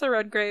Foster. Vanessa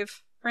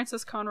Redgrave.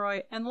 Frances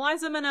Conroy. And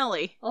Liza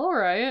Minnelli. All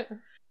right.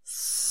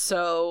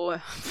 So...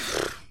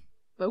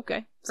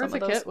 okay.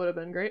 Eartha Kitt would have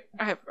been great.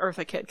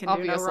 Eartha Kitt can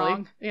Obviously. do no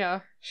wrong.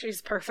 Yeah.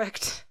 She's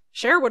perfect.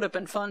 Cher would have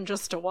been fun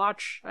just to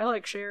watch. I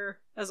like Cher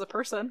as a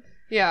person.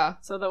 Yeah.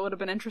 So that would have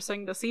been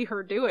interesting to see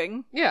her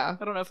doing. Yeah.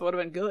 I don't know if it would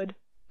have been good.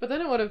 But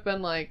then it would have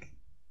been like,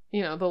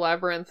 you know, The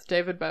Labyrinth,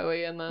 David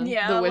Bowie, and then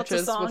The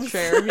Witches with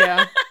Cher.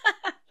 Yeah.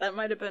 That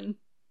might have been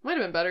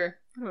better.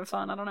 Would have been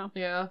fun. I don't know.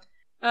 Yeah.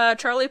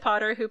 Charlie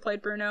Potter, who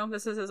played Bruno,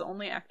 this is his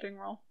only acting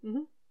role.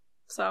 Mm-hmm.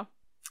 So,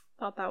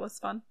 thought that was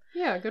fun.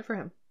 Yeah, good for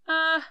him.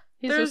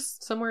 He's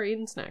just somewhere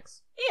eating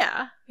snacks.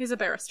 Yeah, he's a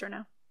barrister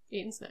now.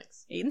 Eating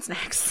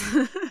snacks.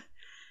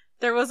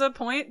 There was a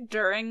point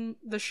during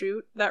the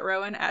shoot that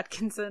Rowan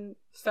Atkinson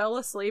fell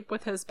asleep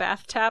with his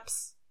bath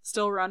taps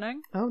still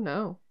running. Oh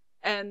no.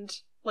 And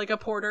like a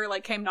porter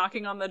like came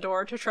knocking on the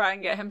door to try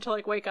and get him to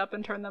like wake up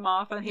and turn them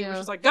off, and he was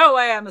just like, "Go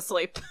away, I'm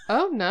asleep."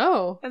 Oh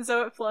no. And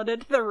so it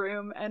flooded the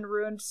room and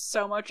ruined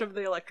so much of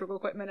the electrical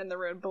equipment in the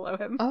room below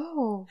him.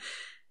 Oh.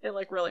 It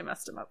like really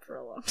messed him up for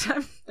a long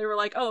time. They were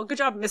like, "Oh, good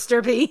job,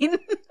 Mr. Bean."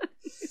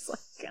 He's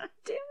like, "God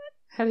damn it."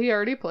 Had he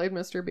already played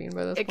Mr. Bean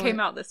by this point? It came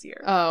out this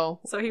year. Oh.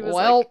 So he was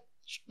like,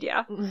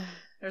 yeah.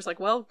 There's like,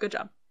 well, good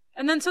job.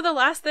 And then so the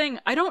last thing,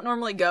 I don't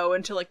normally go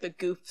into like the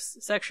goofs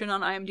section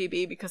on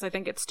IMDb because I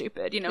think it's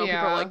stupid. You know, people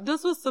are like,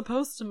 this was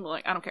supposed to,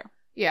 like, I don't care.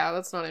 Yeah,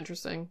 that's not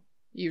interesting,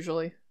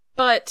 usually.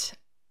 But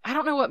I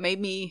don't know what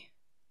made me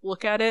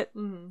look at it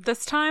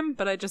this time,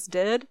 but I just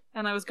did.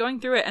 And I was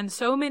going through it, and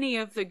so many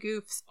of the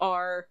goofs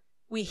are,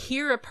 we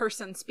hear a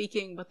person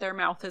speaking, but their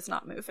mouth is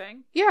not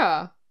moving.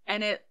 Yeah.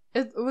 And it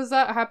was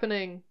that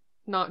happening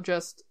not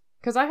just...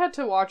 Because I had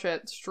to watch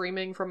it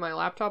streaming from my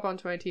laptop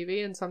onto my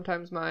TV, and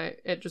sometimes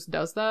it just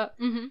does that.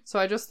 Mm-hmm. So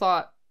I just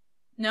thought...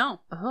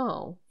 No.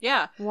 Oh.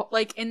 Yeah.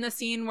 Like in the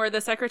scene where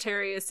the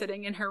secretary is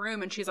sitting in her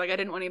room, and she's like, I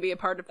didn't want to be a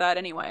part of that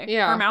anyway.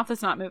 Yeah. Her mouth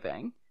is not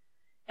moving.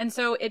 And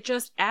so it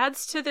just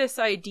adds to this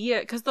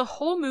idea, because the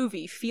whole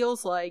movie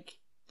feels like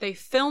they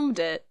filmed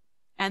it,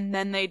 and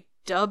then they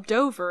dubbed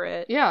over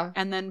it. Yeah.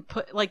 And then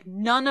put, like,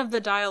 none of the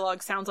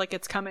dialogue sounds like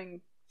it's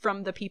coming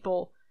from the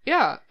people.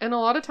 Yeah. And a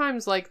lot of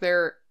times, like,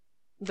 their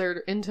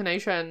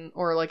intonation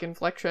or like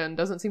inflection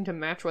doesn't seem to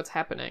match what's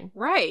happening.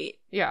 Right.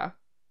 Yeah.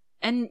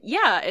 And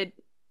yeah, it,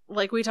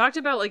 like we talked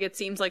about, like, it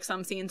seems like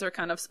some scenes are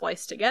kind of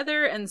spliced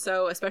together, and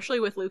so especially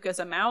with Luke as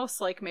a mouse,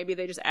 like maybe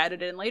they just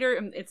added it in later,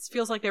 and it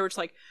feels like they were just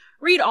like,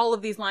 read all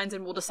of these lines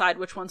and we'll decide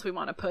which ones we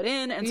want to put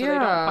in, and so they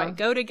don't quite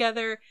go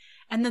together.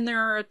 And then there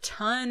are a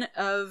ton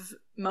of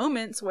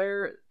moments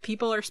where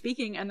people are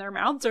speaking and their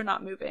mouths are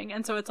not moving.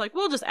 And so it's like,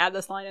 we'll just add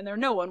this line in there.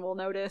 No one will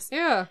notice.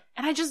 Yeah.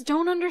 And I just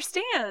don't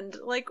understand.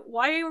 Like,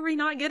 why are we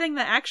not getting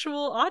the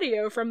actual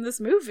audio from this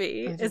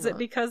movie? Is it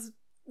because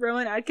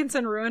Rowan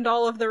Atkinson ruined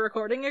all of the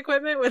recording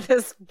equipment with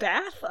his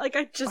bath? Like,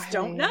 I just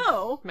don't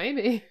know.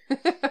 Maybe.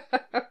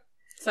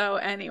 So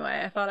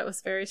anyway, I thought it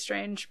was very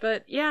strange.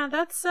 But yeah,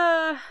 that's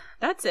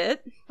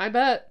it. I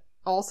bet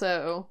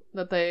also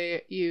that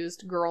they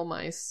used girl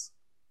mice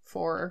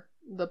for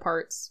the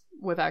parts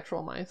with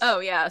actual mice. Oh,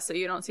 yeah, so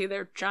you don't see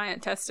their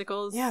giant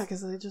testicles. Yeah,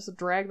 because they just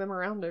drag them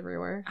around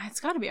everywhere.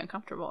 It's got to be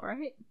uncomfortable,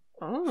 right?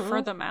 I don't know.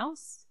 For the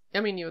mouse? I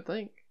mean, you would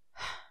think.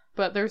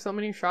 But there's so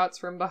many shots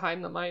from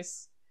behind the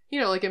mice. You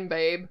know, like in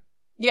Babe.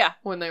 Yeah.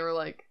 When they were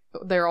like,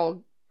 they're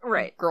all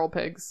girl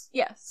pigs.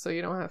 Yes. So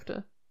you don't have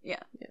to.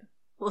 Yeah.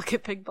 Look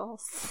at pig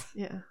balls.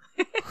 Yeah.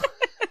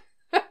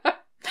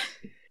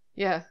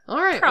 Yeah.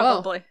 All right.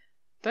 Probably. Well,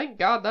 Thank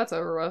God that's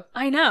over with.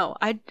 I know.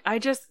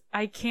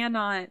 I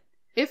cannot.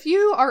 If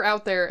you are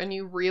out there and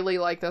you really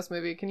like this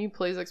movie, can you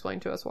please explain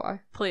to us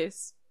why?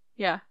 Please.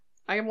 Yeah.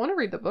 I want to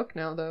read the book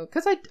now, though,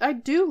 because I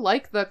do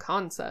like the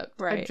concept.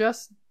 Right.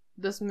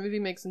 This movie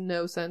makes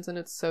no sense, and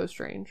it's so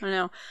strange. I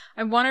know.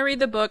 I want to read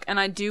the book, and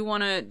I do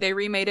want to... They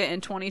remade it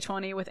in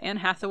 2020 with Anne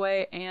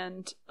Hathaway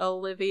and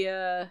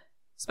Olivia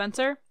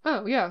Spencer.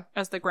 Oh, yeah.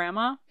 As the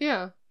grandma.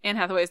 Yeah. Anne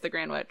Hathaway is the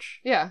Grand Witch.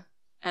 Yeah.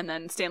 And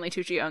then Stanley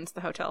Tucci owns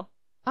the hotel.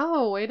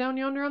 Oh, way down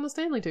yonder on the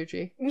Stanley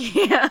Tucci.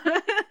 Yeah.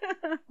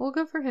 Well,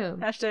 good for him.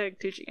 Hashtag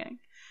Tucci Gang.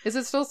 Is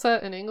it still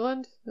set in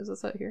England? Is it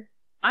set here?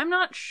 I'm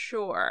not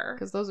sure.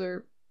 Because those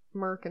are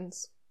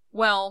Americans.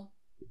 Well,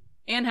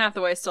 Anne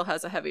Hathaway still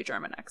has a heavy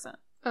German accent.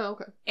 Oh,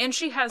 okay. And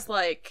she has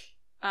like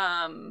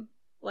a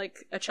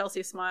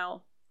Chelsea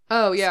smile.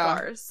 Oh, yeah.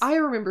 Scars. I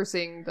remember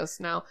seeing this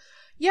now.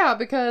 Yeah,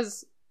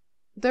 because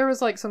there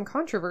was like some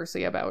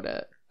controversy about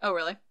it. Oh,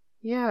 really?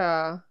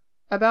 Yeah.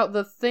 About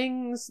the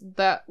things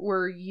that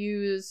were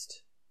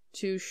used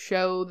to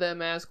show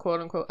them as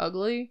quote-unquote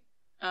ugly.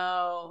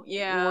 Oh,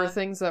 yeah. Were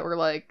things that were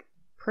like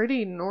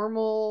pretty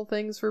normal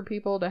things for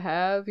people to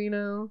have, you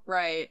know?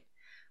 Right.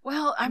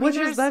 Well, I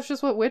mean, that's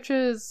just what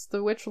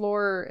the witch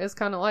lore is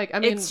kind of like. I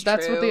mean,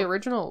 that's what the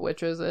original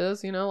witches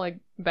is, you know, like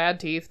bad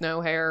teeth,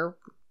 no hair,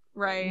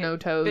 right, no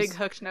toes, big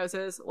hooked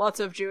noses, lots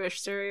of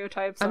Jewish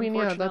stereotypes. I mean,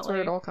 yeah, that's where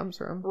it all comes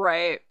from,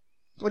 right?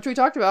 Which we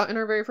talked about in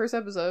our very first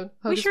episode.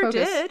 We sure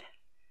did.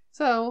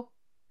 So,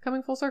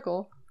 coming full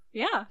circle,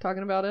 yeah,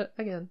 talking about it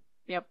again.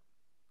 Yep,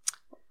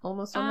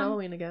 almost on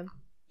Halloween again.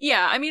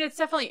 Yeah, I mean, it's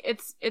definitely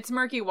it's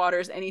murky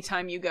waters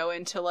anytime you go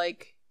into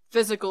like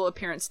physical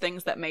appearance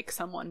things that make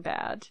someone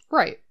bad.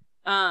 Right.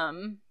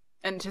 And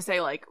to say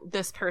like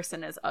this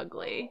person is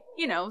ugly,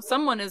 you know,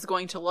 someone is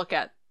going to look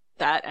at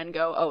that and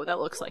go, "Oh, that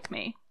looks like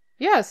me."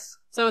 Yes.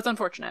 So it's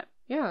unfortunate.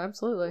 Yeah,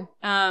 absolutely.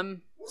 So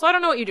I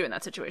don't know what you do in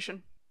that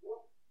situation.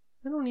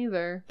 I don't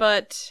either.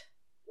 But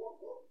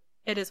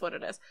it is what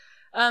it is.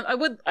 I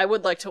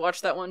would like to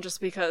watch that one just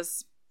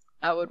because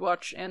I would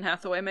watch Anne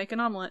Hathaway make an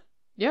omelet.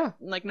 Yeah.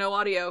 Like no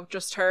audio,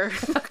 just her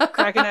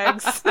cracking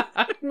eggs,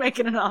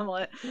 making an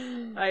omelet.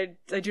 I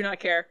do not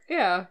care.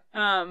 Yeah.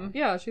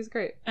 Yeah, she's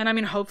great. And I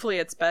mean, hopefully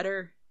it's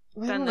better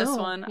than this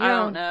one. Yeah. I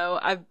don't know.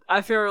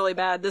 I feel really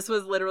bad. This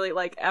was literally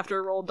like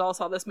after Roald Dahl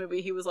saw this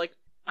movie, he was like,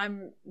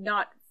 I'm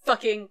not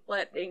fucking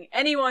letting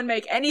anyone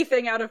make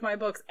anything out of my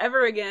books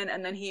ever again.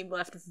 And then he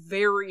left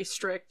very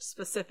strict,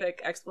 specific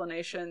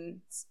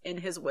explanations in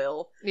his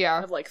will.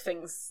 Yeah. Of like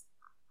things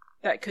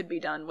that could be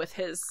done with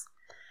his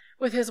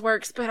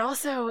works, but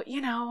also,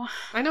 you know,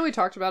 I know we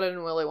talked about it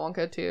in Willy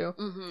Wonka too,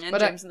 and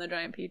James and the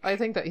Giant Peach. I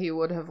think that he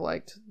would have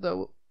liked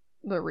the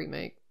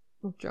remake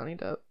with Johnny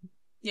Depp.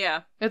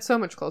 Yeah, it's so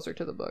much closer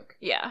to the book.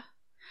 Yeah,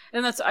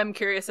 and I'm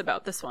curious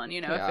about this one.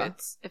 You know,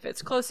 if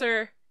it's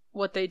closer,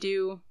 what they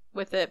do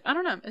with it. I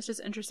don't know. It's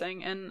just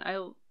interesting, and I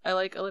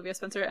like Olivia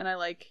Spencer, and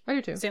I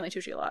do too. Stanley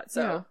Tucci a lot.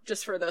 So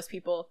just for those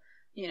people,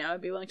 you know,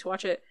 I'd be willing to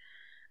watch it.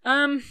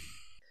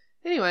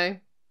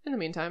 Anyway, in the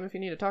meantime, if you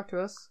need to talk to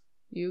us,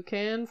 you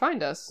can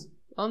find us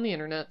on the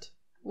internet.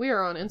 We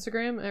are on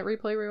Instagram at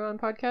Replay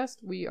Rewind Podcast.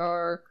 We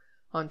are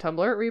on Tumblr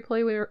at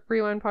Replay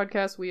Rewind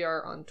Podcast. We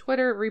are on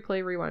Twitter at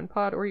Replay Rewind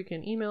Pod, or you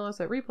can email us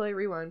at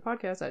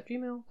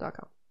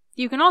replayrewindpodcast@gmail.com.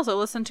 You can also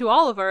listen to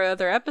all of our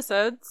other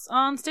episodes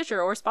on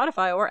Stitcher or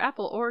Spotify or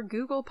Apple or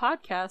Google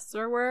Podcasts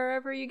or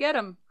wherever you get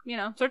them. You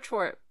know, search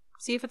for it.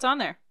 See if it's on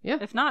there. Yeah.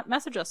 If not,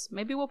 message us.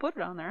 Maybe we'll put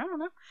it on there. I don't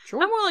know.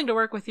 Sure. I'm willing to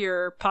work with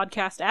your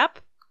podcast app.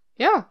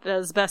 Yeah.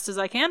 As best as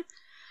I can.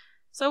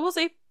 So we'll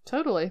see.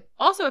 Totally.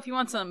 Also, if you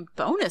want some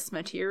bonus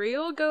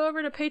material, go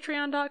over to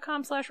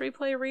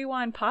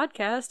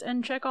patreon.com/replayrewindpodcast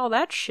and check all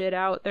that shit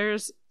out.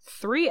 There's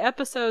 3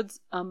 episodes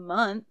a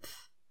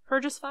month for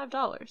just $5.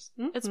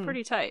 Mm-hmm. It's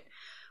pretty tight.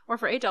 Or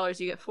for $8,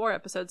 you get 4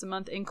 episodes a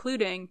month,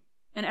 including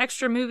an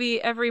extra movie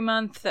every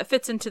month that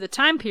fits into the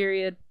time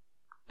period,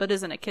 but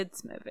isn't a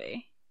kid's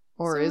movie.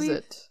 Or is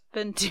it?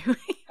 Been doing.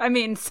 I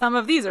mean, some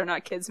of these are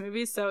not kids'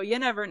 movies, so you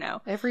never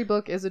know. Every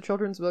book is a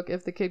children's book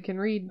if the kid can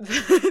read.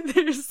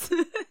 There's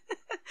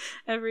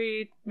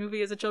every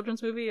movie is a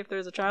children's movie if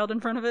there's a child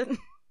in front of it.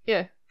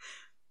 Yeah.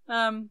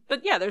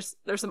 But yeah, there's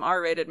some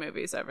R-rated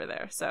movies over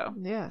there, so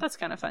yeah, that's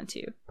kind of fun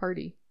too.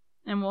 Party.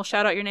 And we'll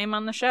shout out your name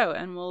on the show,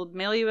 and we'll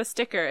mail you a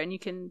sticker, and you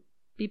can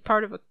be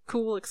part of a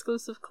cool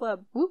exclusive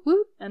club. Whoop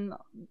whoop. And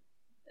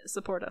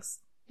support us.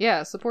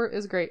 Yeah, support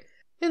is great.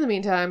 In the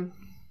meantime,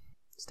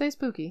 stay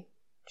spooky,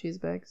 cheese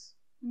bags.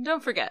 And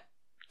don't forget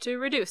to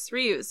reduce,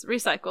 reuse,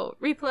 recycle,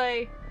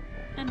 replay,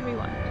 and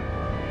rewind.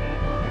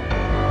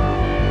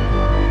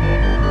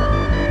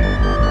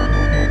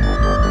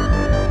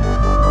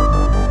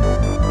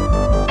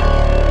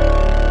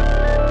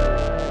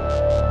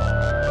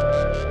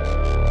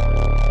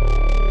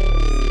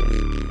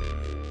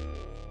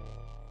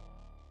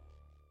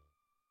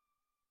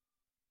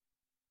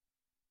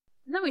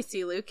 And then we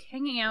see Luke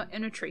hanging out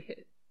in a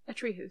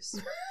treehouse.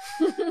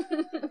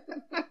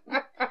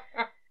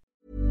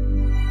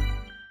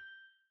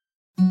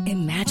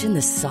 Imagine Imagine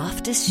the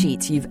softest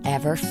sheets you've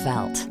ever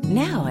felt.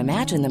 Now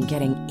imagine them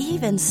getting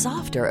even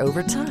softer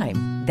over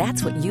time.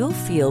 That's what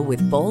you'll feel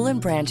with Boll &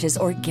 Branch's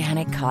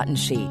organic cotton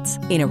sheets.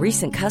 In a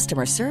recent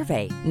customer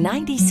survey,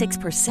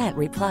 96%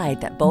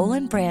 replied that Boll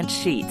 & Branch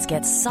sheets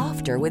get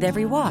softer with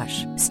every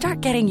wash.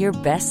 Start getting your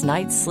best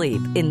night's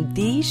sleep in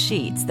these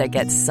sheets that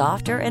get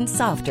softer and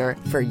softer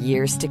for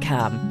years to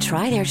come.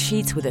 Try their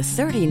sheets with a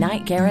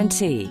 30-night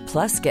guarantee.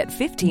 Plus, get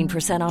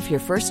 15% off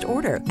your first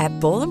order at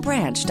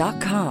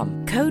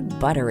BollandBranch.com. Code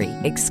BUTTERY.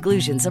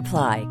 Exclusions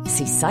apply.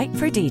 See site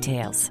for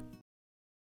details.